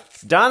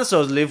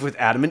 Dinosaurs lived with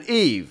Adam and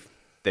Eve.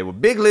 They were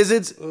big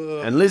lizards,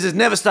 and lizards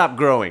never stopped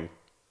growing.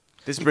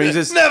 This brings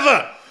us...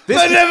 Never! They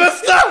never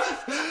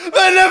stop!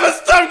 They never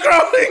stop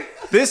growing!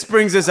 This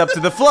brings us up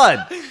to the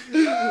flood.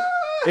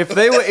 If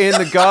they were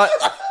in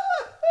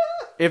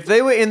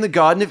the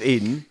Garden of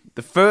Eden,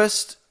 the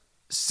first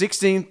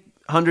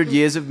 1,600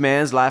 years of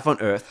man's life on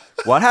Earth,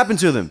 what happened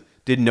to them?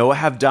 Did Noah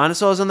have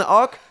dinosaurs on the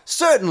ark?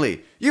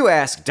 Certainly. You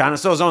ask,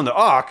 dinosaurs on the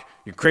ark?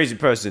 You crazy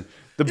person.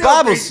 The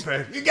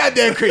You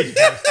goddamn crazy.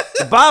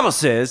 The Bible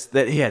says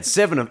that he had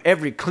 7 of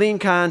every clean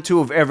kind, 2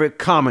 of every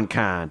common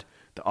kind.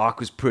 The ark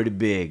was pretty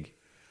big.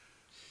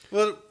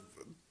 Well,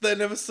 They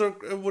never saw.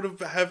 It would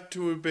have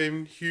to have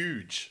been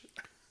huge.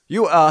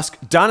 You ask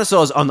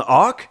dinosaurs on the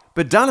ark,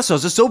 but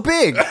dinosaurs are so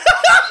big.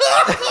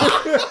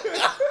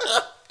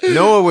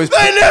 Noah was.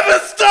 They never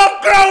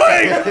stop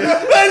growing.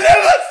 They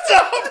never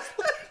stop.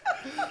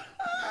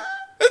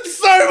 It's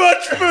so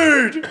much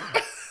food.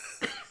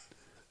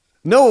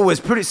 Noah was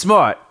pretty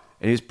smart,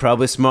 and he was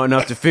probably smart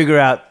enough to figure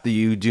out that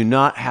you do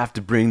not have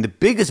to bring the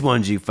biggest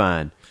ones you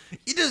find.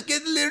 You just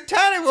get the little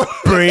tiny one.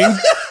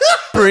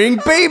 Bring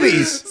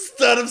babies.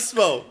 Start them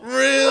small.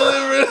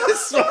 Really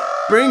small.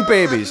 Bring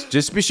babies.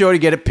 Just be sure to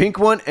get a pink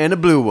one and a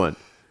blue one.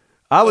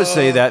 I would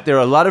say that there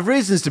are a lot of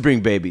reasons to bring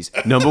babies.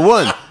 Number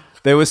 1,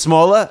 they were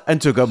smaller and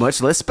took up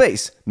much less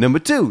space. Number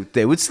 2,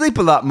 they would sleep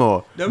a lot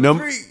more.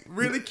 Number 3,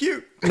 really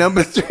cute.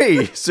 Number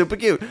 3, super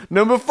cute.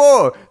 Number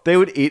 4, they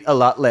would eat a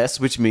lot less,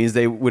 which means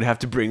they would have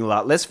to bring a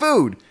lot less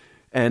food.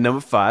 And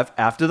number 5,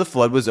 after the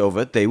flood was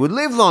over, they would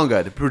live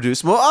longer to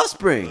produce more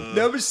offspring.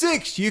 Number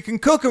 6, you can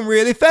cook them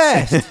really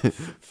fast.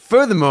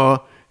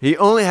 Furthermore, he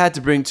only had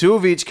to bring 2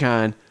 of each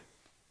kind,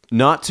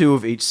 not 2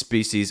 of each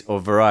species or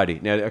variety.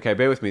 Now, okay,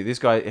 bear with me. This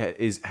guy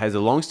has a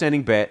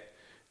long-standing bet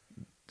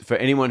for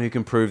anyone who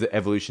can prove that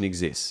evolution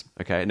exists.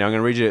 Okay, now I'm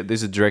going to read you.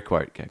 This is a direct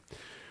quote. Okay,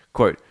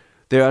 quote.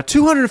 There are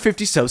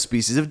 250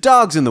 subspecies of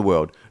dogs in the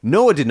world.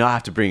 Noah did not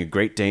have to bring a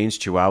Great Danes,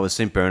 Chihuahuas,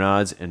 St.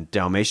 Bernards, and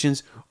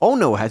Dalmatians. All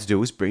Noah had to do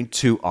was bring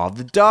 2 of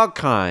the dog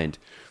kind.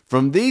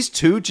 From these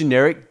 2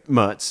 generic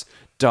mutts,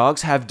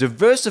 dogs have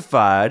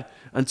diversified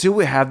until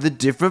we have the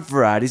different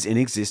varieties in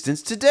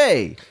existence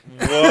today.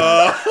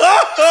 What?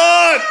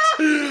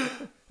 Here,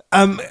 wait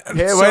a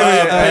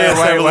minute.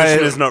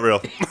 Evolution is not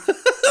real.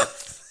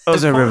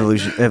 Also,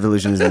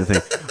 evolution isn't a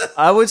thing.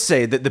 I would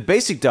say that the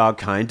basic dog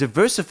kind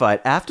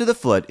diversified after the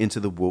flood into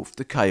the wolf,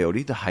 the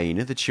coyote, the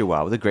hyena, the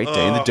chihuahua, the Great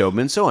Dane, the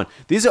Doberman, and so on.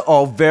 These are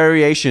all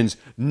variations,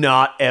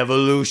 not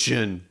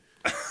evolution.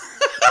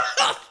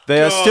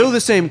 They are still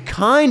the same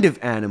kind of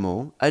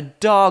animal, a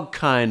dog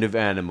kind of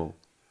animal,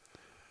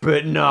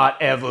 but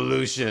not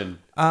evolution.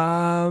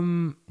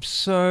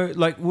 So,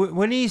 like,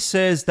 when he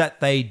says that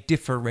they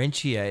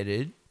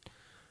differentiated,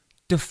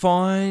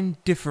 define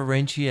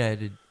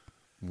differentiated.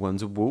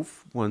 One's a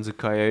wolf, one's a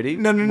coyote,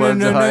 No,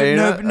 one's a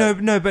hyena.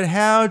 no. But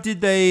how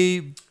did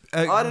they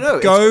I don't know.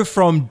 go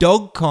from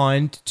dog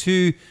kind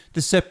to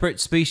the separate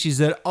species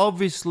that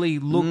obviously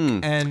look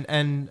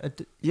and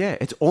Yeah,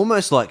 it's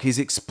almost like he's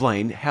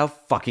explained how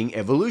fucking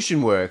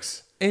evolution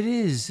works. it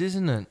is,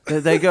 isn't it?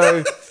 They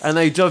go and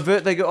they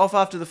go off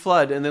after the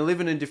flood and they're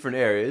living in different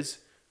areas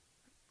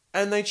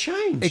and they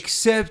change.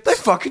 Except They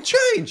fucking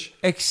change.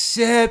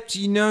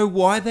 you know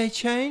why they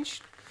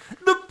changed?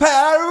 The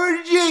power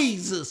of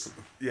Jesus.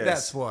 Yes.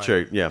 That's why.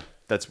 True. Yeah.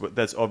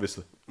 That's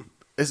obviously.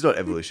 It's not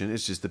evolution.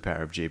 It's just the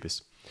power of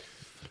Jeebus.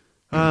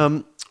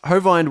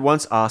 Hovind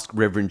once asked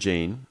Reverend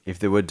Jean if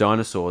there were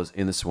dinosaurs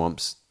in the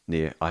swamps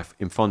near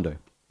Imfondo.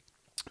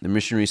 The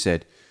missionary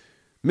said,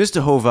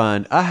 Mr.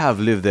 Hovind, I have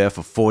lived there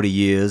for 40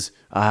 years.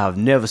 I have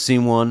never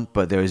seen one,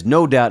 but there is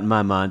no doubt in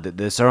my mind that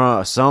there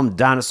are some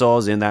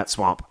dinosaurs in that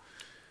swamp.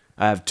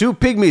 I have 2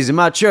 pygmies in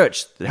my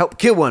church that helped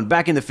kill one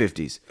back in the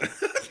 50s.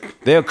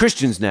 They are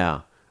Christians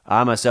now.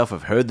 I myself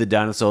have heard the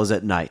dinosaurs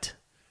at night.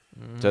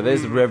 So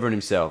there's the Reverend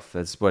himself.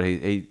 That's what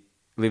he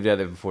lived out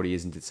there for 40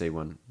 years and didn't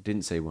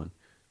see one,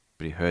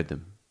 but he heard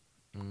them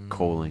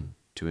calling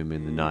to him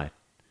in the night.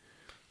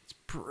 It's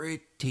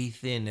pretty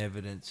thin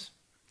evidence.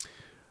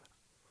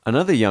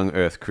 Another young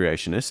Earth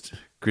creationist,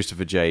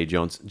 Christopher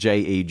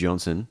J.E.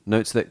 Johnson,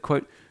 notes that,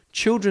 quote,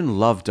 children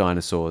love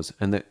dinosaurs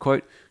and that,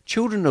 quote,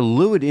 children are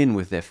lured in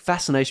with their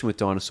fascination with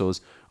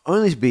dinosaurs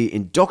only to be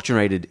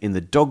indoctrinated in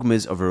the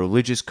dogmas of a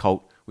religious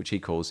cult which he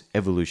calls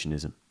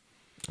evolutionism.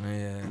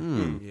 Yeah,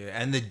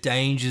 and the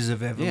dangers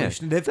of Yeah,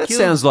 evolution. that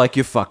sounds like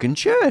your fucking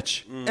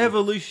church.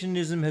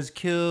 Evolutionism has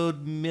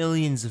killed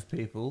millions of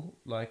people,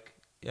 like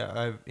in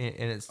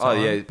its Oh,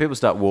 time. yeah, people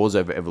start wars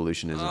over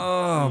evolutionism.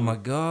 Oh my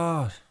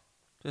god,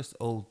 just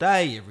all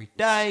day, every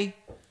day.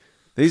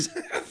 These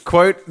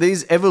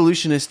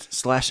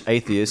evolutionist /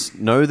 atheists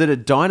know that a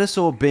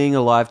dinosaur being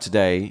alive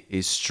today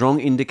is strong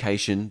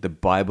indication the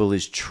Bible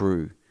is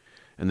true.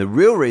 And the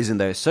real reason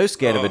they're so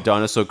scared of a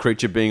dinosaur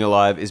creature being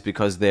alive is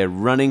because they're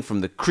running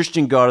from the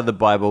Christian God of the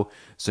Bible,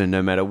 so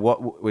no matter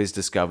what was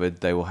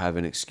discovered, they will have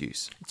an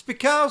excuse. It's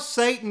because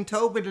Satan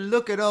told me to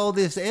look at all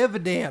this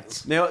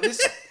evidence. Now,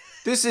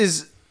 this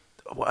is...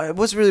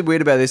 What's really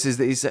weird about this is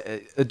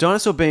that a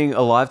dinosaur being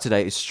alive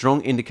today is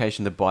strong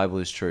indication the Bible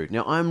is true.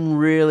 Now, I'm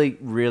really,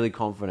 really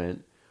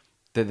confident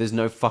that there's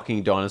no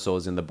fucking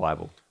dinosaurs in the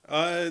Bible.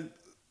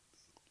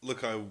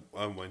 Look,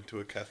 I went to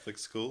a Catholic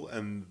school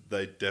and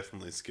they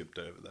definitely skipped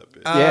over that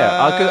bit.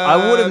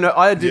 I would have.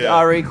 I did Yeah.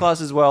 RE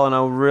class as well, and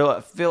I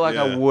feel like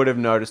I Yeah. would have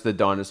noticed the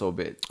dinosaur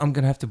bit. I'm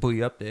gonna have to pull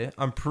you up there.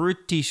 I'm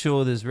pretty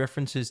sure there's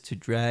references to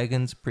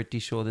dragons. Pretty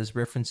sure there's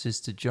references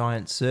to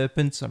giant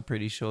serpents. I'm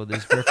pretty sure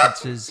there's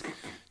references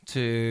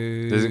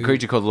to There's a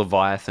creature called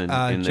Leviathan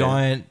in there.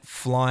 giant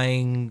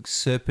flying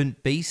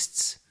serpent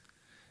beasts.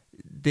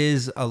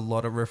 There's a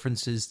lot of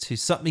references to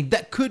something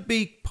that could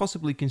be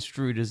possibly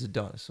construed as a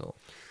dinosaur.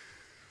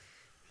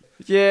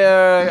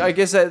 Yeah, I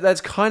guess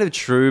that's kind of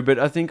true, but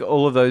I think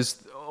all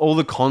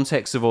the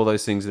context of all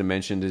those things that are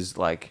mentioned is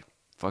like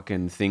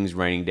fucking things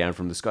raining down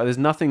from the sky. There's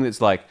nothing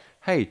that's like,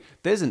 hey,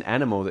 there's an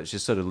animal that's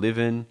just sort of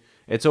living.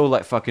 It's all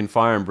like fucking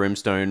fire and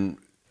brimstone,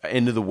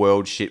 end of the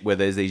world shit where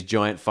there's these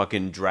giant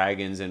fucking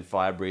dragons and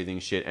fire breathing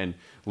shit and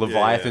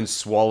Leviathan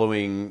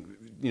swallowing,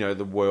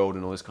 the world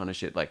and all this kind of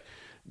shit. Like,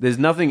 there's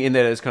nothing in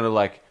there that's kind of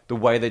like the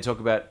way they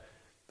talk about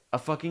a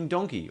fucking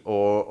donkey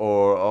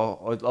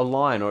or a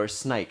lion or a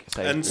snake.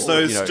 Say, And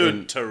so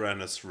stood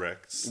Tyrannosaurus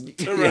Rex.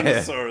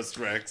 Tyrannosaurus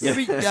Rex. Yeah,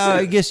 but,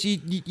 I guess you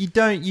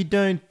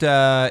don't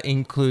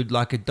include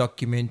like a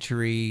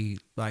documentary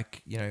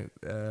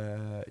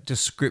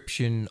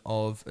description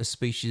of a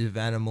species of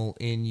animal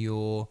in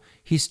your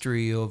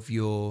history of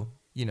your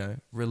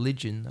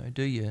religion though,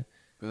 do you?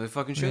 Well, they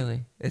fucking should.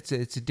 Really, it's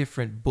a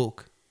different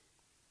book.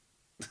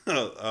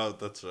 Oh,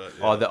 that's right.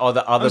 Yeah. Oh, the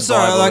other I'm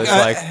sorry, Bible is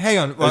like hang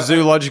on, a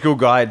zoological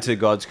guide to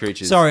God's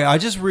creatures. Sorry, I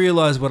just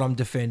realised what I'm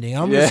defending.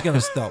 I'm just going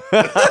to stop.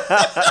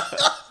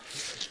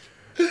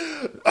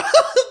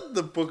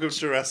 The Book of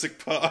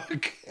Jurassic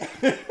Park.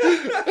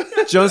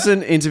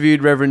 Johnson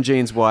interviewed Reverend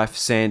Jean's wife,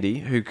 Sandy,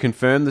 who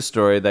confirmed the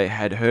story they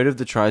had heard of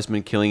the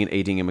tribesmen killing and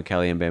eating a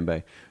Macallie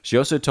Mbembe. She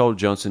also told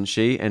Johnson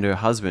she and her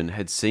husband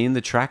had seen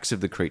the tracks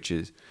of the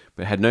creatures,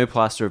 but had no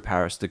plaster of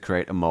Paris to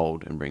create a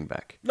mould and bring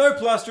back. No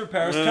plaster of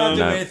Paris, can't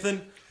do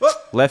anything.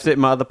 What? Left it in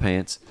my other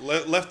pants.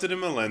 Left it in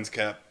my lens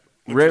cap,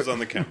 which was on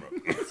the camera.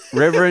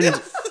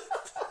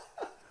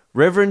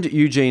 Reverend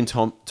Eugene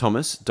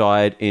Thomas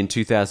died in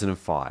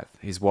 2005.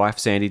 His wife,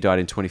 Sandy, died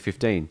in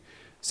 2015.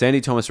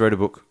 Sandy Thomas wrote a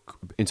book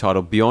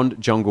entitled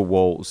Beyond Jungle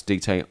Walls,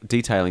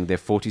 detailing their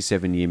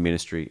 47-year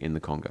ministry in the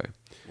Congo.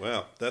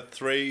 Wow, that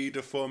 3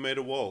 to 4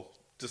 meter wall.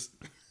 Just...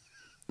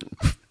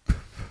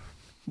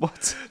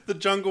 What? The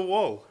jungle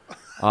wall.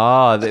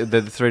 Ah,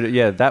 the three...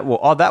 Yeah, that wall.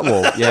 Oh, that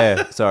wall.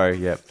 Yeah, sorry,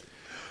 yeah.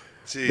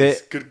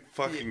 Jeez, good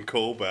fucking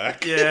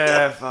callback.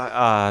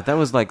 Yeah, that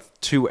was like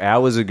 2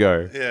 hours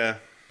ago. Yeah.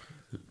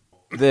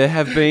 There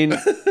have been...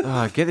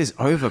 get this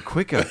over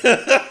quicker.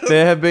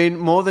 There have been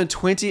more than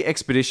 20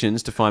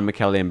 expeditions to find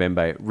Macallie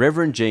Mbembe.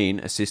 Reverend Jean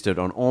assisted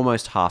on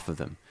almost half of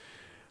them.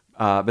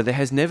 But there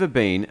has never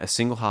been a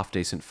single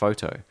half-decent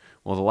photo.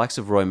 While the likes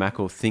of Roy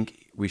Mackal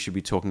think we should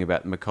be talking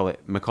about Macallie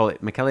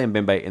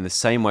Mbembe in the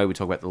same way we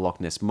talk about the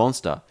Loch Ness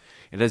Monster,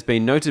 it has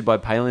been noted by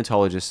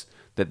paleontologists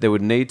that there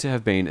would need to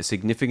have been a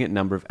significant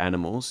number of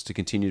animals to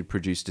continue to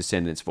produce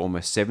descendants for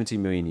almost 70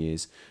 million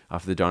years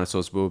after the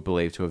dinosaurs were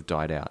believed to have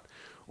died out.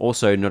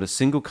 Also, not a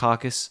single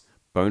carcass,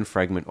 bone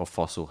fragment, or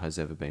fossil has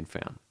ever been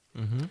found.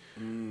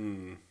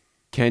 Mm-hmm.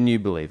 Can you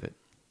believe it?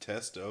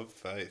 Test of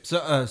faith.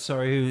 So,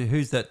 sorry,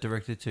 who's that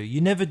directed to?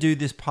 You never do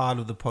this part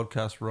of the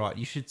podcast right.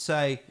 You should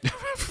say,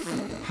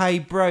 "Hey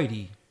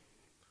Brady,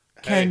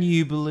 can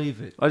you believe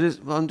it?"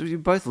 You're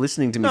both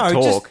listening to me No,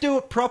 talk. just do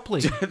it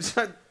properly.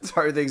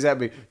 Sorry, the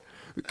exact me.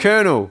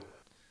 Colonel,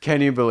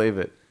 can you believe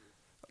it?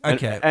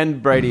 Okay.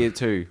 And Brady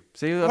too.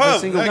 See, I've Well, a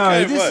single.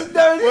 okay, this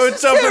wait.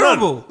 is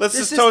terrible. Let's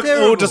This just is talk. We'll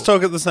terrible. just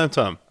talk at the same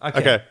time.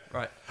 Okay.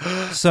 Right.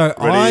 So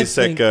Ready, I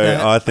set, think go.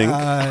 that, I think.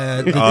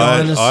 the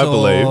I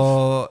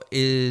dinosaur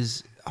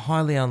is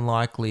highly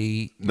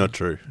unlikely Not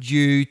true.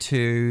 due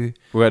to.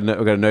 We've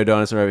got a no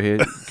dinosaur over here.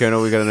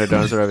 Colonel, we got a no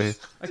dinosaur over here.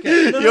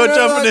 Okay, You're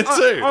jumping in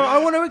too. I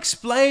want to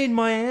explain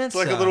my answer.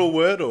 It's like a little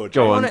word order.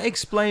 Go I on. want to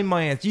explain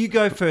my answer. You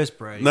go first,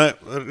 Brady. No,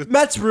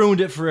 Matt's ruined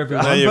it for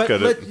everyone. No, you've but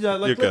got it. You've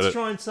got let's it.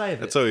 try and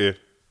save it. it's all you.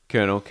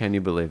 Colonel, can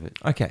you believe it?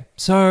 Okay,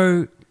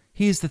 so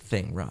here's the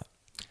thing, right?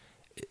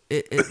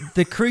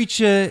 The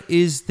creature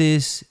is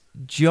this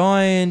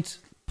giant,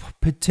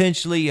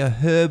 potentially a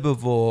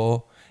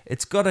herbivore.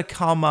 It's got to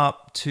come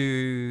up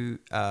to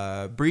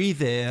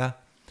breathe air,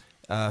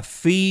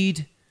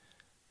 feed.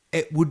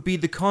 It would be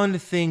the kind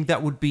of thing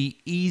that would be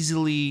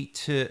easily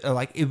to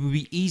it would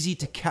be easy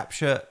to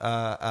capture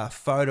a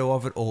photo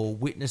of it or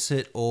witness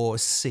it or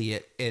see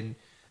it, and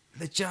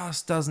there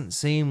just doesn't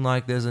seem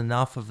like there's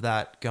enough of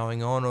that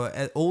going on. Or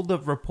all the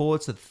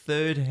reports are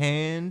third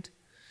hand.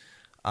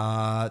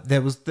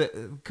 There was a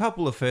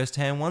couple of first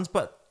hand ones,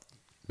 but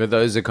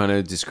those are kind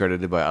of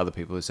discredited by other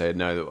people who say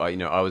no.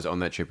 I was on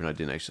that trip and we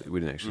didn't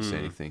actually see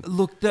anything.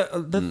 look,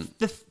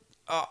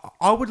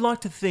 I would like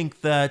to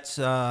think that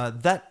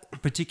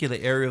that particular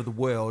area of the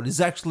world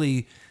is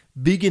actually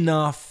big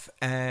enough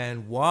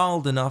and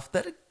wild enough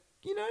that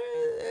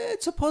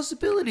it's a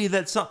possibility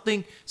that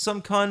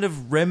some kind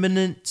of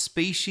remnant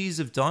species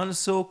of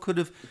dinosaur could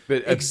have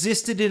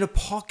existed in a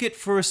pocket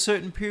for a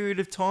certain period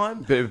of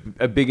time. But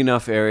a big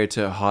enough area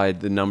to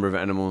hide the number of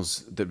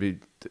animals that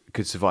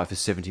could survive for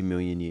 70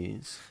 million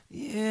years.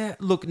 Yeah,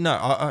 look,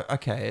 no,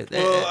 okay.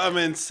 Well, I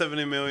mean,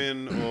 70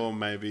 million or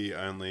maybe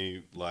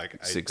only like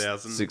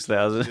 8,000.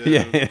 6,000.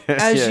 Yeah. Yeah.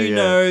 As you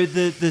know,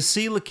 the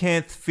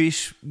coelacanth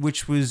fish,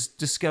 which was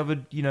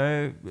discovered, in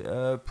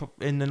the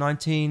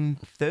 1930s,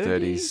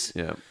 30s.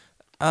 Yeah.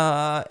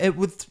 it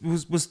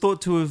was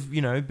thought to have,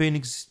 been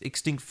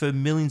extinct for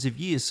millions of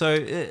years. So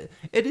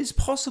it is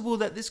possible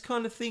that this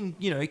kind of thing,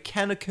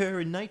 can occur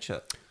in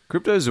nature.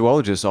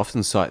 Cryptozoologists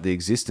often cite the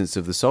existence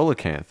of the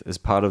coelacanth as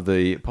part of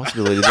the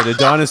possibility that a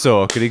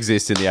dinosaur could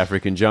exist in the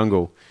African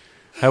jungle.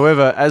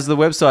 However, as the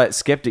website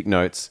Skeptic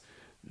notes,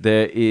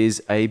 there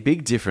is a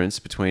big difference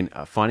between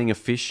finding a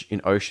fish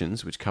in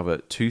oceans, which cover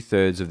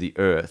 2/3 of the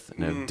Earth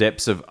and have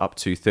depths of up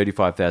to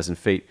 35,000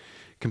 feet,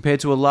 compared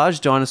to a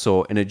large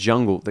dinosaur in a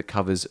jungle that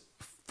covers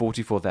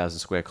 44,000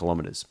 square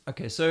kilometers.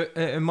 Okay, so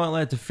am I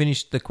allowed to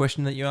finish the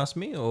question that you asked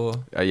me,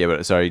 or? Yeah,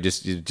 but sorry, you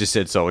just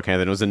said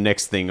coelacanth, and it was the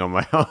next thing on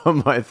my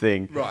on my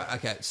thing. Right.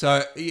 Okay.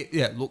 So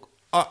yeah, look,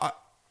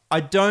 I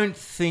don't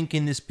think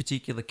in this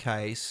particular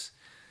case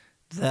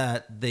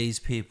that these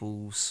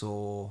people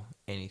saw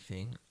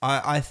anything.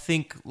 I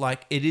think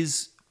like it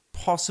is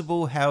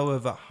possible,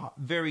 however,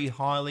 very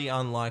highly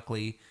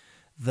unlikely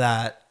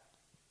that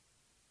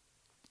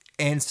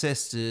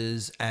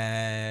ancestors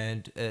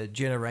and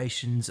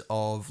generations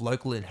of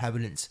local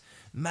inhabitants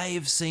may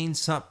have seen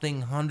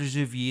something hundreds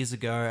of years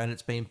ago, and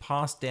it's been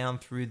passed down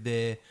through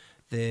their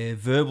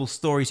verbal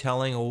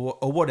storytelling or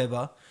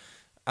whatever.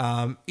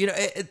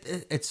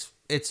 It's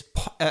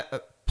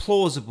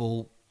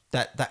plausible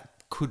that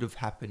could have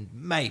happened,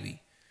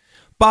 maybe,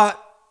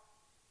 but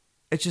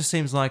it just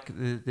seems like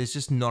there's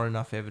just not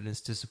enough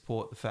evidence to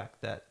support the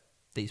fact that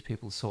these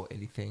people saw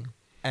anything.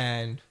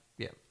 And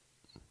yeah.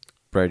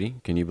 Brady,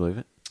 can you believe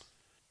it?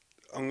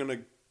 I'm going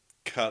to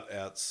cut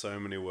out so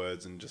many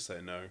words and just say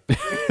no.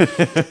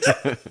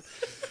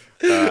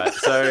 Alright,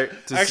 so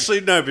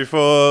Actually, no,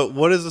 before...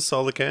 What is a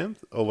coelacanth?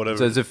 Or whatever?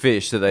 so it's a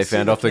fish that they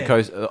found off the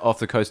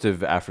Coelacanth. coast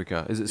of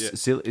Africa. Is it Yeah.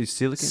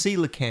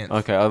 coelacanth? Coelacanth.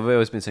 Okay, I've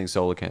always been saying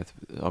coelacanth.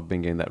 I've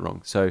been getting that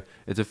wrong. So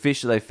it's a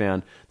fish that they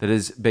found that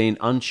has been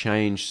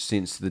unchanged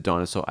since the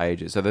dinosaur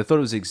ages. So they thought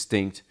it was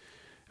extinct.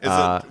 Is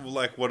it,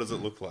 like, what does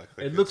it look like?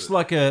 It looks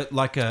like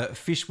a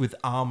fish with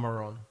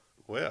armor on.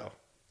 Wow.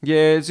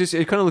 Yeah,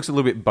 it kind of looks a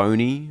little bit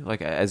bony,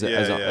 like as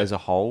Yeah. a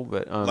whole.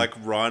 But Like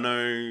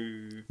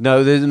rhino...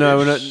 no, there's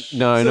no, fish.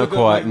 no, not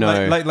quite.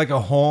 No, Like a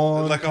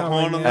horn. Like a coming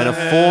horn on out. and a the-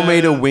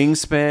 4-meter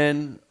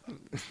wingspan.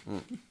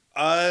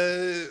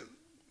 I'm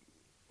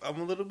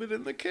a little bit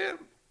in the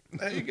camp.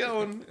 How you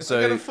going? So-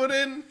 I got a foot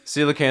in.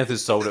 Coelacanth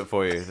has sold it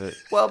for you.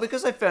 Well,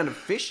 because they found a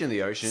fish in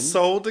the ocean.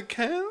 Sold a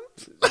camp?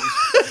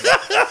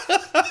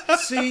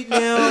 See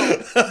now,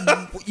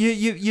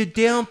 you're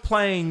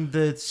downplaying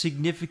the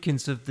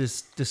significance of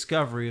this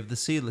discovery of the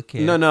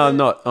coelacanth. No,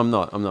 I'm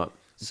not.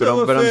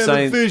 But I'm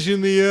saying, fish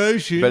in the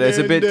ocean. But it's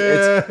a bit-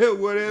 it's-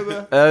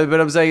 whatever.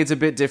 but I'm saying it's a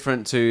bit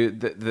different to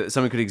that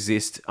something could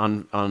exist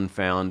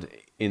unfound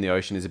in the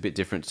ocean is a bit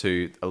different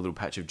to a little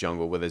patch of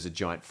jungle where there's a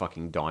giant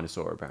fucking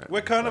dinosaur apparently.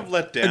 We're kind of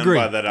let down Agreed.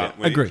 by that, aren't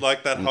we? Agreed.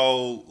 Like that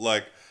whole,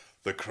 like,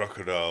 the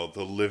crocodile,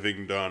 the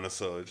living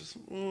dinosaur. Just,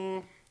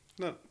 not...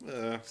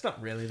 It's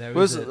not really though.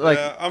 Was Is it it? like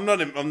I'm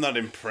not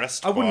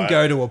impressed I wouldn't by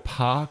go it. to a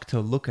park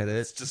to look at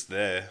It's it. just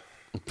there.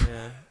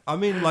 I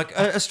mean, like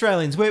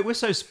Australians, we're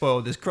so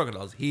spoiled. There's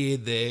crocodiles here,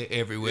 there,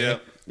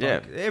 everywhere. Yeah.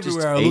 Like, Just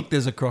everywhere I eat- look,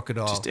 there's a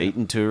crocodile. just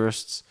eating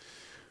tourists?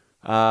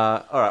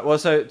 All right. Well,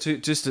 so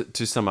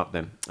to sum up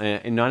then,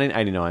 in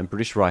 1989,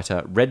 British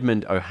writer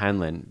Redmond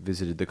O'Hanlon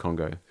visited the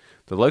Congo.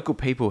 The local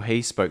people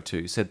he spoke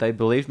to said they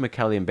believed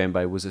Makali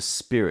Mbembe was a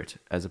spirit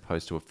as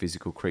opposed to a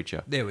physical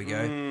creature, There we go.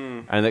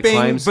 and that Bing,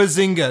 claims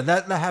bazinga.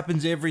 That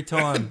happens every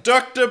time.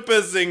 Dr.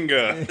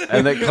 Bazinga.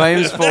 and that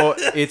claims for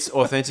its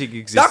authentic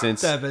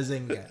existence. Dr.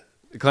 Bazinga.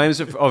 Claims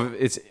of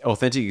its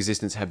authentic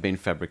existence have been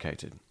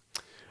fabricated.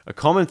 A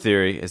common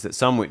theory is that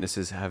some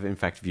witnesses have in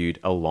fact viewed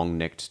a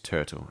long-necked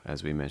turtle,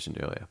 as we mentioned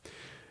earlier.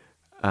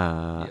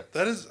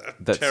 That is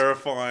That's-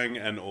 terrifying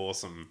and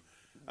awesome.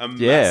 A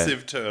Yeah.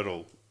 massive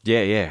turtle.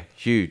 Yeah,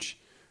 huge.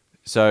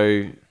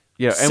 So,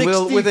 yeah, and with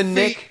a 60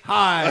 neck. feet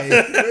high.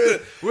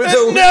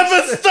 It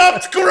never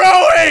stopped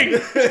growing!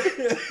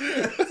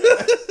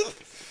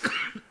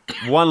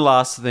 One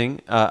last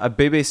thing, a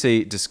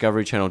BBC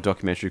Discovery Channel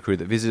documentary crew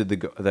that visited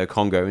the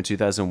Congo in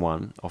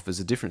 2001 offers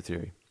a different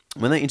theory.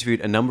 When they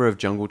interviewed a number of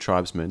jungle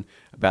tribesmen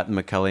about the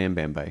Makali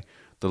Mbembe,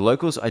 the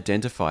locals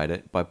identified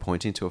it by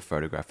pointing to a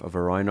photograph of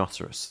a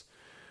rhinoceros.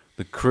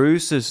 The crew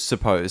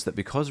supposed that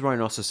because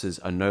rhinoceroses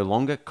are no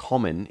longer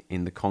common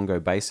in the Congo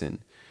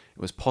basin,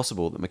 it was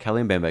possible that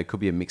Makali Mbembe could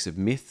be a mix of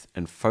myth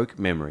and folk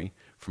memory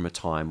from a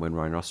time when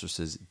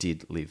rhinoceroses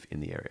did live in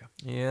the area.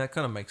 Yeah, that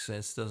kind of makes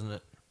sense, doesn't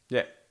it?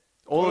 Yeah,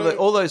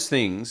 all those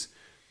things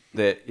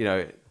that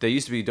there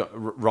used to be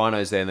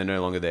rhinos there and they're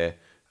no longer there.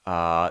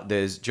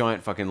 There's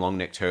giant fucking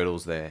long-necked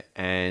turtles there,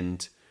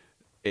 and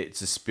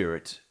it's a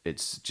spirit.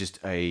 It's just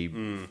a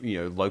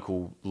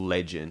local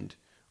legend.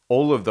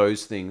 All of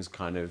those things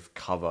kind of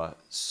cover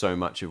so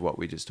much of what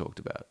we just talked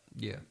about.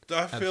 Yeah.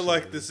 I feel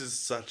like this is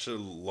such a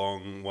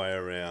long way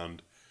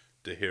around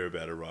to hear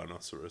about a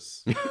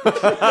rhinoceros.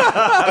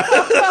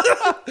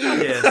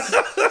 Yes.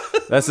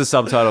 That's the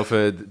subtitle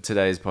for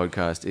today's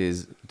podcast: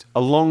 is a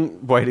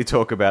long way to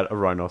talk about a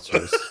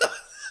rhinoceros.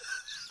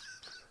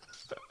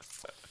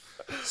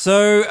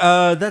 So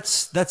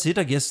that's it.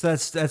 I guess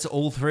that's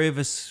all three of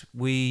us.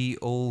 We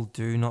all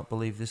do not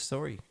believe this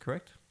story,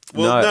 correct?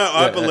 Well, No, no,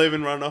 I yeah, believe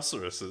in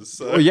rhinoceroses.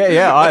 So. Well,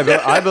 yeah,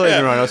 I believe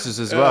in rhinoceros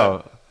as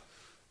well.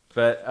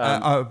 But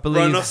I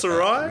believe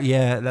Rhinoceri?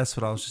 yeah, that's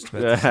what I was just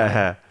about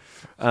to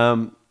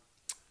say.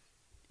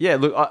 yeah,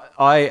 look,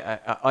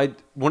 I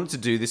wanted to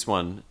do this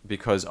one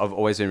because I've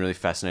always been really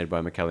fascinated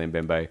by Macaulay and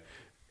Mbembe.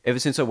 Ever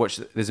since I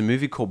watched, there's a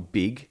movie called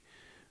Big,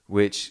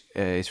 which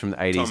is from the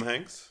 80s. Tom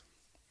Hanks?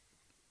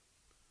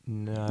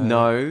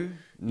 No,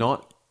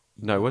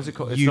 what's it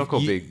called? It's not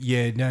called Big.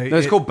 Yeah, no. No,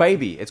 it's called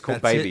Baby. It's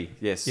called That's Baby. it.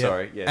 Yes, Yeah.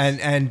 sorry. Yes.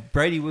 And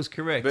Brady was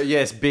correct. But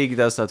yes, Big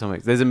does start Tom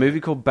Hanks. There's a movie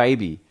called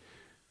Baby.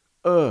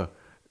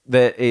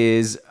 That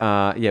is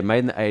made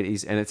in the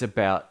 80s, and it's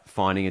about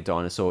finding a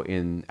dinosaur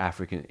in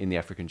the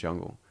African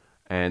jungle.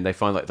 And they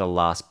find like the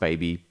last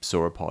baby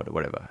sauropod or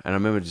whatever. And I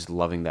remember just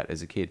loving that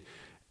as a kid.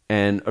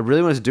 And I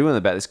really wanted to do one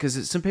about this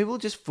because some people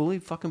just fully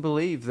fucking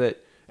believe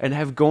that and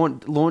have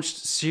launched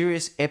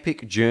serious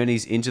epic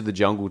journeys into the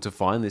jungle to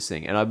find this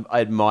thing. And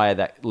I admire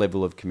that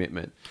level of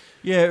commitment.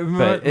 Yeah, it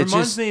But it's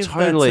reminds just me of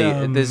totally,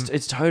 that,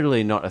 it's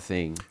totally not a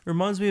thing.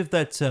 reminds me of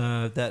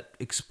that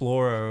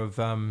explorer of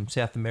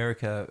South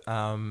America,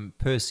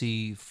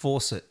 Percy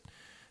Fawcett,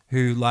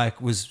 who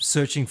like was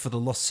searching for the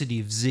lost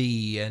city of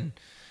Z, and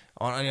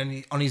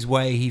on his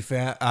way he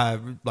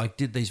found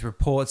did these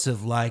reports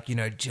of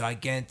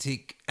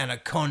gigantic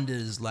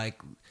anacondas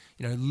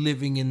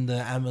living in the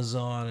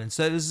Amazon, and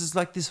so there's just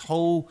like this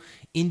whole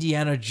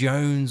Indiana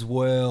Jones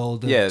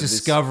world of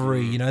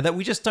discovery, that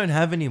we just don't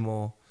have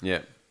anymore. Yeah,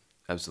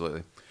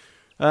 absolutely.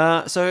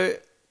 So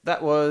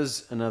that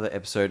was another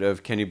episode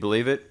of Can You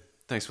Believe It?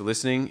 Thanks for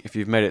listening. If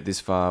you've made it this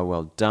far,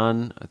 well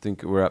done. I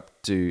think we're up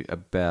to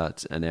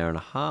about an hour and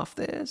a half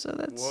there, so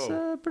that's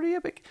pretty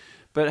epic.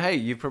 But hey,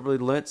 you've probably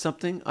learnt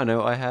something. I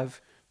know I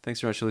have. Thanks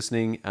very much for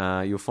listening.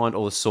 You'll find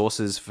all the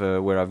sources for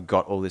where I've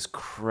got all this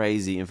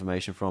crazy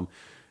information from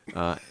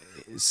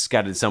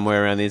scattered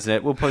somewhere around the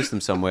internet. We'll post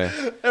them somewhere.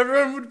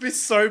 Everyone would be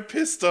so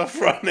pissed off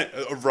right now.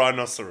 A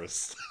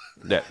rhinoceros.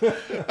 Yeah.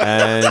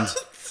 And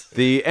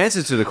the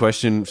answer to the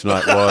question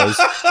tonight was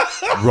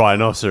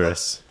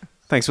rhinoceros.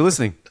 Thanks for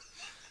listening.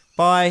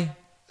 Bye.